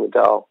fermentation in the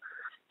dough.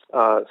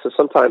 So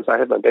sometimes I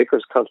had my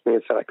bakers come to me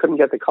and said, I couldn't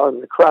get the color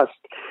of the crust.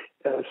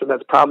 So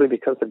that's probably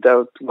because the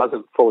dough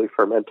wasn't fully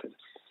fermented.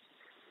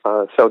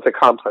 So it's a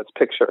complex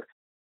picture.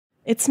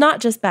 It's not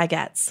just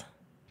baguettes.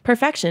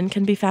 Perfection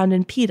can be found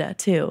in pita,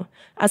 too,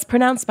 as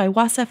pronounced by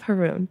Wasef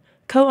Haroun,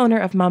 co-owner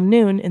of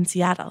Mamnoon in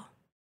Seattle.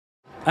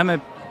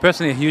 I'm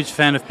personally a huge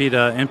fan of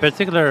pita. In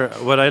particular,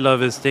 what I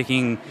love is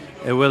taking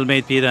a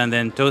well-made pita and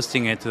then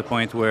toasting it to the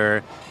point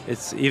where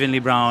it's evenly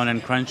brown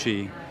and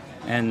crunchy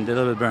and a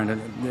little bit burned.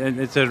 And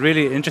it's a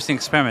really interesting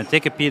experiment.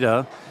 Take a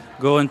pita,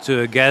 go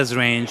into a gas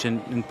range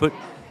and put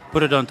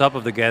it on top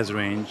of the gas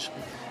range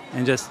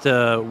and just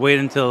wait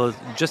until it's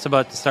just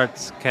about to start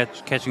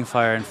catching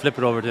fire and flip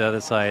it over to the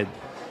other side.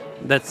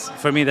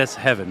 For me, that's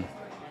heaven.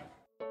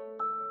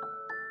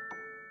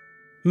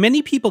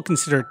 Many people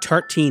consider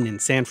Tartine in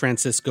San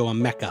Francisco a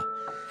mecca,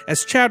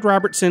 as Chad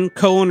Robertson,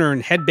 co-owner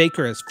and head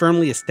baker, has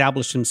firmly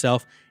established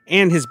himself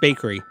and his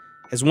bakery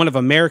as one of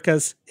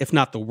America's, if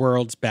not the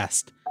world's,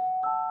 best.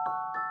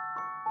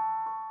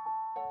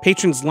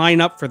 Patrons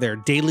line up for their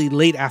daily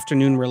late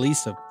afternoon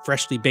release of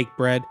freshly baked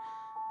bread,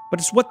 but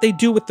it's what they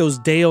do with those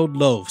day-old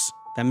loaves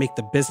that make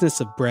the business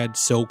of bread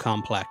so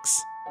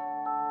complex.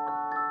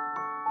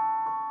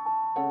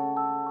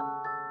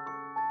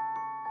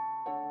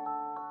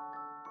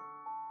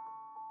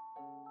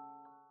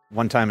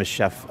 One time a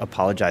chef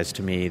apologized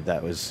to me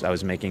that I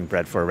was making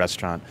bread for a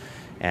restaurant,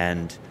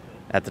 and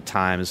at the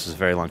time, this was a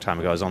very long time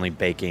ago, I was only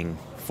baking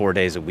 4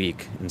 days a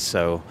week, and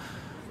so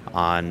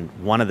on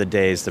one of the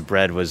days the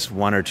bread was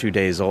 1 or 2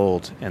 days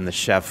old, and the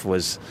chef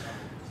was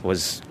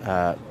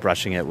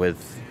brushing it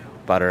with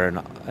butter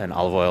and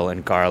olive oil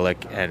and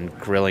garlic and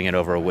grilling it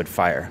over a wood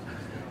fire,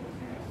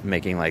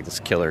 making like this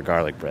killer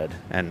garlic bread.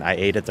 And I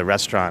ate at the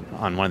restaurant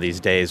on one of these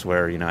days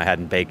where I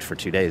hadn't baked for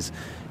 2 days,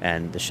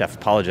 and the chef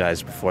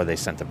apologized before they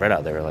sent the bread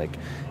out. They were like,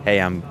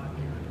 "Hey, I'm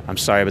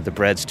sorry, but the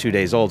bread's 2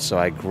 days old, so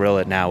I grill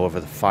it now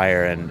over the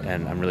fire, and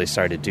I'm really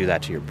sorry to do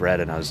that to your bread."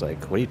 And I was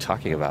like, "What are you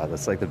talking about?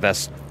 That's like the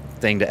best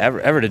thing to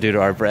ever to do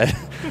to our bread."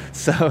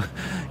 So,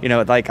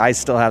 like I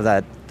still have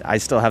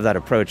that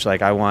approach.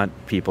 Like, I want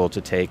people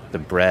to take the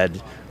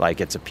bread like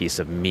it's a piece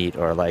of meat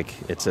or like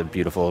it's a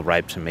beautiful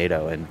ripe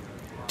tomato and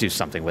do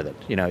something with it.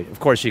 Of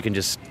course you can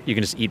just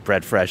eat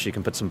bread fresh. You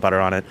can put some butter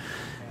on it.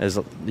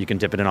 You can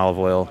dip it in olive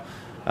oil.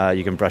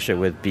 You can brush it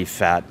with beef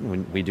fat.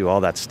 We do all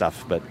that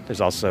stuff. But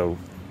there's also,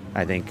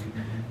 I think,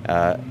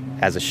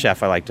 as a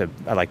chef, I like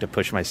to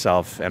push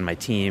myself and my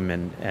team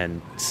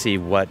and see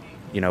what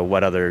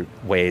other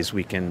ways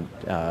we can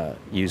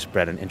use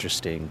bread in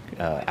interesting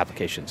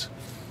applications.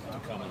 I'll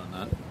comment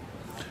on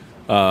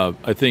that.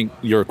 I think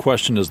your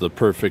question is the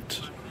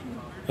perfect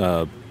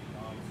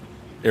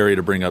area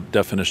to bring up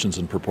definitions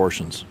and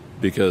proportions,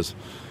 because,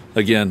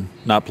 again,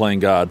 not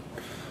playing God,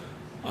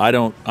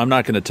 I'm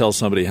not going to tell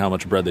somebody how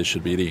much bread they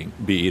should be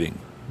eating,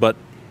 but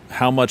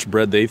how much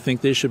bread they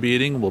think they should be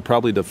eating will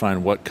probably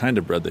define what kind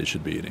of bread they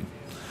should be eating.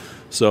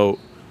 So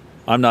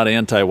I'm not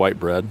anti-white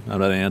bread. I'm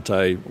not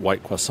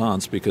anti-white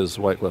croissants, because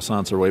white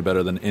croissants are way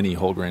better than any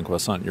whole grain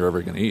croissant you're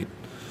ever going to eat.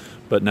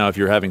 But now if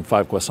you're having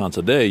 5 croissants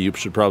a day, you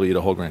should probably eat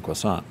a whole grain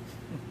croissant.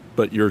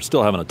 But you're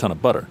still having a ton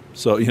of butter.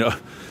 So,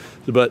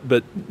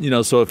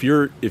 so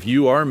if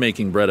you are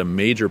making bread a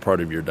major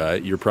part of your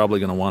diet, you're probably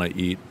going to want to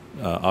eat,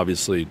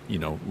 obviously,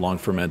 long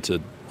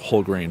fermented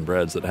whole grain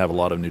breads that have a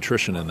lot of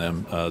nutrition in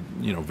them,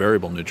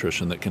 variable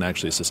nutrition that can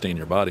actually sustain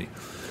your body.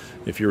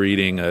 If you're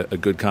eating a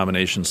good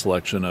combination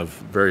selection of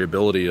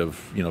variability of,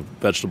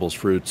 vegetables,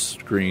 fruits,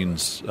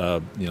 greens,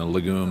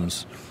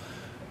 legumes,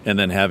 and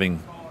then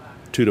having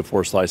 2 to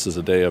 4 slices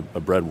a day of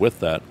bread with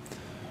that,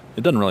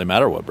 it doesn't really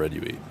matter what bread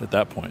you eat at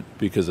that point,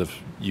 because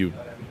if you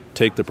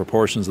take the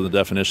proportions and the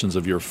definitions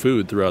of your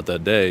food throughout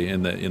that day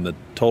in the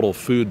total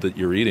food that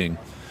you're eating,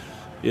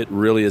 it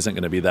really isn't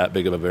going to be that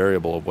big of a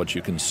variable of what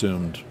you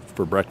consumed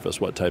for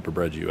breakfast, what type of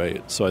bread you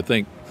ate. So I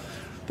think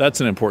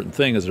that's an important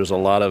thing, is there's a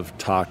lot of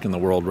talk in the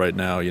world right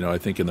now, I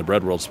think in the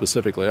bread world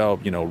specifically,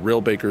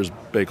 real bakers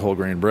bake whole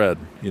grain bread.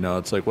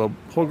 It's like, well,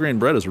 whole grain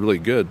bread is really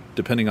good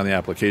depending on the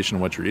application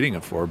and what you're eating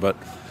it for. But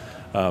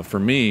for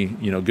me,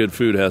 good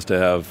food has to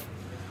have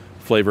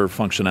flavor,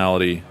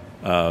 functionality,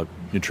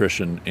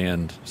 nutrition,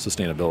 and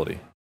sustainability.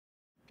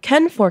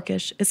 Ken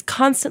Forkish is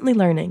constantly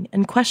learning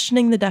and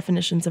questioning the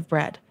definitions of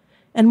bread,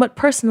 and what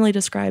personally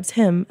describes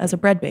him as a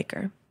bread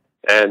baker.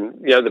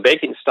 And, the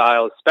baking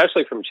style,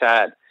 especially from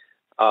Chad,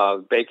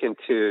 bacon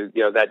to,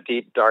 that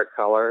deep dark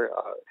color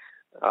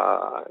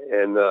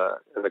in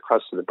the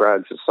crust of the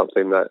breads is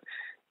something that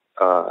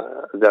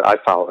I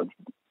followed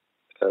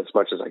as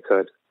much as I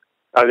could.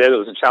 I mean, it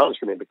was a challenge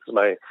for me because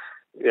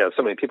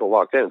so many people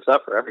walked in. It's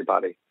not for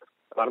everybody.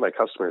 A lot of my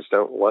customers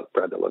don't want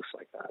bread that looks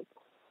like that.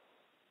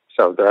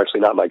 So they're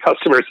actually not my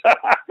customers.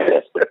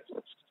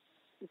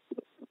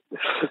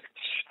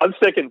 I'm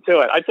sticking to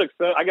it.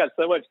 I got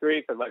so much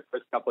grief in my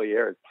first couple of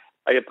years.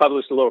 I had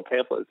published a little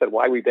pamphlet that said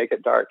why we bake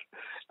it dark.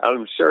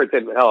 I'm sure it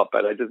didn't help,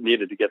 but I just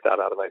needed to get that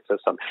out of my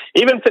system.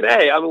 Even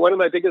today, I'm one of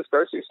my biggest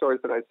grocery stores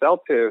that I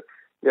sell to.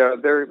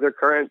 Their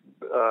current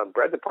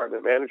bread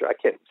department manager, I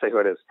can't say who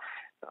it is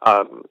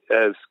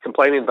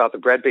complaining about the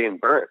bread being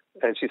burnt.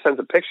 And she sends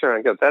a picture and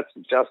I go, that's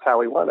just how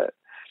we want it.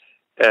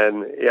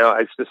 And,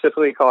 I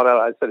specifically called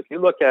out, I said, if you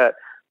look at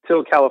two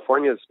of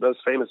California's most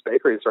famous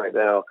bakeries right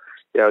now,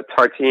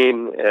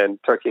 Tartine and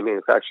Tartine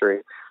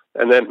Manufacturing,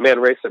 and then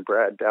Manresa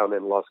Bread down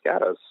in Los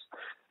Gatos.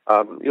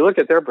 You look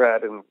at their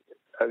bread and,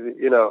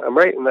 I'm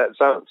right in that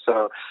zone.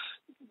 So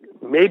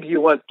maybe you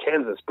want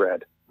Kansas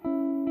bread.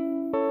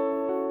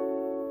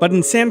 But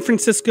in San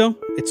Francisco,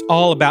 it's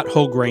all about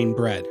whole grain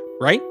bread,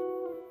 right?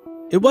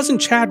 It wasn't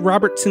Chad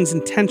Robertson's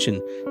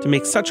intention to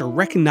make such a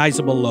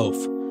recognizable loaf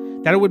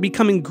that it would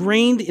become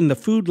ingrained in the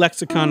food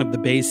lexicon of the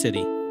Bay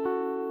City.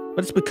 But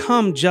it's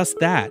become just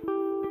that.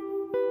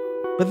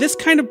 But this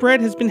kind of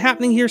bread has been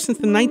happening here since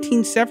the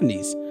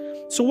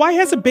 1970s. So why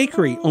has a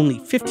bakery only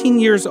 15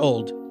 years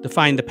old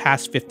defined the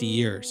past 50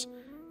 years?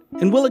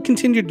 And will it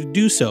continue to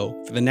do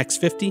so for the next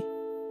 50?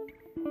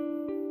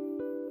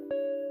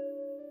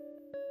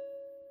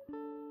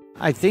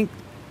 I think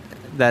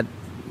that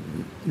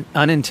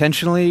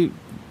unintentionally,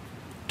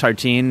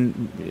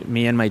 Tartine,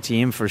 me and my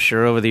team, for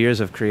sure, over the years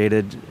have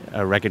created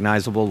a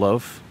recognizable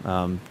loaf,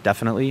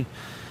 definitely.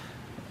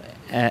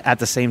 At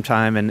the same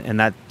time, and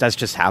that's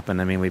just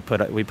happened. I mean, we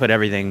put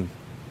everything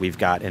we've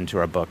got into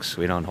our books.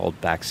 We don't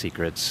hold back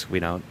secrets. We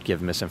don't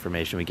give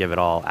misinformation. We give it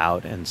all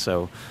out. And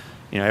so,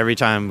 every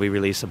time we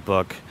release a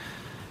book,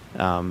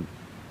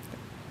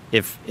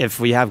 if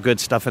we have good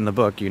stuff in the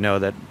book,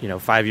 that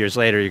 5 years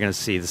later you're going to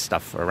see the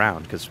stuff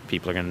around because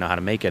people are going to know how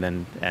to make it.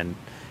 And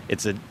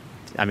it's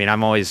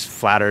I'm always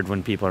flattered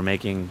when people are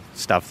making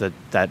stuff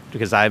that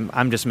because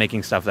I'm just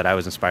making stuff that I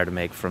was inspired to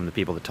make from the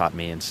people that taught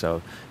me, and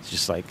so it's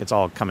just like it's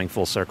all coming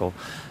full circle.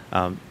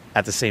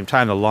 At the same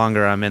time, the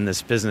longer I'm in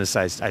this business,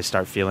 I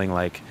start feeling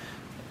like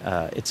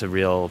it's a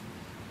real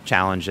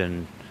challenge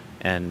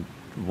and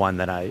one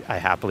that I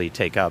happily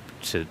take up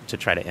to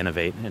try to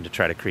innovate and to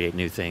try to create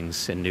new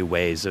things and new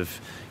ways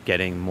of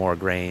getting more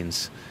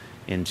grains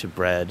into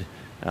bread.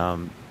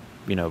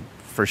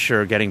 For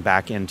sure, getting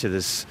back into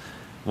this.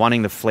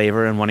 Wanting the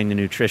flavor and wanting the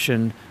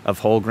nutrition of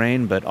whole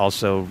grain, but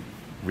also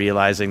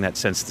realizing that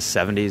since the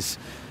 70s,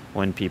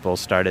 when people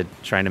started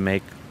trying to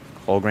make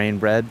whole grain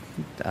bread,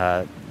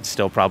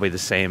 still probably the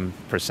same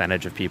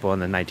percentage of people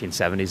in the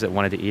 1970s that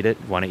want to eat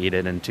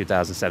it in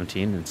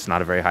 2017. It's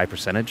not a very high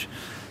percentage.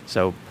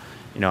 So,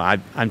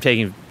 I'm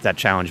taking that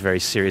challenge very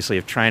seriously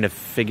of trying to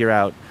figure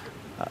out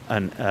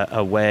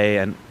a way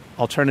and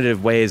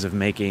alternative ways of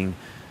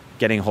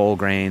getting whole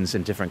grains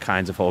and different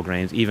kinds of whole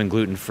grains, even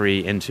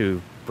gluten-free,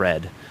 into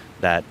bread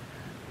that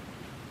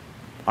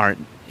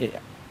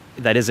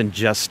isn't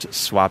just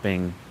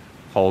swapping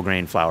whole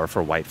grain flour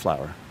for white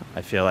flour.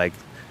 I feel like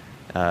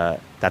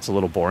that's a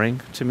little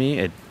boring to me.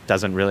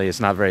 It's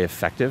not very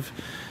effective.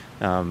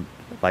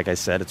 Like I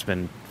said, it's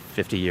been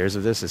 50 years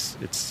of this.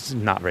 It's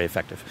not very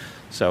effective.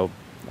 So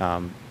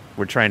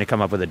we're trying to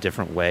come up with a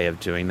different way of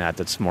doing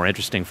that's more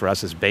interesting for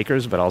us as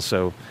bakers, but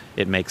also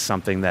it makes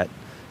something that,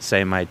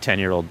 say, my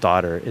 10-year-old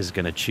daughter is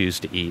going to choose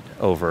to eat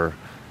over,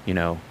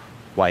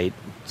 white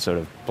sort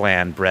of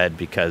bland bread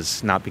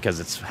not because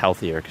it's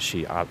healthier, because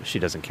she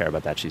doesn't care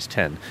about that. She's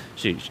 10.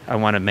 I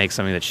want to make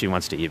something that she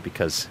wants to eat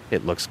because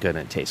it looks good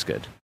and it tastes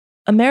good.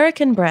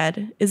 American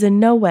bread is in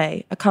no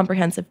way a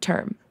comprehensive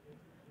term.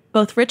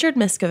 Both Richard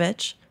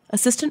Miscovich,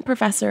 assistant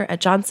professor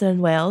at Johnson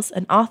 & Wales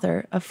and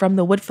author of From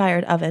the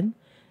Wood-Fired Oven,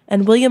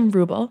 and William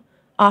Rubel,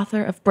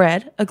 author of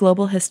Bread, A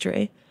Global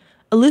History,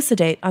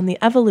 elucidate on the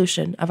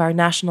evolution of our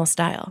national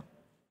style.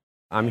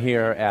 I'm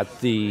here at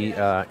the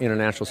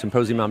International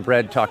Symposium on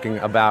Bread talking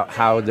about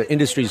how the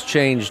industry's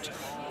changed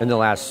in the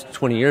last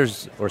 20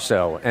 years or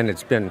so, and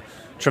it's been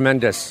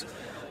tremendous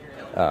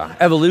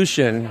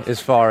evolution as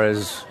far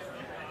as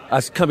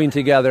us coming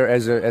together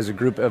as a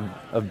group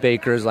of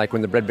bakers, like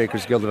when the Bread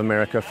Bakers Guild of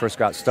America first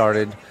got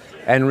started,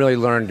 and really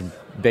learned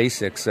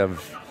basics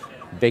of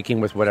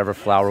baking with whatever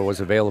flour was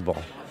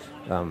available,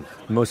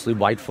 mostly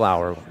white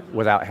flour,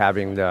 without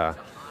having the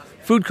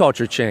food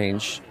culture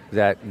change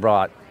that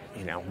brought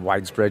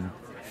widespread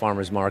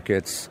farmers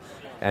markets,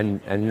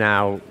 and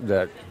now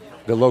the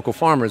local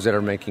farmers that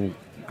are making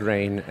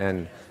grain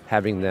and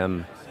having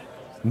them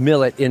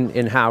mill it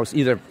in-house,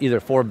 either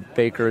for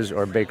bakers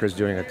or bakers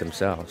doing it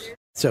themselves.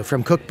 So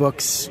from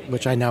cookbooks,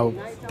 which I know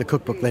the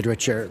cookbook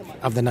literature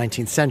of the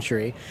 19th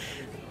century,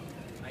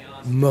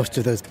 Most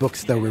of those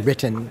books, though, were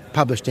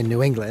published in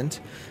New England,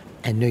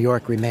 and New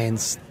York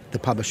remains the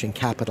publishing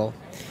capital.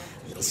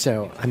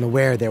 So I'm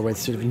aware there was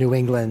sort of New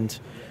England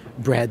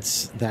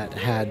breads that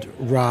had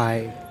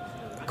rye,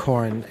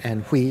 corn,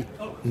 and wheat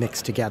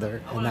mixed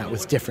together, and that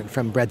was different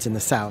from breads in the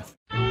South.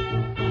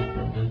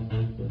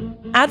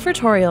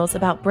 Advertorials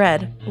about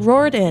bread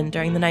roared in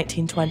during the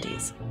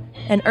 1920s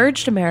and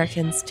urged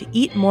Americans to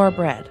eat more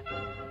bread,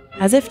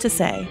 as if to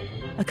say,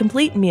 a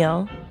complete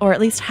meal, or at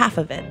least half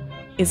of it,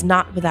 is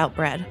not without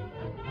bread.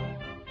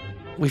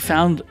 We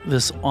found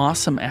this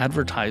awesome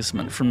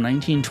advertisement from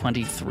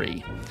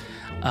 1923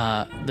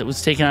 that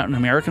was taken out in an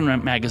American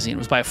magazine. It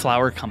was by a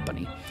flour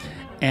company.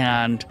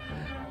 And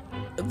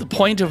the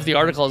point of the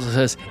article is it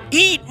says,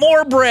 eat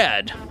more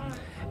bread.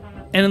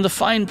 And in the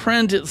fine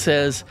print it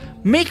says,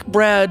 make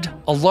bread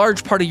a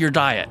large part of your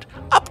diet,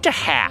 up to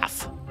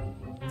half.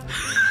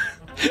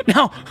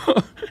 Now,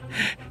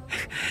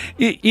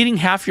 eating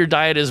half your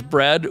diet as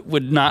bread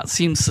would not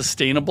seem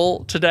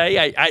sustainable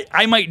today.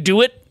 I might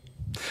do it,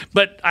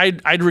 but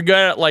I'd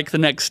regret it like the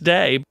next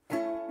day.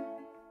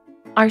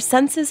 Our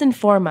senses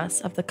inform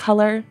us of the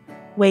color,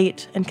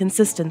 weight, and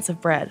consistence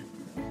of bread,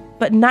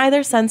 but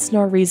neither sense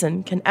nor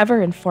reason can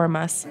ever inform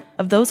us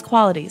of those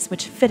qualities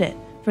which fit it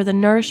for the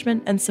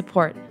nourishment and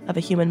support of a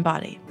human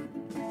body.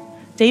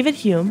 David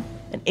Hume,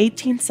 an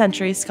 18th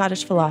century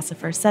Scottish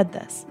philosopher, said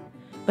this,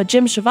 but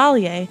Jim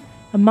Chevalier,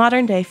 a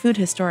modern-day food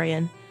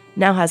historian,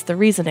 now has the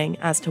reasoning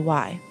as to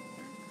why.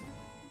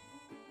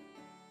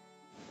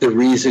 The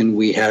reason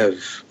we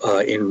have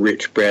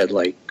enriched bread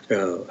like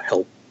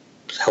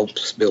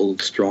helps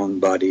build strong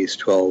bodies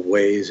 12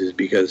 ways is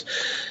because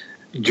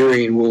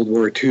during World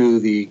War II,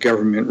 the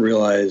government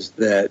realized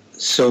that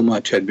so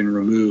much had been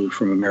removed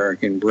from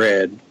American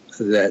bread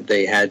that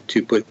they had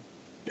to put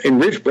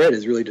enriched bread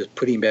is really just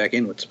putting back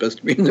in what's supposed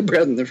to be in the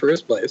bread in the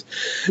first place.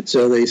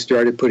 So they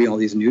started putting all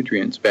these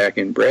nutrients back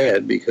in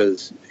bread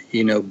because,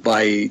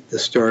 by the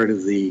start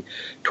of the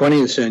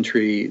 20th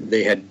century,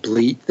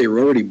 they were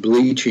already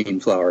bleaching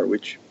flour,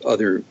 which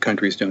other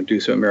countries don't do.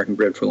 So American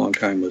bread for a long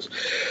time was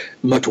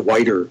much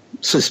whiter,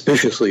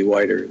 suspiciously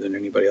whiter than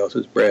anybody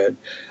else's bread.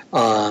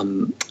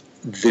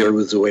 There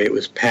was the way it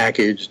was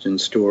packaged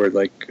and stored,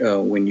 like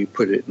when you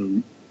put it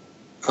in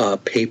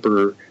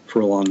paper for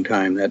a long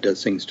time, that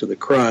does things to the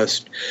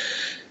crust.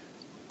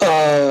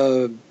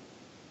 So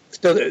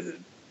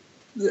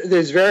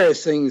there's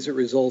various things that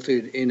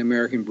resulted in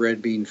American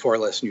bread being far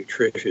less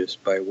nutritious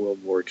by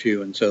World War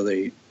II, and so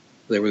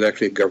there was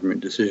actually a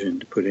government decision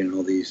to put in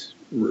all these,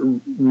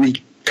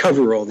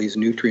 recover all these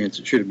nutrients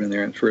that should have been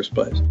there in the first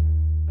place.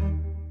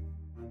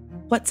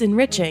 What's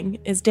enriching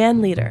is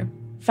Dan Leader,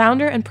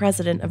 founder and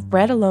president of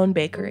Bread Alone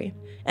Bakery,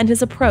 and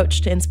his approach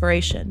to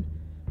inspiration,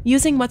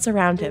 using what's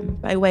around him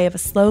by way of a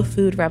slow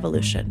food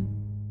revolution.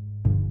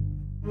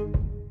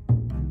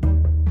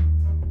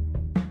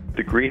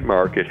 The green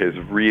market has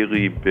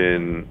really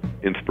been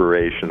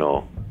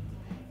inspirational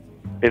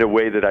in a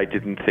way that I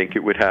didn't think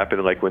it would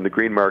happen. Like when the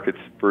green markets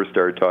first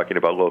started talking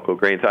about local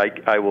grains,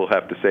 I will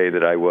have to say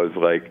that I was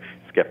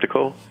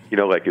skeptical,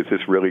 is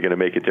this really going to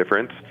make a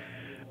difference?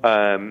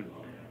 I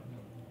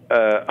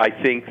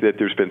think that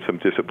there's been some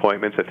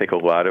disappointments. I think a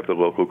lot of the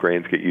local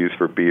grains get used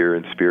for beer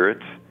and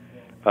spirits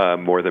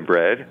more than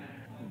bread,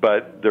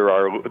 but there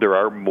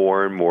are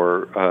more and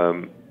more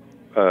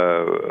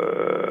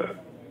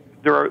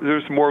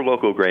there's more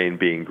local grain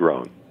being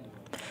grown.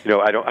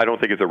 I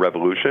don't think it's a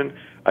revolution.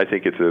 I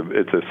think it's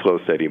a slow,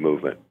 steady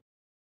movement.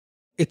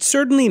 It's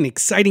certainly an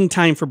exciting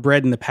time for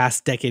bread in the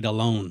past decade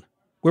alone,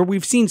 where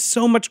we've seen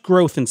so much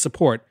growth and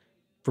support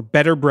for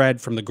better bread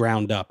from the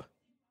ground up.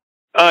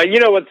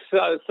 What's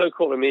so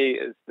cool to me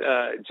is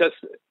just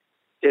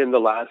in the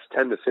last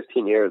 10 to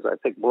 15 years, I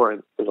think more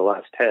in the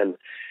last 10,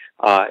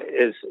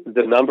 is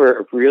the number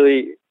of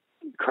really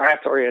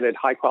craft-oriented,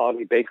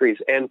 high-quality bakeries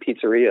and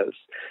pizzerias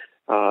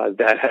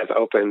that have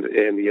opened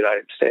in the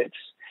United States.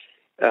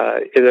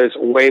 There's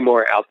way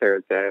more out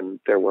there than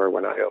there were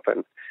when I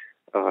opened.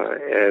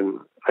 And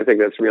I think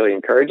that's really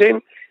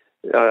encouraging,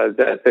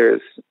 that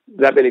there's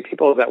that many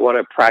people that want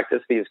to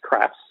practice these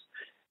crafts,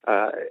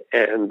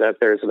 and that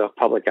there's enough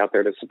public out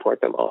there to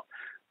support them all.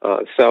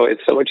 So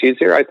it's so much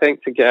easier, I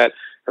think, to get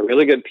a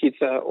really good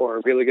pizza or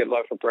a really good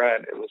loaf of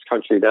bread in this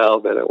country now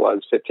than it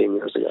was 15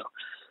 years ago.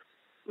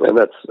 And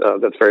that's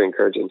very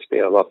encouraging to me.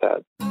 I love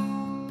that.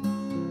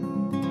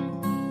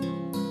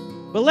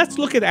 But let's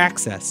look at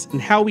access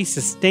and how we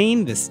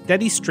sustain this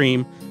steady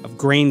stream of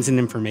grains and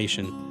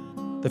information.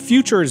 The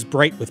future is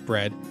bright with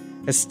bread,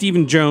 as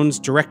Stephen Jones,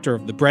 director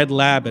of the Bread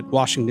Lab at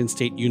Washington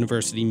State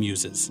University,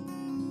 muses.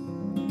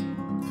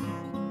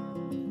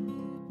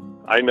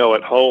 I know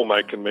at home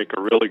I can make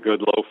a really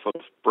good loaf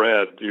of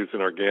bread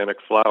using organic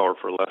flour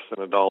for less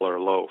than $1 a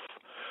loaf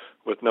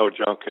with no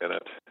junk in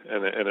it,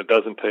 and it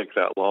doesn't take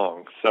that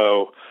long.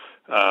 So,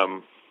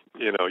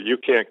 you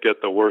can't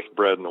get the worst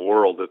bread in the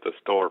world at the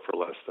store for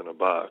less than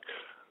 $1.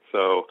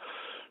 So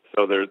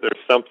there's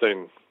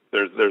something,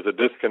 there's a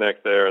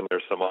disconnect there, and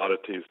there's some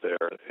oddities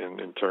there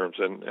in terms,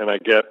 and I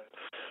get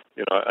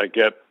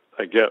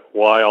I get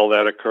why all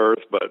that occurs,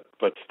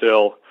 but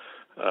still,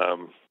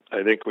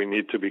 I think we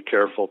need to be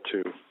careful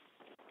to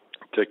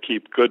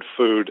keep good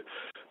food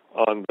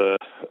on the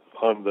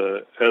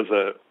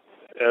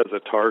as a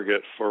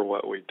target for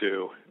what we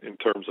do in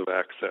terms of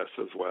access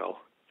as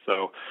well.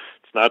 So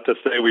it's not to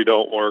say we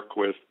don't work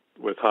with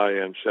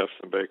high-end chefs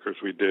and bakers.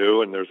 We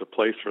do, and there's a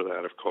place for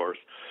that, of course.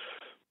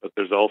 But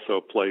there's also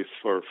a place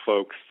for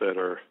folks that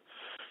are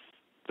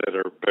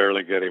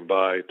barely getting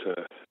by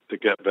to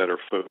get better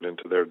food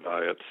into their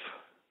diets.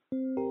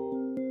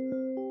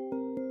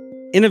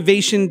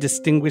 Innovation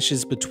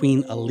distinguishes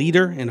between a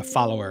leader and a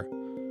follower.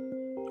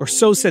 Or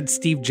so said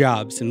Steve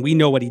Jobs, and we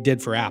know what he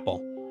did for Apple.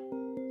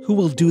 Who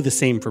will do the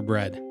same for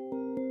bread?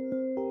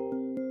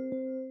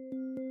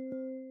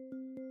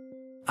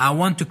 I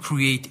want to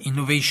create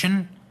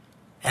innovation,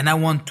 and I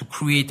want to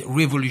create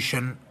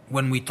revolution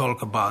when we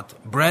talk about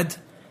bread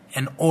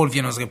and all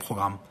viennoiserie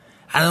program.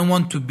 I don't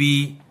want to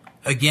be,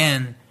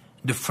 again,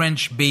 the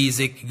French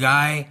basic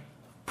guy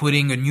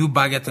putting a new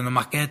baguette on the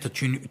market,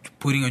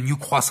 putting a new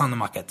croissant on the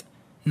market.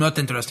 Not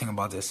interesting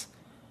about this.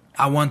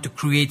 I want to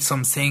create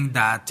something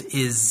that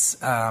is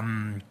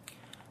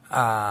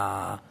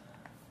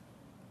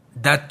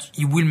that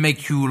it will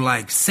make you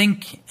like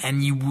think,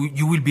 and you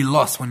will be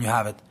lost when you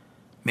have it.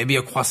 Maybe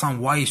a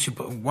croissant. Why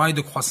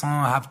the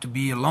croissant have to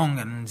be long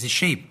and this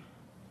shape?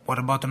 What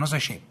about another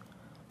shape?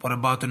 What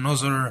about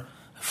another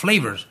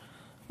flavors?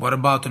 What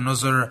about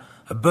another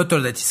butter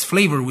that is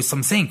flavored with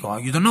something? Or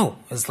you don't know.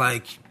 It's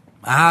like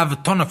I have a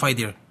ton of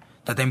ideas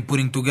that I'm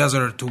putting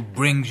together to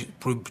bring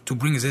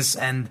this,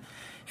 and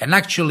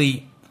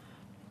actually,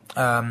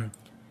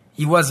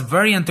 it was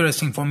very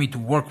interesting for me to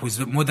work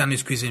with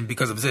modernist cuisine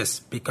because of this,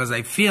 because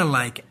I feel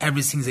like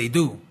everything they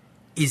do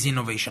is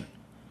innovation.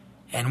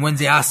 And when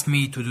they ask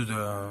me to do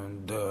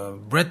the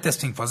bread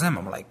testing for them,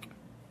 I'm like,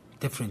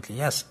 definitely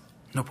yes,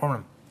 no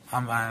problem.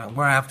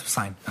 Where I have to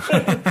sign.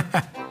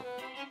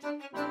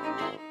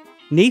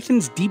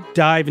 Nathan's deep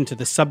dive into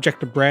the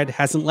subject of bread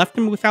hasn't left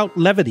him without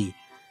levity.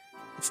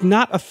 It's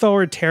not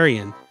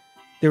authoritarian.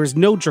 There is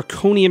no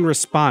draconian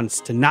response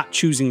to not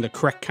choosing the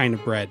correct kind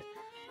of bread.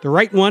 The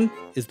right one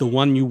is the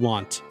one you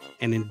want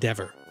and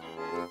endeavor.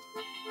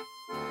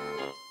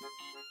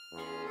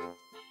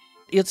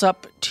 It's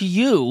up to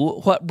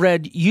you what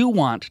bread you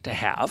want to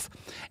have.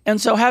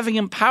 And so having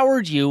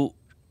empowered you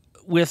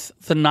with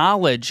the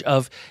knowledge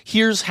of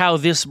here's how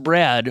this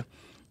bread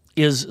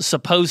is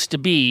supposed to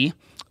be,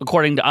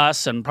 according to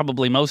us and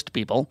probably most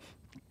people,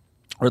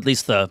 or at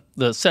least the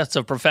sets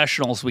of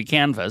professionals we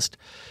canvassed,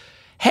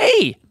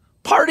 hey,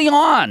 party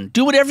on,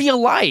 do whatever you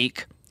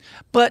like.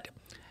 But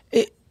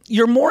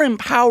you're more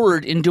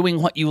empowered in doing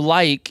what you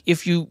like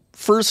if you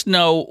first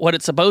know what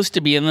it's supposed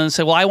to be and then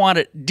say, well, I want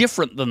it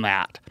different than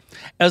that.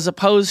 As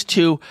opposed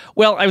to,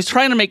 well, I was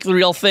trying to make the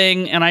real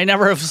thing and I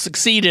never have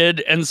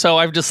succeeded, and so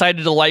I've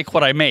decided to like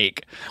what I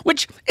make,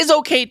 which is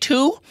okay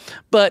too,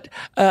 but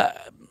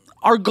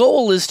our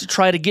goal is to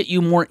try to get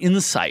you more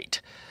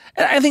insight.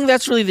 And I think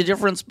that's really the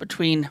difference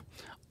between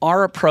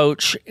our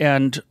approach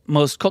and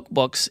most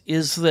cookbooks,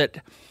 is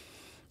that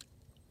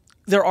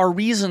there are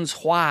reasons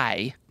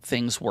why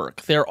things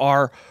work. There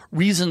are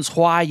reasons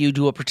why you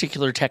do a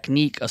particular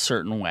technique a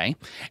certain way.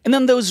 And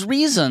then those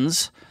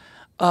reasons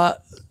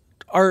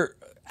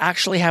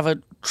actually have a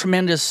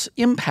tremendous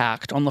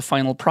impact on the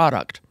final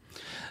product.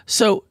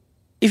 So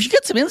if you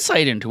get some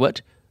insight into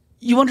it,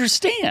 you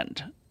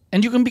understand,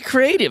 and you can be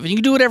creative, and you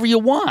can do whatever you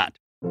want.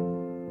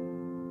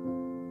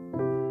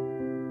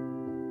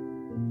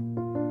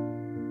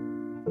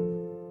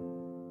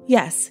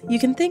 Yes, you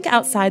can think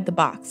outside the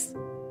box.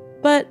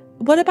 But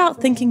what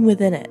about thinking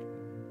within it?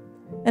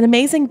 An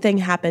amazing thing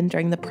happened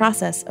during the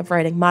process of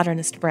writing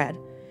Modernist Bread,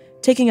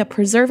 taking a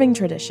preserving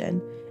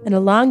tradition and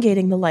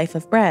elongating the life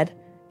of bread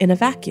in a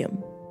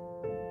vacuum.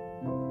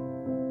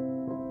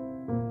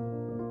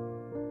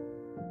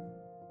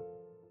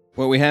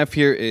 What we have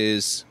here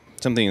is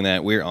something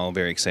that we're all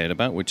very excited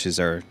about, which is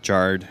our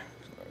jarred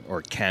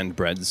or canned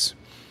breads.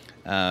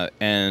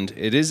 And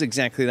it is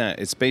exactly that.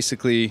 It's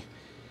basically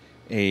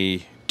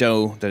a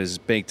dough that is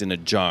baked in a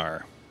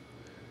jar,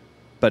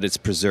 but it's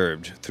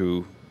preserved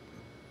through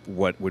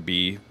what would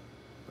be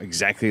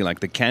exactly like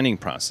the canning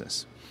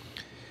process.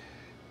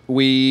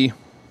 We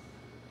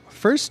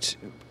first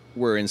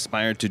were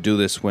inspired to do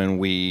this when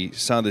we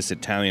saw this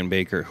Italian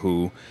baker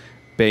who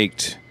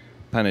baked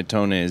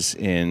panettones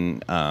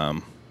in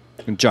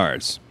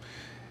jars.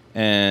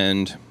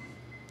 And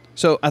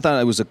so I thought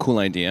it was a cool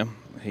idea.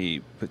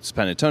 He puts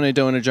panettone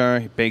dough in a jar,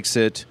 he bakes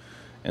it,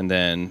 and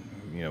then,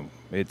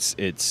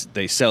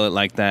 they sell it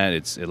like that.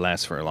 It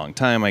lasts for a long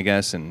time, I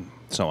guess, and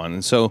so on.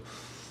 And so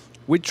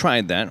we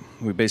tried that.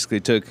 We basically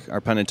took our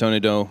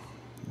panettone dough,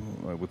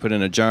 we put it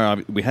in a jar.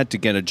 We had to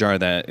get a jar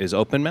that is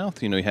open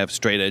mouth. You have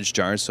straight edge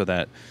jars so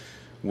that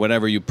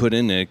whatever you put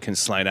in it can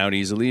slide out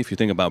easily. If you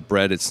think about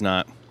bread, it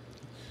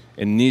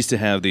needs to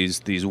have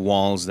these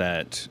walls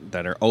that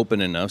are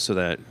open enough so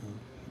that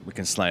we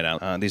can slide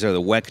out. These are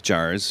the Weck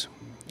jars.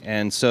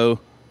 And so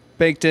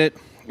baked it.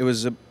 It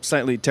was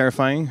slightly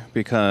terrifying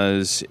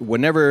because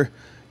whenever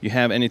you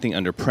have anything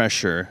under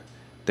pressure,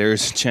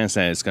 there's a chance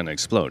that it's going to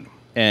explode.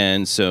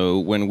 And so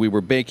when we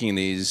were baking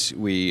these,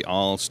 we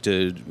all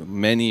stood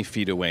many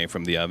feet away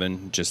from the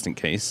oven just in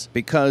case.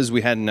 Because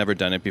we had never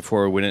done it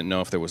before, we didn't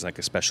know if there was like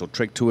a special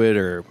trick to it,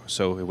 or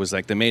so it was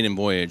like the maiden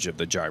voyage of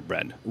the jarred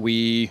bread.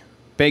 We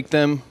baked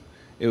them.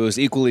 It was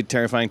equally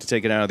terrifying to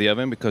take it out of the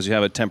oven because you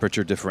have a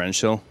temperature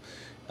differential.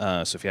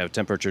 So if you have a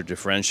temperature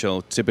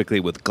differential, typically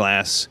with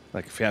glass,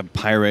 like if you have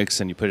Pyrex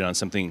and you put it on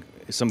something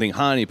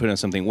hot and you put it on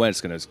something wet,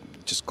 it's going to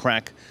just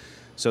crack.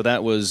 So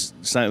that was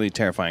slightly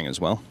terrifying as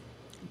well.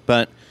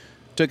 But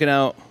took it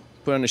out,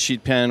 put it on a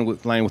sheet pan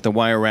lined with a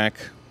wire rack,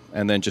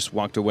 and then just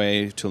walked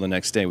away till the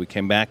next day. We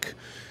came back,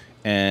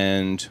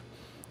 and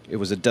it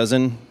was a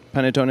dozen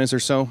panettones or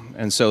so.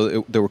 And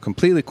so they were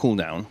completely cooled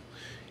down.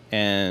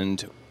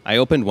 And I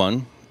opened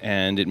one,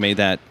 and it made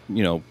that,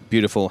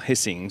 beautiful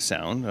hissing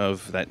sound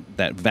of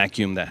that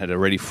vacuum that had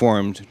already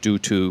formed due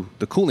to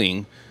the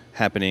cooling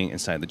happening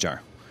inside the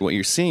jar. What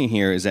you're seeing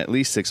here is at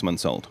least 6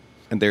 months old,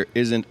 and there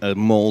isn't a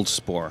mold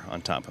spore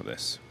on top of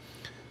this.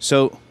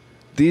 So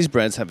these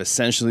breads have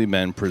essentially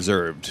been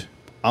preserved,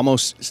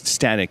 almost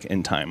static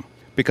in time.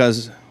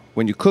 Because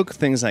when you cook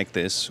things like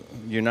this,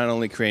 you're not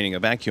only creating a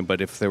vacuum,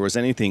 but if there was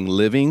anything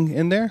living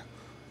in there,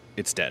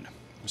 it's dead.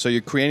 So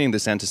you're creating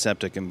this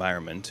antiseptic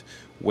environment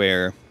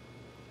where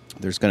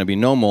there's going to be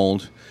no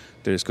mold.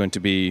 There's going to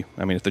be,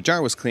 if the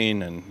jar was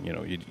clean and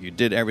you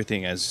did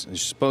everything as you're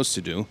supposed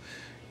to do,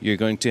 you're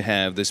going to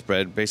have this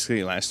bread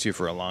basically last you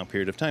for a long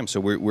period of time. So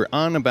we're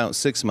on about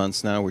 6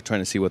 months now. We're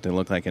trying to see what they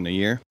look like in a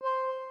year.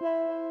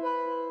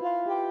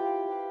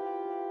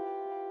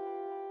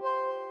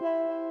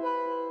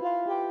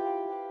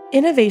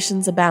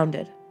 Innovations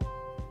abounded,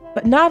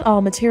 but not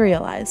all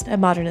materialized at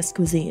modernist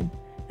cuisine,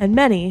 and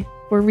many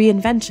were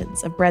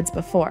reinventions of breads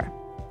before.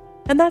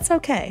 And that's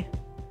okay.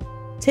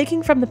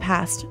 Taking from the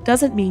past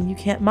doesn't mean you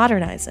can't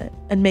modernize it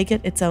and make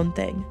it its own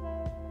thing.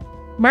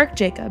 Marc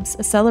Jacobs,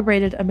 a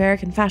celebrated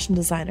American fashion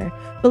designer,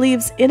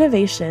 believes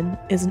innovation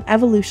is an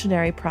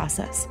evolutionary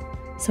process,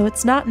 so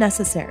it's not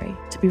necessary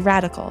to be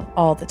radical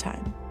all the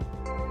time.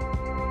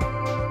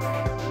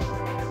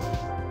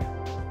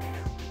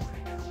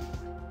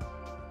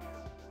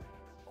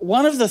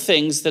 One of the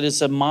things that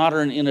is a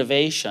modern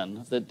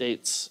innovation that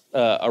dates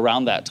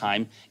around that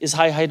time is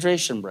high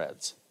hydration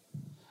breads.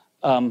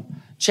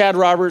 Chad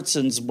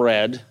Robertson's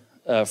bread,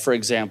 for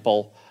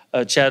example,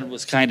 Chad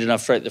was kind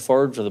enough to write the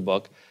foreword for the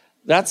book.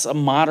 That's a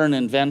modern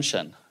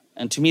invention.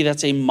 And to me,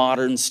 that's a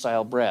modern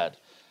style bread.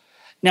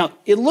 Now,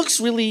 it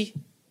looks really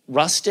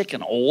rustic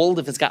and old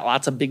if it's got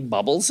lots of big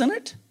bubbles in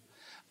it.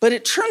 But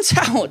it turns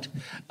out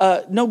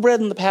no bread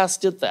in the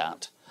past did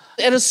that.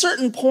 At a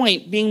certain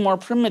point, being more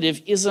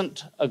primitive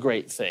isn't a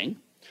great thing.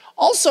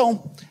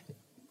 Also,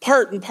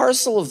 part and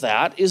parcel of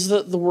that is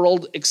that the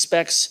world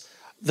expects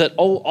that,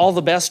 all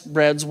the best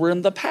breads were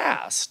in the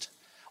past.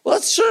 Well,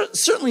 that's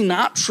certainly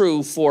not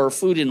true for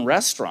food in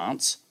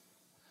restaurants.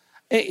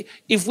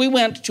 If we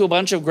went to a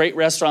bunch of great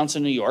restaurants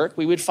in New York,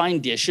 we would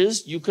find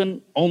dishes you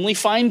can only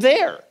find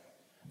there.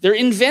 They're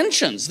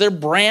inventions. They're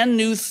brand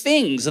new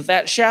things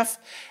that chef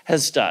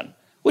has done,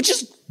 which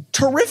is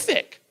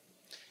terrific.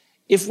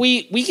 If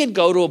we could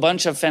go to a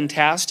bunch of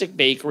fantastic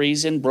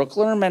bakeries in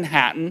Brooklyn or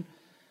Manhattan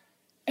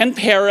and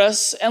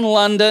Paris and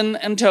London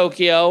and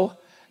Tokyo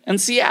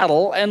and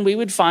Seattle, and we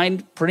would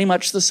find pretty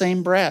much the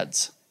same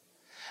breads.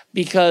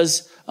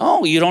 Because,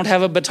 you don't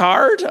have a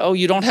batard?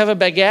 You don't have a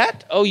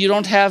baguette? You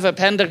don't have a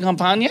pain de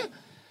campagne?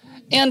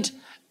 And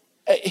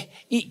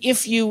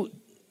if you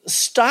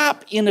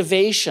stop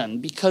innovation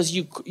because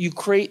you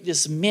create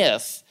this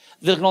myth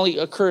that can only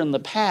occur in the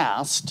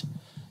past,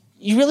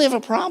 you really have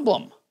a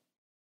problem.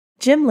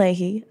 Jim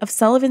Leahy of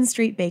Sullivan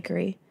Street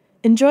Bakery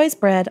enjoys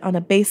bread on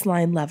a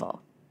baseline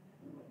level.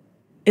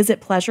 Is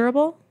it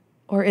pleasurable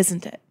or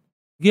isn't it?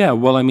 Yeah,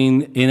 well,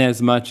 in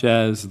as much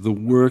as the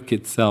work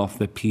itself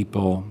that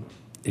people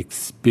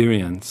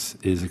experience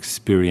is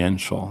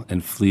experiential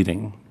and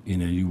fleeting.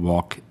 You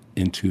walk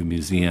into a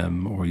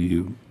museum or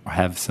you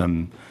have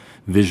some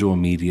visual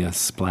media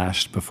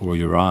splashed before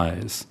your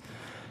eyes,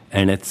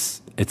 and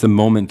it's a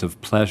moment of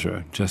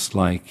pleasure, just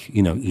like,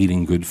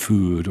 eating good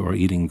food or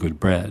eating good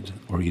bread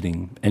or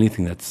eating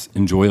anything that's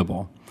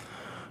enjoyable.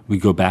 We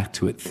go back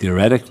to it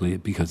theoretically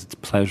because it's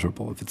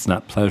pleasurable. If it's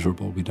not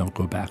pleasurable, we don't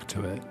go back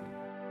to it.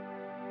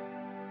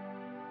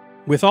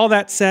 With all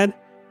that said,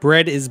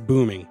 bread is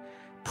booming,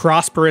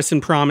 prosperous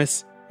in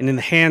promise, and in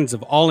the hands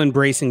of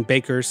all-embracing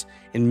bakers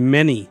in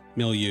many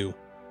milieux.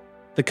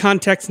 The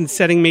context and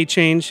setting may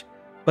change,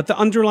 but the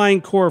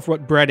underlying core of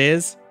what bread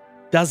is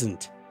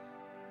doesn't.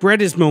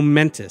 Bread is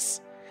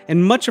momentous,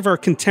 and much of our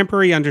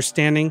contemporary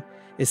understanding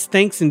is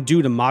thanks and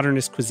due to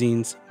Modernist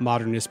Cuisine's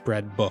Modernist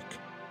Bread book.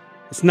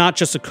 It's not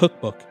just a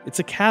cookbook, it's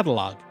a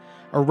catalog,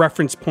 a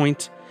reference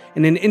point,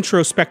 and an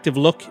introspective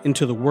look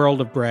into the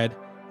world of bread,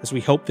 as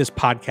we hope this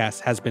podcast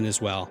has been as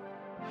well.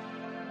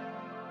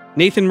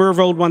 Nathan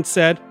Myhrvold once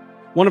said,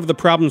 one of the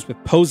problems with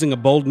posing a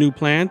bold new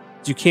plan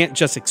is you can't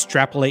just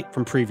extrapolate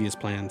from previous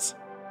plans.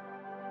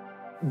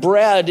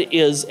 Bread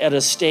is at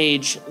a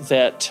stage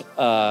that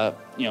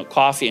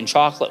coffee and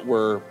chocolate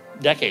were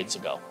decades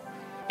ago.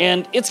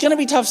 And it's going to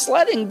be tough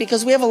sledding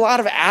because we have a lot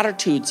of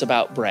attitudes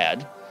about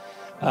bread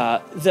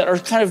that are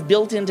kind of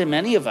built into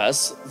many of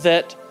us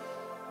that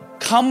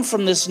come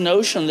from this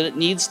notion that it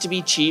needs to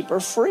be cheap or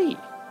free.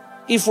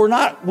 If we're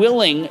not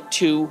willing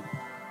to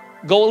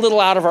go a little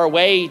out of our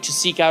way to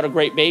seek out a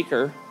great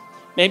baker,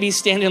 maybe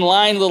stand in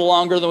line a little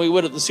longer than we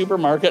would at the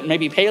supermarket and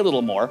maybe pay a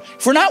little more,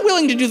 if we're not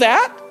willing to do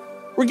that,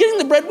 we're getting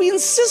the bread we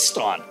insist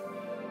on.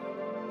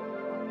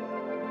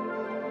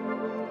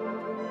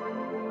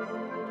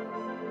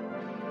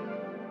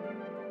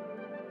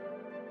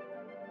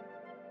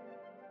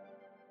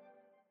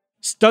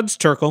 Studs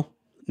Terkel,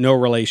 no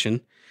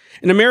relation,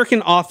 an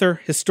American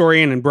author,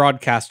 historian, and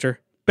broadcaster,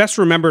 best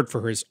remembered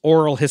for his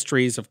oral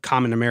histories of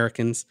common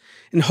Americans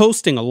and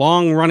hosting a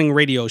long-running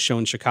radio show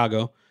in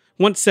Chicago,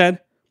 once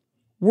said,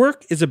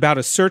 "Work is about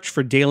a search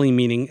for daily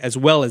meaning as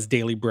well as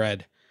daily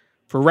bread,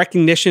 for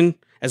recognition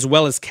as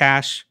well as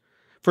cash,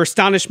 for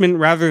astonishment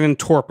rather than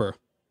torpor.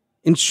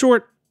 In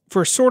short,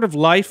 for a sort of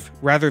life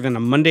rather than a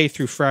Monday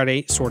through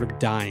Friday sort of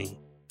dying."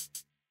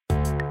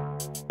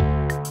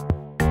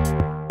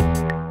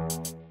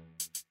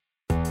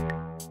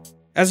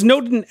 As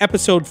noted in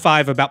episode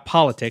 5 about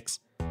politics,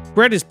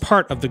 bread is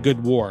part of the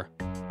good war.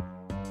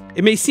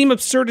 It may seem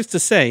absurdist to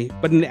say,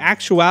 but in the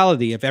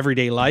actuality of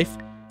everyday life,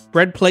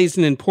 bread plays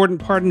an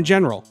important part in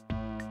general.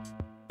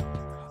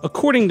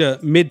 According to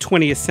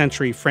mid-20th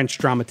century French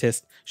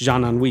dramatist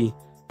Jean Anouilh,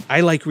 I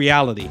like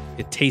reality,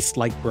 it tastes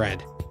like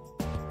bread.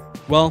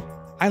 Well,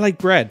 I like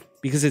bread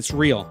because it's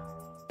real.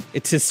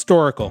 It's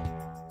historical,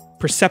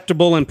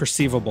 perceptible and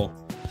perceivable,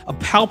 a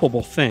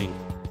palpable thing.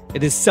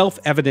 It is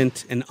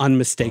self-evident and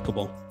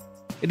unmistakable.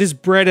 It is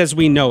bread as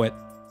we know it,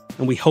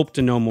 and we hope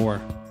to know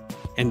more,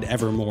 and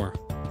ever more.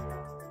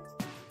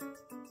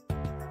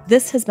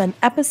 This has been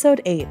episode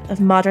 8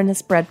 of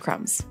Modernist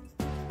Breadcrumbs.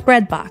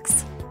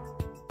 Breadbox.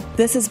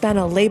 This has been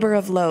a labor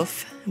of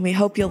loaf, and we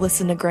hope you'll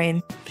listen to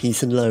Grain.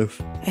 Peace and loaf.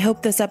 I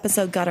hope this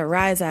episode got a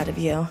rise out of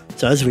you.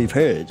 So as we've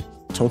heard,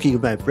 talking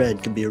about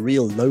bread can be a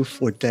real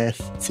loaf or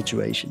death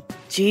situation.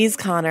 Geez,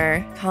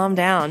 Connor, calm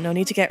down. No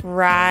need to get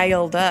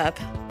riled up.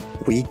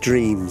 Weak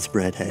dreams,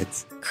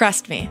 breadheads.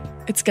 Crust me,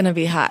 it's gonna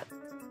be hot.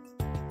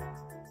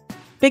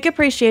 Big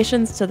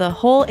appreciations to the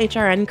whole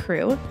HRN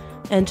crew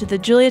and to the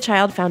Julia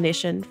Child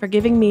Foundation for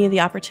giving me the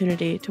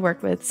opportunity to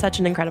work with such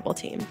an incredible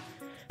team.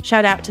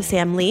 Shout out to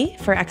Sam Lee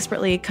for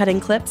expertly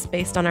cutting clips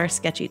based on our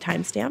sketchy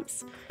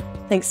timestamps.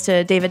 Thanks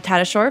to David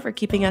Tadashore for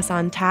keeping us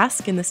on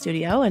task in the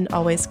studio and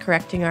always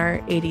correcting our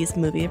 80s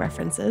movie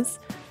references.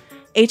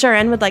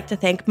 HRN would like to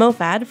thank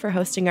MoFad for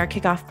hosting our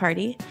kickoff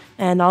party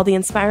and all the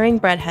inspiring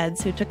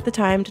breadheads who took the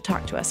time to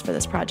talk to us for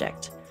this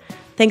project.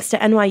 Thanks to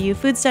NYU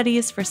Food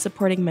Studies for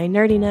supporting my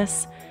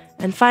nerdiness.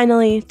 And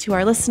finally, to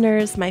our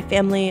listeners, my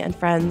family, and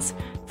friends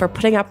for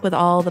putting up with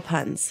all the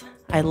puns.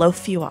 I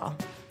loaf you all.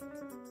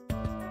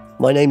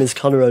 My name is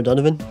Connor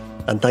O'Donovan,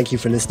 and thank you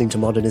for listening to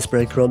Modernist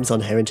Breadcrumbs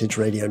on Heritage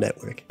Radio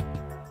Network.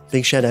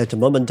 Big shout out to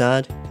Mum and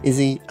Dad,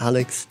 Izzy,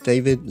 Alex,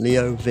 David,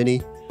 Leo,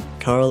 Vinny,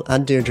 Carl,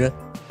 and Deirdre,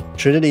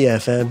 Trinity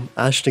FM,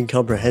 Ashton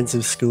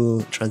Comprehensive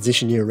School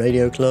Transition Year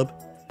Radio Club,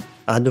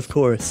 and of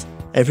course,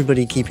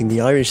 everybody keeping the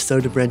Irish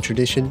soda bread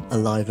tradition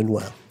alive and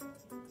well.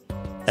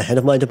 Ahead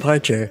of my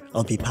departure,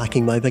 I'll be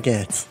packing my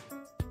baguettes.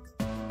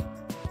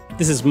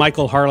 This is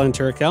Michael Harlan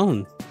Turkel,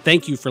 and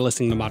thank you for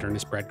listening to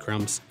Modernist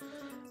Breadcrumbs.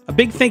 A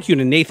big thank you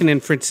to Nathan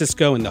and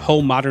Francisco and the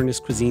whole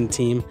Modernist Cuisine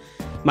team,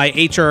 my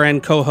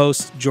HRN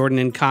co-hosts Jordan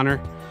and Connor,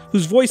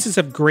 whose voices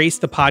have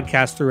graced the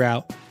podcast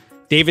throughout,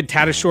 David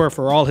Tadashore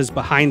for all his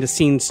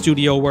behind-the-scenes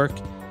studio work,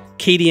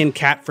 Katie and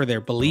Kat for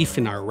their belief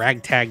in our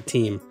ragtag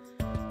team.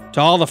 To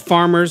all the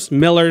farmers,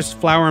 millers,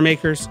 flour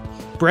makers,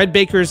 bread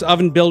bakers,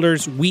 oven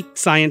builders, wheat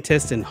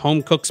scientists, and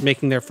home cooks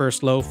making their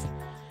first loaf,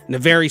 and a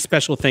very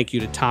special thank you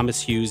to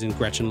Thomas Hughes and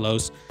Gretchen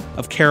Lose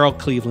of Carol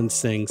Cleveland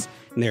Sings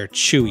and their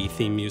Chewy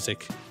theme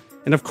music.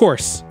 And of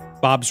course,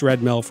 Bob's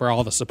Red Mill for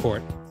all the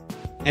support.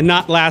 And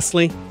not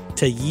lastly,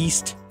 to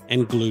yeast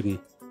and gluten.